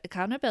encourage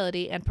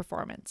accountability and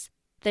performance.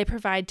 They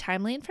provide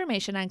timely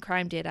information on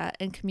crime data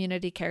and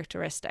community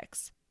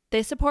characteristics.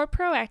 They support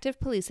proactive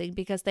policing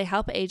because they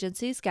help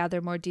agencies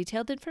gather more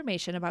detailed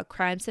information about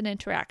crimes and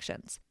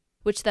interactions,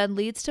 which then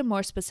leads to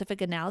more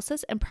specific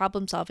analysis and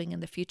problem solving in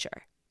the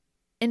future.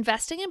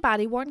 Investing in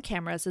body-worn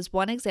cameras is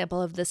one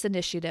example of this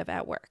initiative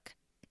at work.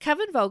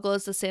 Kevin Vogel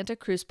is the Santa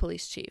Cruz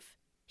police chief.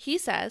 He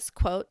says,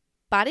 quote,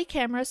 "Body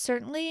cameras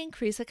certainly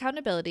increase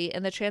accountability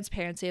and the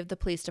transparency of the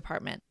police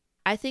department.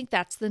 I think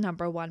that's the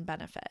number one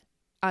benefit,"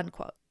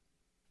 unquote.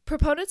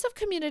 Proponents of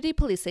community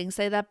policing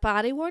say that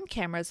body-worn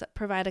cameras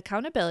provide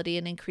accountability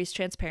and increased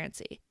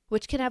transparency,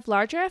 which can have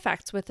larger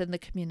effects within the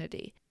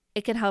community.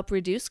 It can help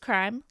reduce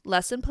crime,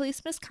 lessen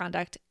police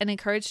misconduct, and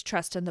encourage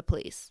trust in the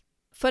police.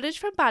 Footage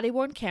from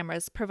body-worn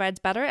cameras provides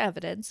better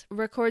evidence,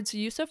 records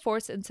use of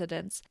force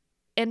incidents,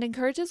 and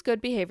encourages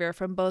good behavior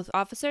from both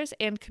officers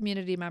and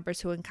community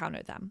members who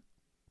encounter them.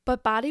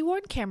 But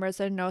body-worn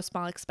cameras are no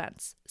small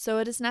expense, so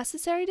it is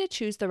necessary to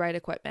choose the right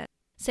equipment.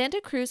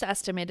 Santa Cruz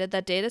estimated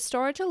that data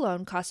storage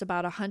alone costs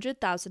about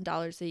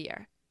 $100,000 a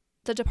year.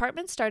 The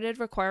department started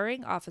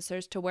requiring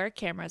officers to wear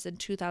cameras in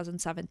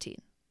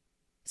 2017.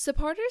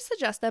 Supporters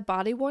suggest that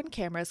body-worn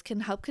cameras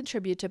can help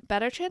contribute to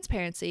better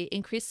transparency,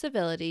 increased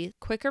civility,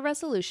 quicker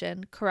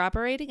resolution,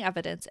 corroborating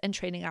evidence, and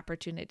training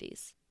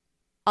opportunities.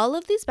 All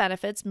of these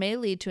benefits may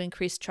lead to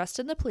increased trust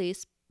in the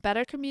police,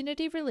 better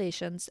community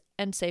relations,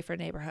 and safer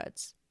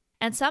neighborhoods.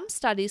 And some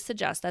studies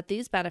suggest that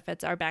these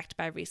benefits are backed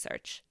by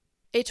research.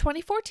 A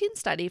 2014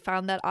 study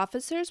found that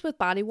officers with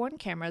body-worn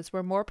cameras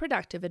were more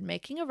productive in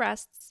making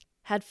arrests,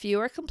 had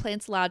fewer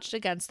complaints lodged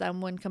against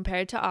them when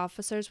compared to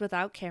officers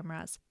without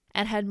cameras,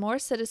 and had more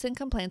citizen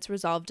complaints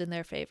resolved in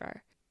their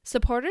favor.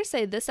 Supporters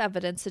say this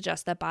evidence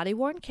suggests that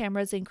body-worn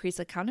cameras increase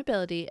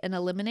accountability and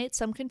eliminate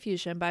some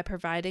confusion by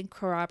providing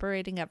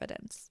corroborating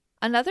evidence.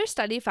 Another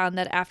study found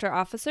that after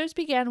officers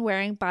began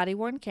wearing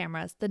body-worn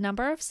cameras, the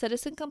number of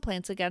citizen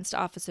complaints against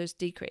officers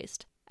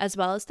decreased, as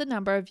well as the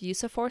number of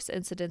use-of-force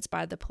incidents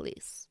by the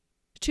police.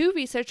 Two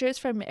researchers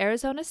from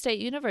Arizona State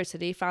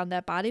University found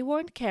that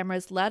body-worn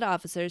cameras led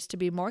officers to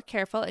be more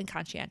careful and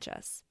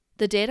conscientious.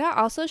 The data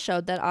also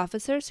showed that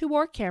officers who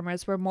wore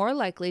cameras were more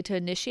likely to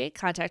initiate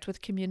contact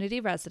with community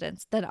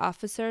residents than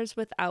officers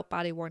without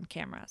body-worn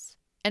cameras.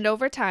 And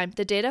over time,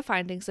 the data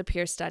findings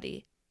appear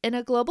steady. In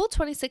a global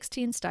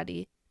 2016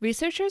 study,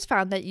 researchers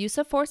found that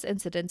use-of-force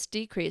incidents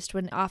decreased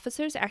when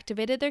officers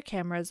activated their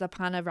cameras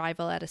upon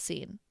arrival at a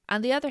scene.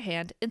 On the other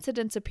hand,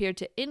 incidents appeared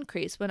to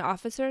increase when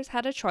officers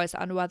had a choice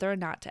on whether or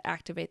not to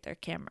activate their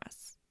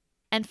cameras.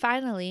 And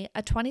finally,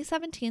 a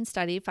 2017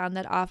 study found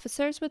that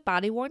officers with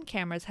body-worn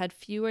cameras had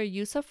fewer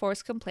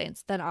use-of-force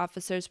complaints than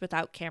officers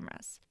without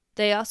cameras.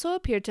 They also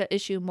appeared to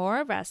issue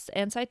more arrests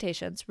and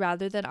citations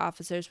rather than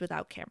officers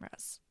without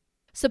cameras.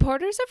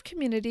 Supporters of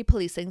community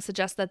policing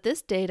suggest that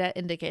this data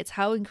indicates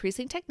how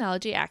increasing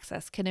technology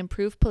access can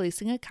improve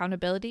policing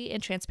accountability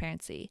and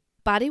transparency.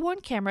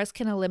 Body-worn cameras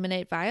can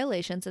eliminate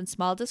violations and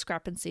small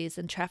discrepancies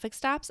in traffic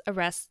stops,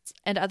 arrests,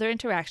 and other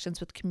interactions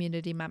with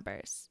community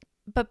members.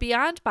 But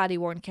beyond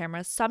body-worn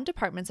cameras, some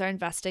departments are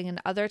investing in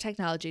other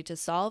technology to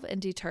solve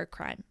and deter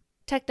crime.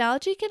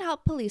 Technology can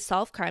help police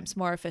solve crimes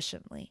more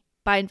efficiently.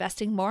 By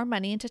investing more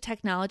money into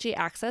technology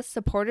access,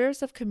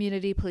 supporters of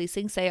community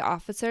policing say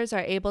officers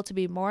are able to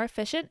be more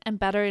efficient and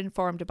better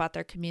informed about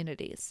their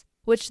communities,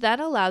 which then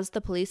allows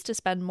the police to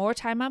spend more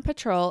time on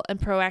patrol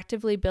and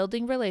proactively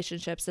building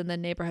relationships in the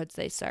neighborhoods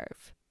they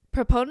serve.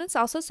 Proponents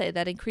also say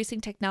that increasing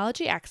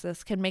technology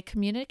access can make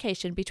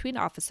communication between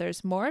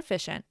officers more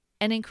efficient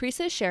and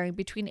increases sharing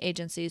between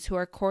agencies who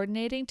are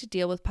coordinating to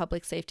deal with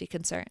public safety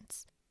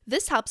concerns.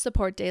 This helps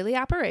support daily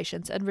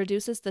operations and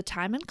reduces the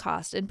time and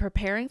cost in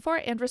preparing for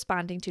and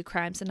responding to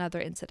crimes and other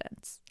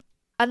incidents.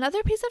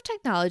 Another piece of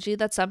technology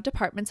that some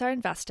departments are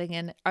investing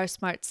in are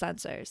smart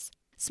sensors.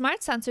 Smart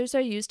sensors are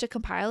used to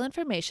compile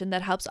information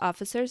that helps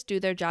officers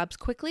do their jobs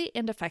quickly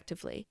and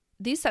effectively.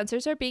 These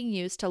sensors are being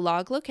used to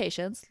log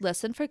locations,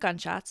 listen for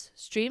gunshots,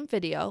 stream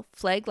video,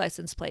 flag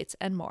license plates,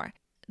 and more.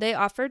 They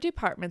offer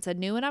departments a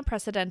new and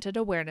unprecedented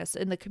awareness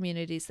in the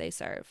communities they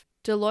serve.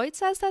 Deloitte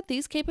says that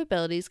these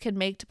capabilities can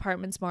make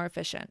departments more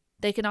efficient.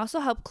 They can also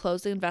help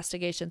close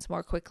investigations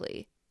more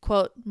quickly.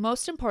 Quote,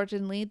 "Most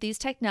importantly, these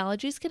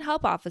technologies can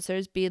help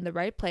officers be in the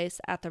right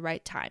place at the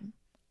right time,"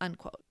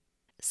 unquote.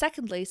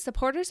 Secondly,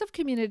 supporters of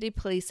community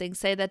policing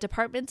say that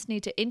departments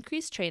need to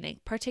increase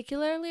training,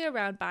 particularly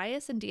around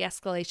bias and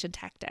de-escalation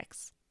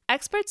tactics.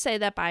 Experts say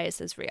that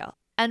bias is real,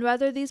 and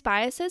whether these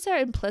biases are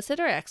implicit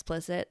or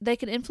explicit, they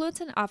can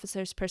influence an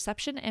officer's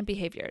perception and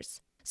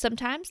behaviors.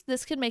 Sometimes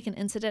this can make an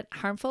incident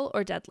harmful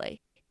or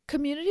deadly.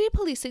 Community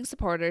policing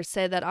supporters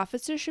say that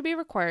officers should be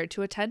required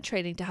to attend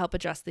training to help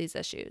address these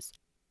issues.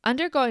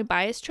 Undergoing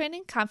bias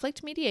training,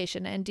 conflict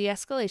mediation, and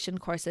de-escalation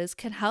courses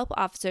can help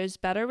officers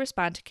better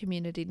respond to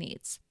community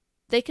needs.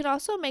 They can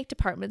also make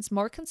departments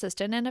more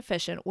consistent and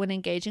efficient when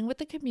engaging with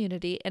the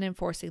community and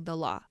enforcing the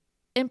law.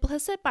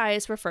 Implicit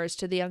bias refers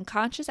to the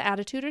unconscious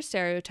attitude or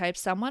stereotype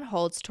someone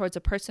holds towards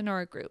a person or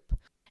a group.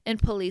 In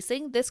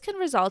policing, this can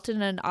result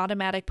in an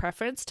automatic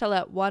preference to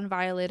let one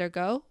violator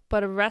go,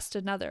 but arrest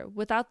another,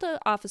 without the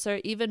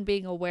officer even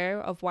being aware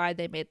of why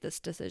they made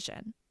this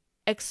decision.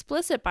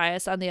 Explicit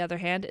bias, on the other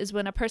hand, is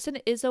when a person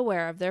is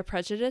aware of their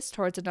prejudice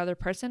towards another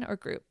person or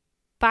group.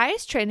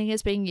 Bias training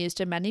is being used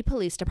in many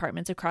police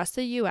departments across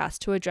the U.S.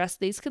 to address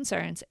these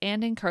concerns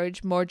and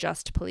encourage more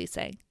just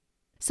policing.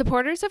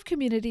 Supporters of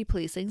community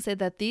policing say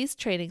that these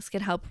trainings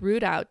can help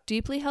root out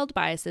deeply held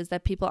biases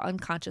that people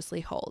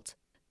unconsciously hold.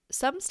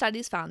 Some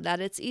studies found that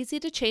it's easy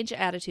to change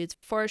attitudes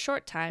for a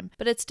short time,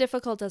 but it's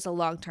difficult as a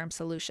long-term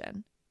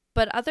solution.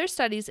 But other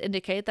studies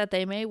indicate that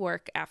they may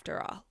work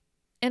after all.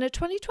 In a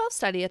 2012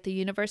 study at the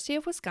University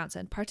of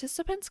Wisconsin,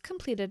 participants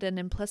completed an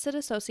implicit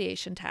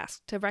association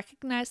task to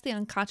recognize the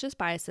unconscious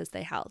biases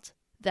they held.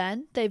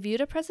 Then, they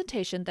viewed a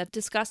presentation that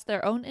discussed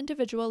their own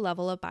individual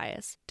level of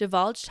bias,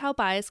 divulged how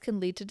bias can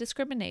lead to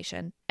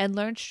discrimination, and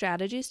learned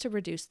strategies to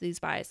reduce these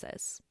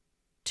biases.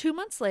 2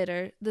 months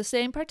later, the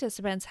same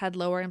participants had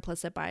lower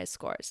implicit bias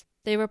scores.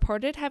 They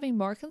reported having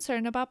more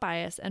concern about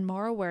bias and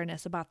more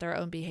awareness about their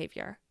own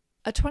behavior.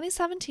 A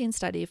 2017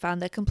 study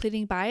found that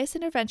completing bias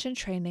intervention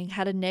training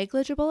had a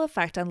negligible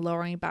effect on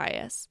lowering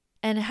bias,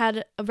 and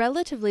had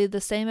relatively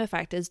the same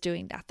effect as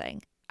doing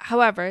nothing.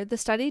 However, the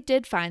study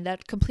did find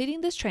that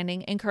completing this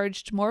training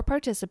encouraged more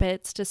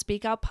participants to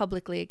speak out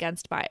publicly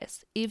against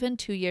bias, even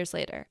 2 years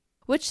later,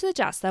 which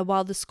suggests that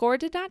while the score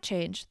did not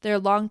change, their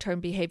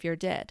long-term behavior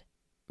did.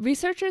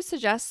 Researchers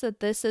suggest that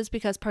this is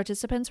because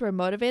participants were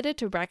motivated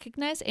to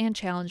recognize and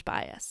challenge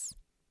bias.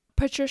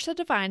 Patricia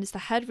Devine is the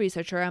head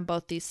researcher on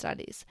both these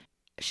studies.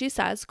 She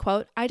says,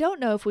 quote, "I don't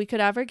know if we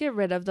could ever get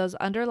rid of those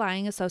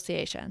underlying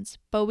associations,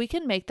 but we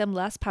can make them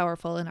less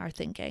powerful in our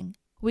thinking.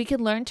 We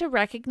can learn to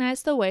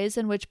recognize the ways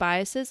in which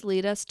biases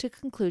lead us to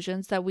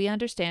conclusions that we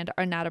understand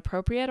are not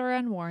appropriate or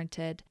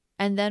unwarranted,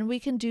 and then we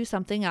can do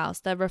something else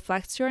that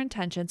reflects your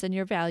intentions and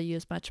your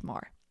values much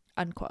more."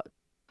 Unquote.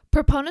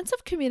 Proponents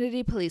of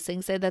community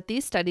policing say that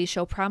these studies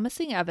show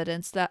promising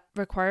evidence that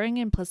requiring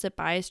implicit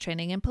bias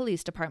training in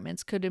police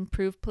departments could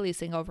improve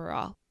policing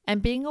overall,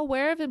 and being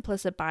aware of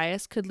implicit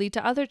bias could lead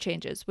to other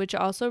changes, which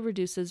also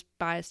reduces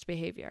biased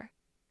behavior.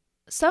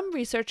 Some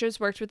researchers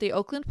worked with the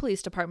Oakland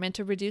Police Department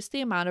to reduce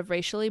the amount of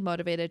racially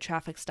motivated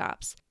traffic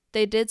stops.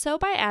 They did so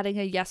by adding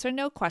a yes or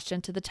no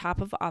question to the top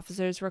of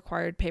officers'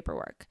 required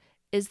paperwork.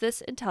 Is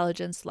this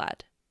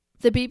intelligence-led?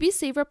 The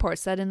BBC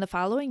reports that in the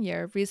following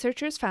year,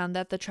 researchers found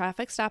that the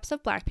traffic stops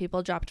of Black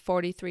people dropped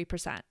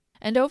 43%,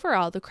 and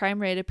overall the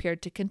crime rate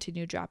appeared to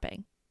continue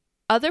dropping.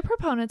 Other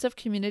proponents of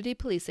community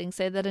policing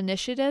say that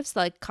initiatives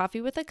like Coffee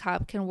with a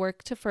Cop can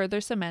work to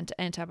further cement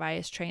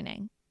anti-bias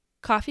training.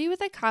 Coffee with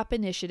a Cop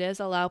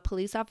initiatives allow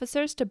police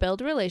officers to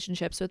build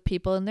relationships with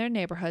people in their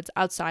neighborhoods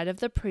outside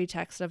of the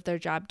pretext of their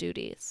job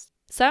duties.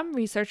 Some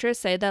researchers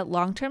say that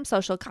long-term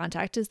social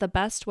contact is the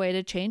best way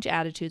to change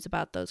attitudes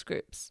about those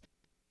groups.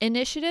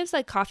 Initiatives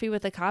like Coffee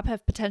with a Cop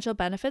have potential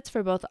benefits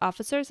for both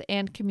officers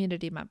and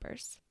community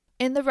members.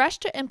 In the rush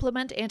to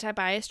implement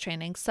anti-bias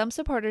training, some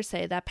supporters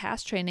say that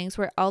past trainings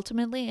were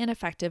ultimately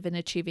ineffective in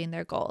achieving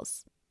their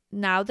goals.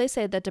 Now they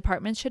say that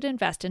departments should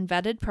invest in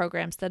vetted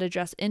programs that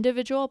address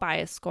individual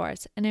bias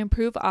scores and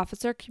improve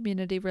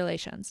officer-community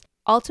relations,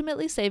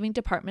 ultimately saving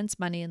departments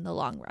money in the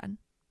long run.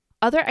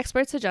 Other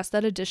experts suggest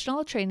that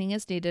additional training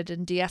is needed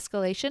in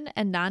de-escalation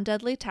and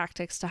non-deadly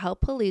tactics to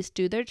help police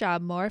do their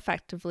job more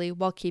effectively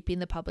while keeping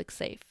the public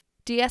safe.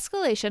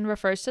 De-escalation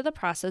refers to the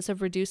process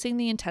of reducing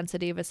the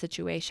intensity of a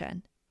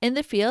situation. In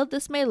the field,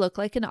 this may look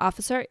like an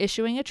officer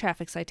issuing a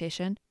traffic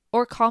citation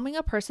or calming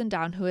a person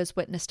down who has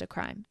witnessed a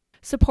crime.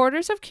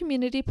 Supporters of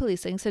community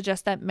policing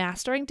suggest that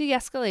mastering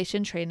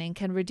de-escalation training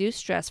can reduce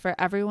stress for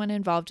everyone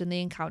involved in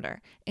the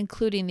encounter,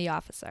 including the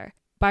officer.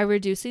 By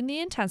reducing the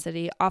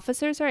intensity,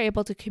 officers are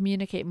able to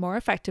communicate more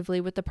effectively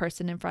with the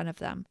person in front of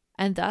them,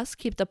 and thus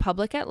keep the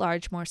public at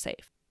large more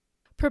safe.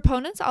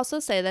 Proponents also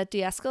say that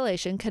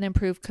de-escalation can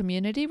improve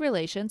community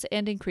relations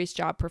and increase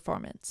job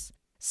performance.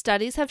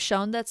 Studies have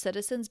shown that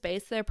citizens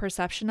base their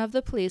perception of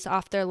the police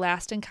off their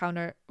last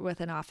encounter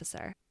with an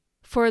officer.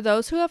 For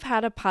those who have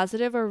had a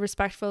positive or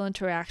respectful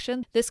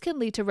interaction, this can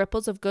lead to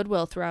ripples of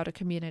goodwill throughout a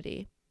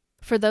community.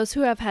 For those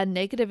who have had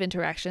negative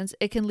interactions,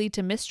 it can lead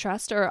to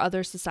mistrust or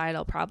other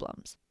societal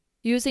problems.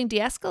 Using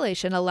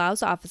de-escalation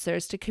allows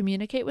officers to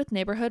communicate with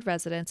neighborhood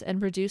residents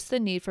and reduce the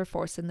need for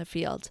force in the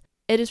field.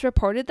 It is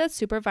reported that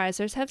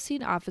supervisors have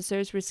seen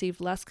officers receive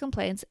less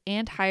complaints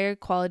and higher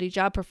quality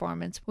job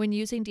performance when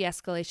using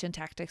de-escalation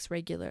tactics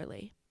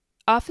regularly.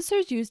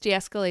 Officers use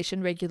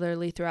de-escalation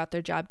regularly throughout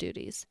their job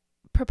duties.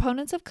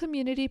 Proponents of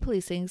community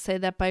policing say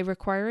that by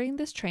requiring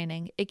this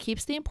training, it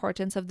keeps the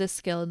importance of this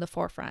skill in the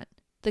forefront.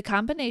 The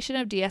combination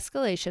of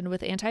de-escalation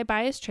with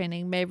anti-bias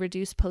training may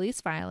reduce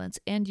police violence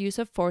and use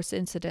of force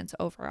incidents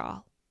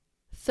overall.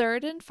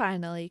 Third and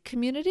finally,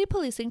 community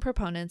policing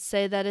proponents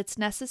say that it's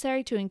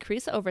necessary to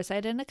increase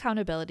oversight and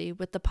accountability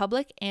with the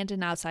public and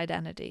an outside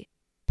entity.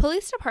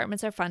 Police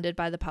departments are funded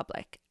by the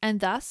public, and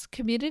thus,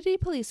 community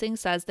policing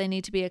says they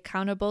need to be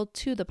accountable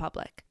to the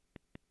public.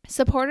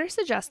 Supporters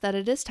suggest that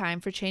it is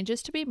time for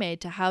changes to be made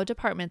to how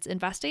departments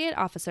investigate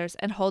officers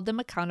and hold them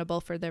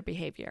accountable for their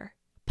behavior.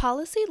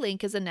 Policy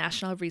Link is a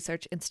national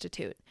research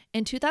institute.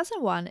 In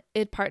 2001,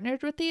 it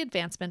partnered with the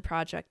Advancement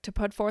Project to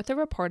put forth a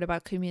report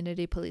about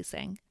community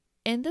policing.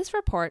 In this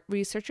report,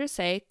 researchers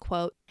say,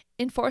 quote,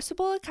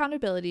 enforceable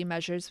accountability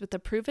measures with a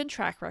proven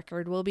track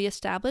record will be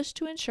established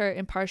to ensure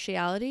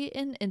impartiality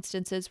in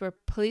instances where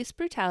police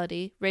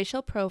brutality,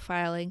 racial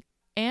profiling,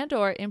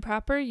 and/or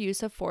improper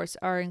use of force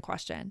are in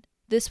question.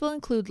 This will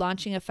include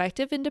launching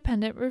effective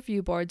independent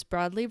review boards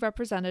broadly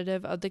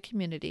representative of the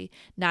community,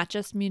 not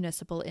just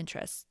municipal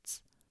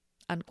interests.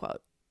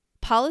 Unquote.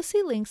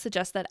 Policy Link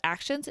suggests that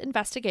actions,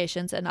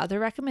 investigations, and other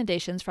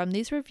recommendations from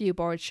these review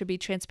boards should be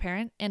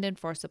transparent and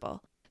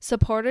enforceable.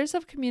 Supporters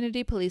of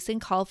community policing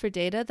call for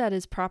data that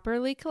is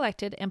properly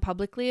collected and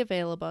publicly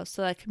available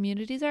so that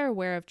communities are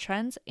aware of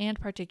trends and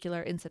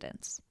particular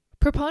incidents.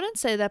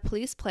 Proponents say that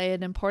police play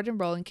an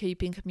important role in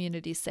keeping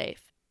communities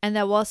safe, and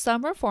that while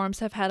some reforms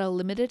have had a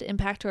limited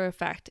impact or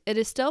effect, it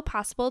is still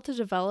possible to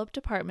develop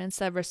departments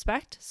that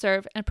respect,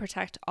 serve, and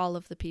protect all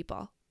of the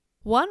people.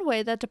 One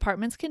way that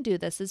departments can do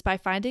this is by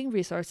finding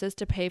resources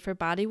to pay for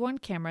body-worn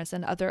cameras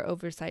and other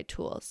oversight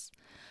tools.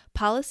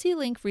 Policy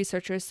Link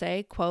researchers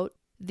say, quote,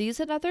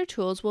 these and other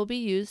tools will be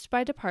used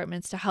by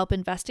departments to help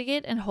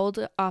investigate and hold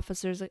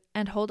officers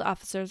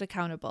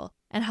accountable,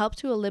 and help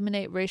to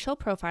eliminate racial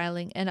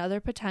profiling and other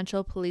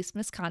potential police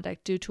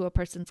misconduct due to a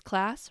person's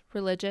class,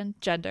 religion,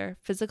 gender,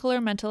 physical or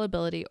mental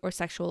ability, or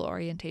sexual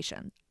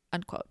orientation.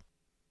 Unquote.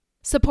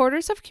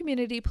 Supporters of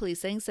community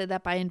policing say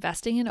that by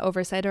investing in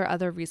oversight or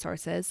other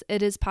resources,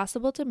 it is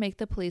possible to make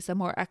the police a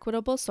more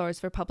equitable source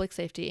for public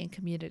safety in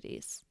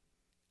communities.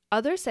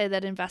 Others say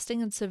that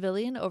investing in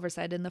civilian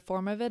oversight in the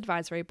form of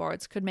advisory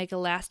boards could make a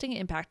lasting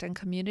impact on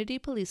community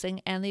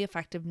policing and the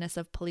effectiveness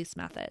of police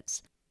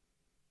methods.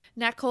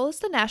 NACOL is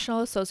the National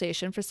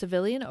Association for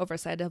Civilian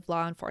Oversight of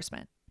Law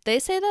Enforcement. They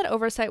say that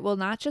oversight will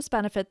not just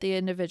benefit the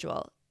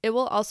individual, it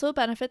will also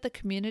benefit the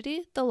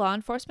community, the law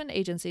enforcement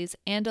agencies,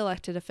 and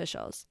elected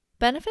officials.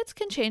 Benefits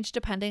can change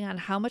depending on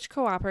how much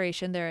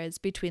cooperation there is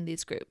between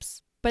these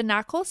groups. But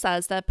NACOL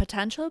says that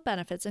potential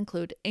benefits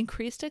include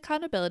increased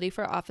accountability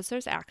for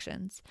officers'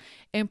 actions,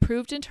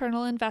 improved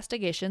internal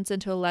investigations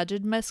into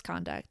alleged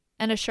misconduct,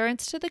 and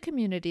assurance to the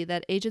community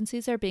that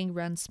agencies are being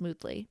run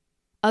smoothly.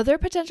 Other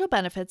potential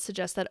benefits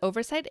suggest that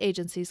oversight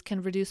agencies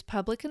can reduce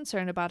public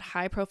concern about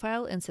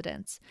high-profile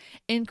incidents,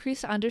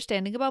 increase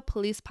understanding about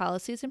police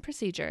policies and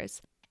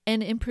procedures,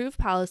 and improve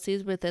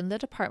policies within the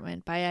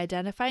department by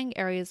identifying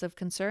areas of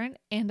concern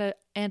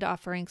and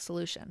offering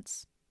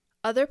solutions.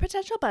 Other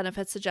potential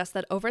benefits suggest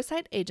that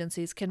oversight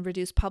agencies can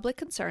reduce public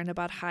concern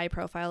about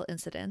high-profile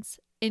incidents,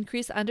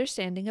 increase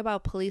understanding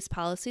about police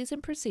policies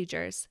and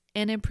procedures,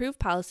 and improve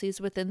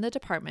policies within the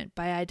department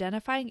by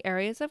identifying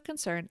areas of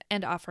concern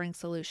and offering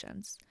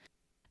solutions.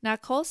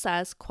 NACOL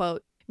says,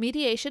 quote,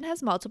 mediation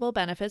has multiple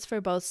benefits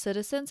for both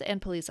citizens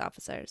and police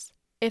officers.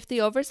 If the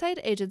oversight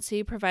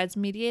agency provides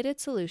mediated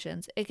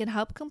solutions, it can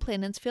help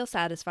complainants feel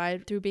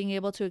satisfied through being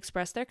able to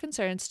express their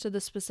concerns to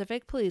the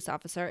specific police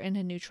officer in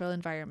a neutral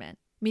environment.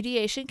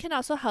 Mediation can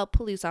also help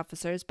police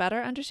officers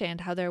better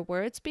understand how their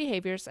words,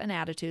 behaviors, and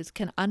attitudes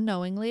can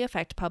unknowingly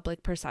affect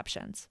public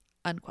perceptions.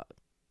 Unquote.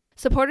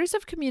 Supporters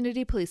of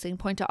community policing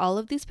point to all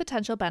of these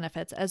potential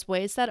benefits as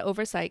ways that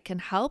oversight can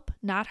help,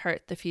 not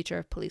hurt, the future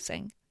of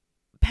policing.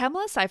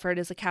 Pamela Seifert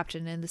is a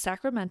captain in the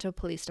Sacramento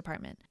Police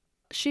Department.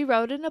 She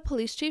wrote in a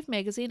Police Chief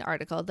magazine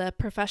article that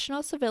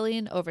professional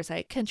civilian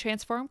oversight can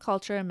transform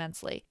culture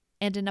immensely,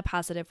 and in a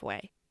positive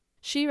way.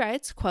 She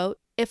writes, quote,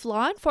 if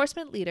law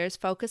enforcement leaders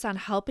focus on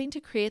helping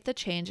to create the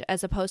change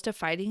as opposed to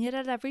fighting it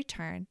at every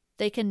turn,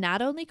 they can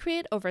not only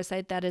create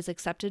oversight that is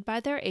accepted by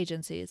their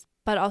agencies,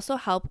 but also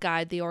help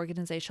guide the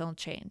organizational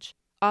change.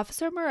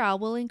 Officer morale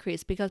will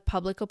increase because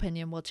public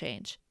opinion will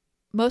change.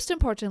 Most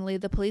importantly,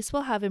 the police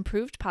will have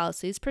improved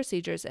policies,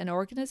 procedures, and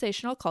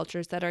organizational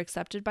cultures that are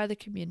accepted by the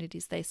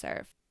communities they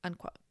serve.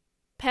 Unquote.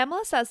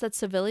 Pamela says that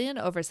civilian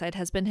oversight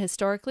has been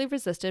historically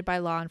resisted by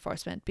law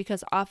enforcement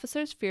because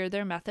officers fear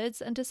their methods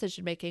and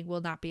decision-making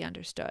will not be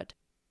understood.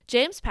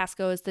 James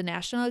Pascoe is the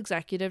National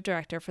Executive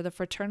Director for the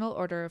Fraternal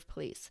Order of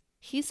Police.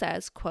 He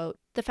says, quote,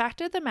 the fact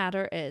of the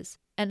matter is,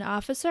 an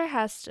officer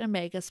has to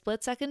make a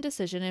split-second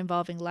decision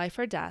involving life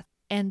or death,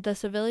 and the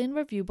civilian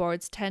review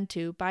boards tend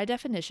to, by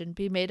definition,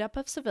 be made up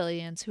of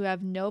civilians who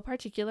have no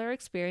particular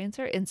experience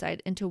or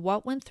insight into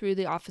what went through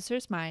the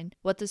officer's mind,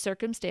 what the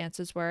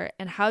circumstances were,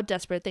 and how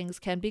desperate things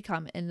can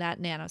become in that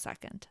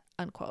nanosecond."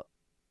 Unquote.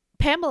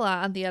 Pamela,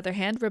 on the other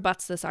hand,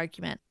 rebuts this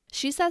argument.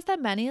 She says that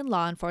many in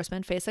law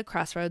enforcement face a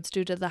crossroads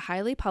due to the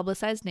highly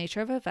publicized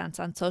nature of events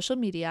on social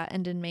media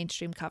and in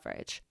mainstream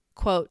coverage.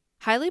 Quote,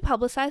 "Highly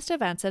publicized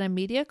events and a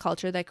media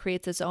culture that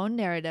creates its own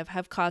narrative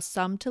have caused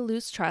some to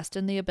lose trust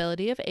in the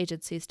ability of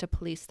agencies to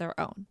police their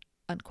own."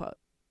 Unquote.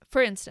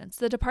 For instance,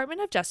 the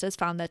Department of Justice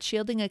found that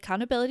shielding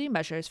accountability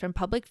measures from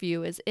public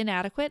view is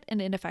inadequate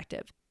and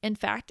ineffective. In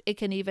fact, it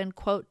can even,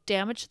 quote,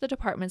 "damage the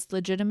department's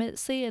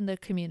legitimacy in the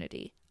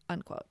community."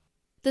 Unquote.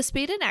 The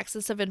speed and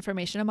access of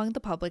information among the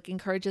public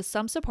encourages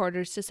some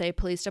supporters to say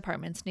police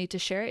departments need to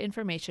share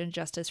information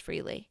just as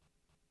freely.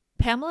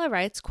 Pamela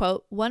writes,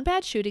 quote, "One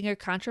bad shooting or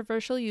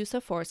controversial use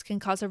of force can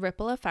cause a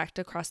ripple effect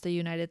across the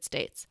United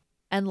States,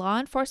 and law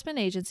enforcement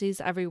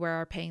agencies everywhere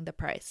are paying the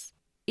price.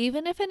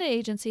 Even if an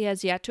agency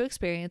has yet to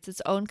experience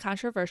its own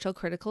controversial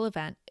critical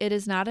event, it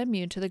is not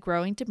immune to the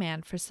growing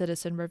demand for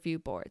citizen review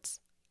boards."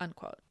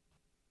 Unquote.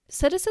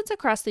 Citizens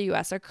across the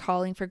U.S. are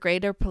calling for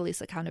greater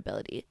police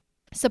accountability.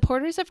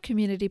 Supporters of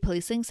community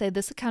policing say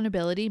this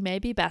accountability may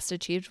be best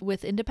achieved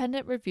with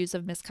independent reviews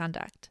of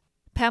misconduct.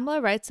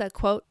 Pamela writes that,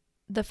 quote,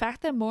 "The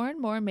fact that more and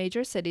more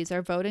major cities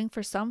are voting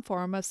for some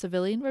form of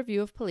civilian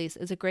review of police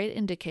is a great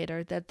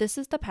indicator that this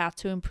is the path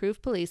to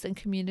improve police and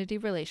community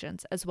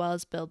relations as well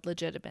as build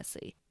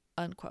legitimacy."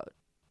 Unquote.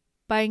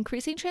 By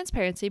increasing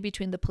transparency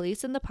between the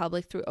police and the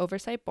public through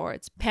oversight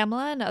boards,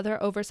 Pamela and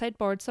other oversight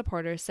board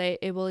supporters say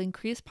it will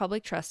increase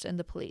public trust in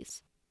the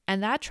police.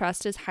 And that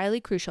trust is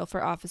highly crucial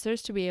for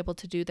officers to be able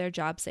to do their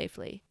job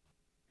safely.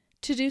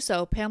 To do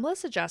so, Pamela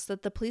suggests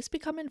that the police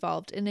become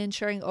involved in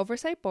ensuring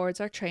oversight boards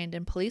are trained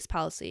in police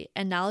policy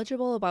and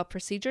knowledgeable about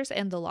procedures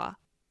and the law.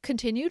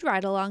 Continued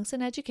ride-alongs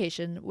and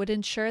education would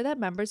ensure that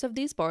members of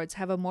these boards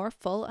have a more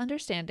full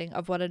understanding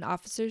of what an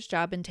officer's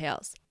job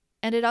entails,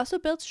 and it also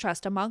builds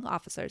trust among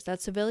officers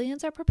that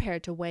civilians are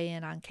prepared to weigh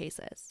in on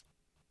cases.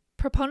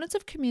 Proponents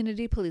of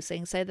community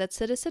policing say that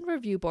citizen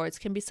review boards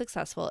can be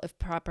successful if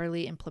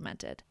properly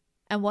implemented.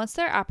 And once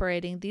they're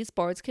operating, these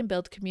boards can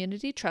build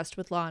community trust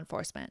with law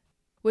enforcement,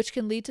 which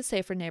can lead to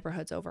safer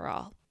neighborhoods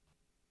overall.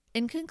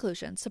 In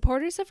conclusion,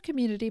 supporters of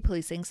community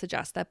policing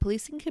suggest that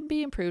policing can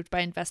be improved by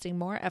investing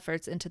more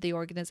efforts into the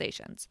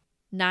organizations,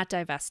 not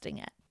divesting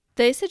it.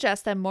 They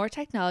suggest that more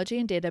technology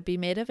and data be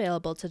made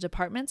available to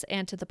departments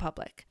and to the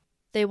public.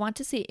 They want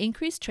to see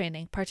increased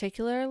training,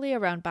 particularly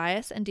around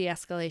bias and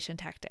de-escalation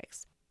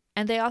tactics.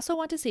 And they also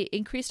want to see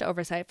increased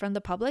oversight from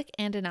the public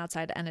and an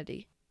outside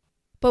entity.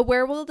 But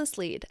where will this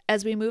lead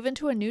as we move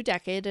into a new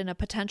decade and a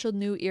potential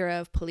new era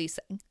of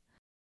policing?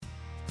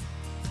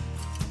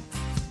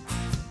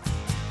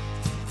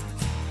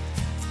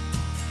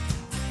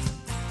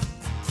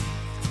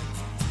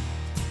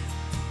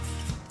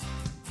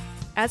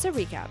 As a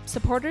recap,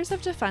 supporters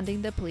of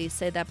defunding the police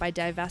say that by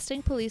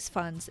divesting police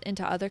funds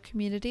into other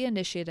community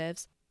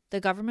initiatives, the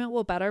government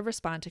will better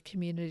respond to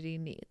community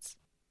needs.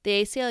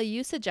 The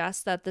ACLU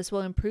suggests that this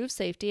will improve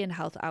safety and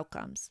health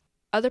outcomes.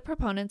 Other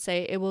proponents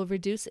say it will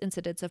reduce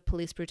incidents of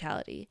police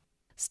brutality.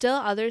 Still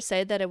others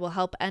say that it will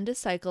help end a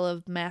cycle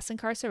of mass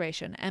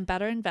incarceration and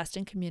better invest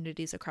in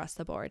communities across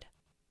the board.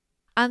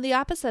 On the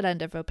opposite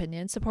end of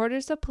opinion,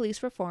 supporters of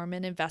police reform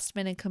and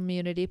investment in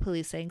community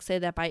policing say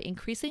that by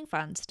increasing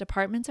funds,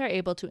 departments are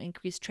able to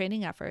increase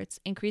training efforts,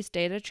 increase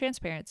data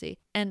transparency,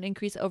 and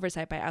increase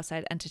oversight by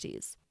outside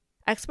entities.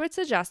 Experts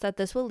suggest that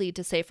this will lead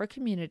to safer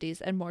communities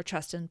and more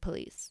trust in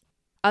police.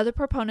 Other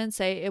proponents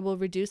say it will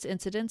reduce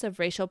incidents of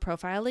racial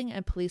profiling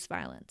and police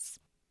violence.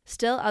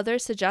 Still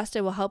others suggest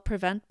it will help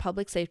prevent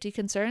public safety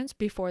concerns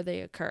before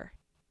they occur.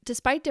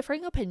 Despite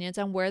differing opinions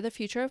on where the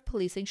future of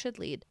policing should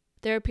lead,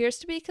 there appears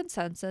to be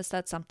consensus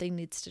that something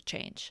needs to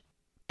change.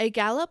 A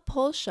Gallup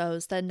poll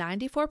shows that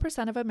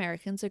 94% of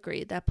Americans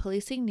agree that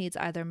policing needs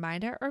either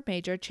minor or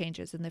major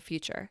changes in the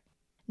future.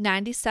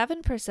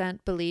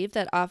 97% believe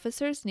that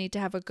officers need to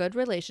have a good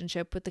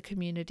relationship with the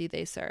community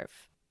they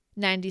serve.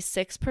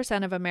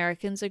 96% of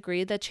Americans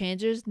agree that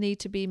changes need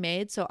to be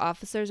made so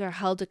officers are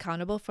held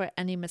accountable for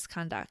any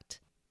misconduct.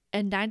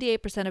 And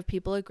 98% of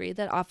people agree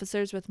that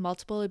officers with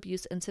multiple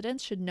abuse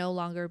incidents should no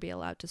longer be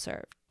allowed to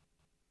serve.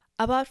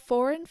 About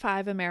 4 in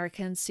 5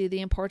 Americans see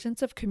the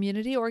importance of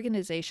community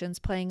organizations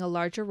playing a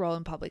larger role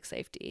in public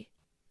safety.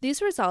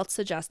 These results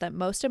suggest that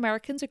most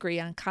Americans agree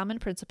on common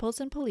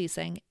principles in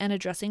policing and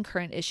addressing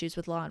current issues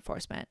with law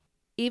enforcement,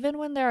 even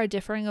when there are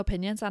differing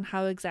opinions on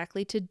how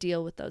exactly to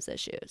deal with those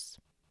issues.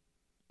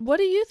 What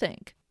do you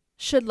think?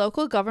 Should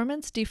local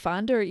governments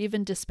defund or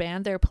even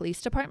disband their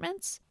police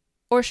departments?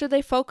 Or should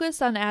they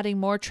focus on adding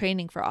more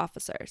training for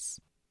officers?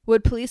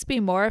 Would police be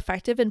more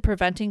effective in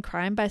preventing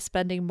crime by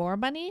spending more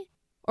money?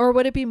 Or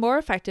would it be more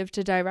effective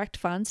to direct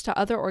funds to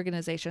other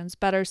organizations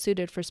better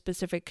suited for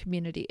specific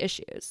community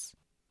issues?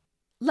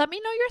 Let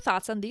me know your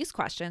thoughts on these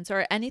questions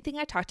or anything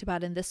I talked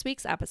about in this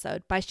week's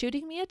episode by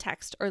shooting me a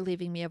text or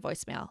leaving me a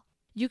voicemail.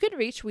 You can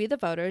reach We the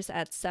Voters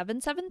at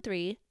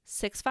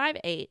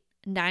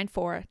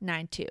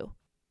 773-658-9492.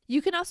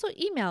 You can also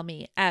email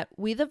me at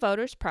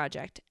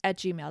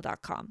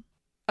wethevotersproject@gmail.com.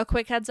 A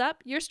quick heads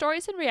up, your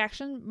stories and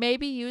reaction may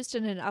be used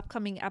in an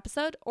upcoming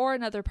episode or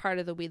another part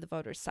of the We the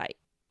Voters site.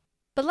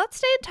 But let's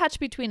stay in touch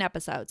between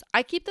episodes.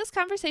 I keep this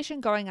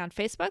conversation going on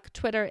Facebook,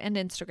 Twitter, and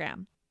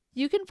Instagram.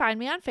 You can find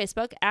me on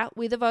Facebook at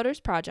We the Voters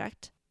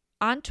Project,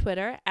 on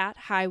Twitter at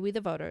Hi We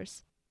the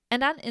Voters,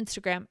 and on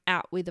Instagram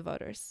at We the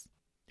Voters.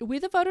 We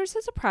the Voters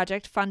is a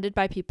project funded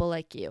by people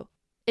like you.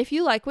 If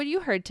you like what you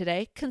heard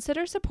today,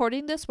 consider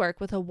supporting this work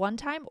with a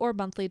one-time or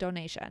monthly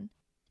donation.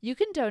 You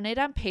can donate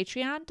on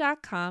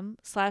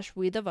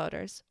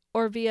patreon.com/WeTheVoters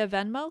or via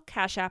Venmo,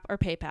 Cash App, or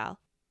PayPal.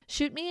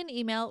 Shoot me an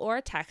email or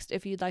a text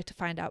if you'd like to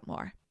find out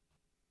more.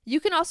 You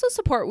can also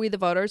support We the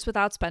Voters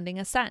without spending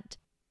a cent.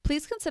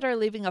 Please consider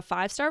leaving a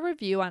 5-star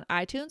review on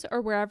iTunes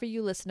or wherever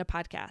you listen to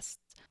podcasts.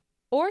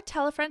 Or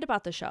tell a friend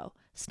about the show.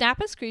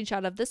 Snap a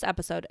screenshot of this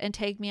episode and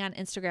tag me on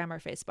Instagram or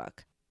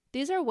Facebook.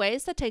 These are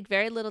ways that take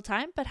very little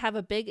time but have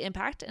a big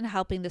impact in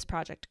helping this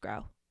project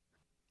grow.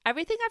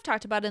 Everything I've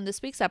talked about in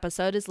this week's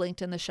episode is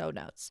linked in the show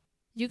notes.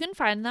 You can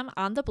find them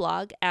on the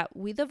blog at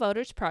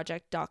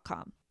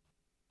wethevotersproject.com.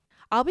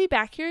 I'll be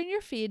back here in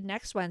your feed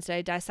next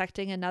Wednesday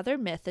dissecting another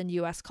myth in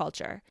U.S.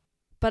 culture.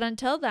 But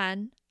until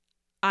then,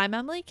 I'm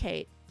Emily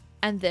Kate,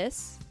 and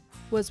this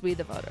was We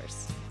the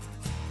Voters.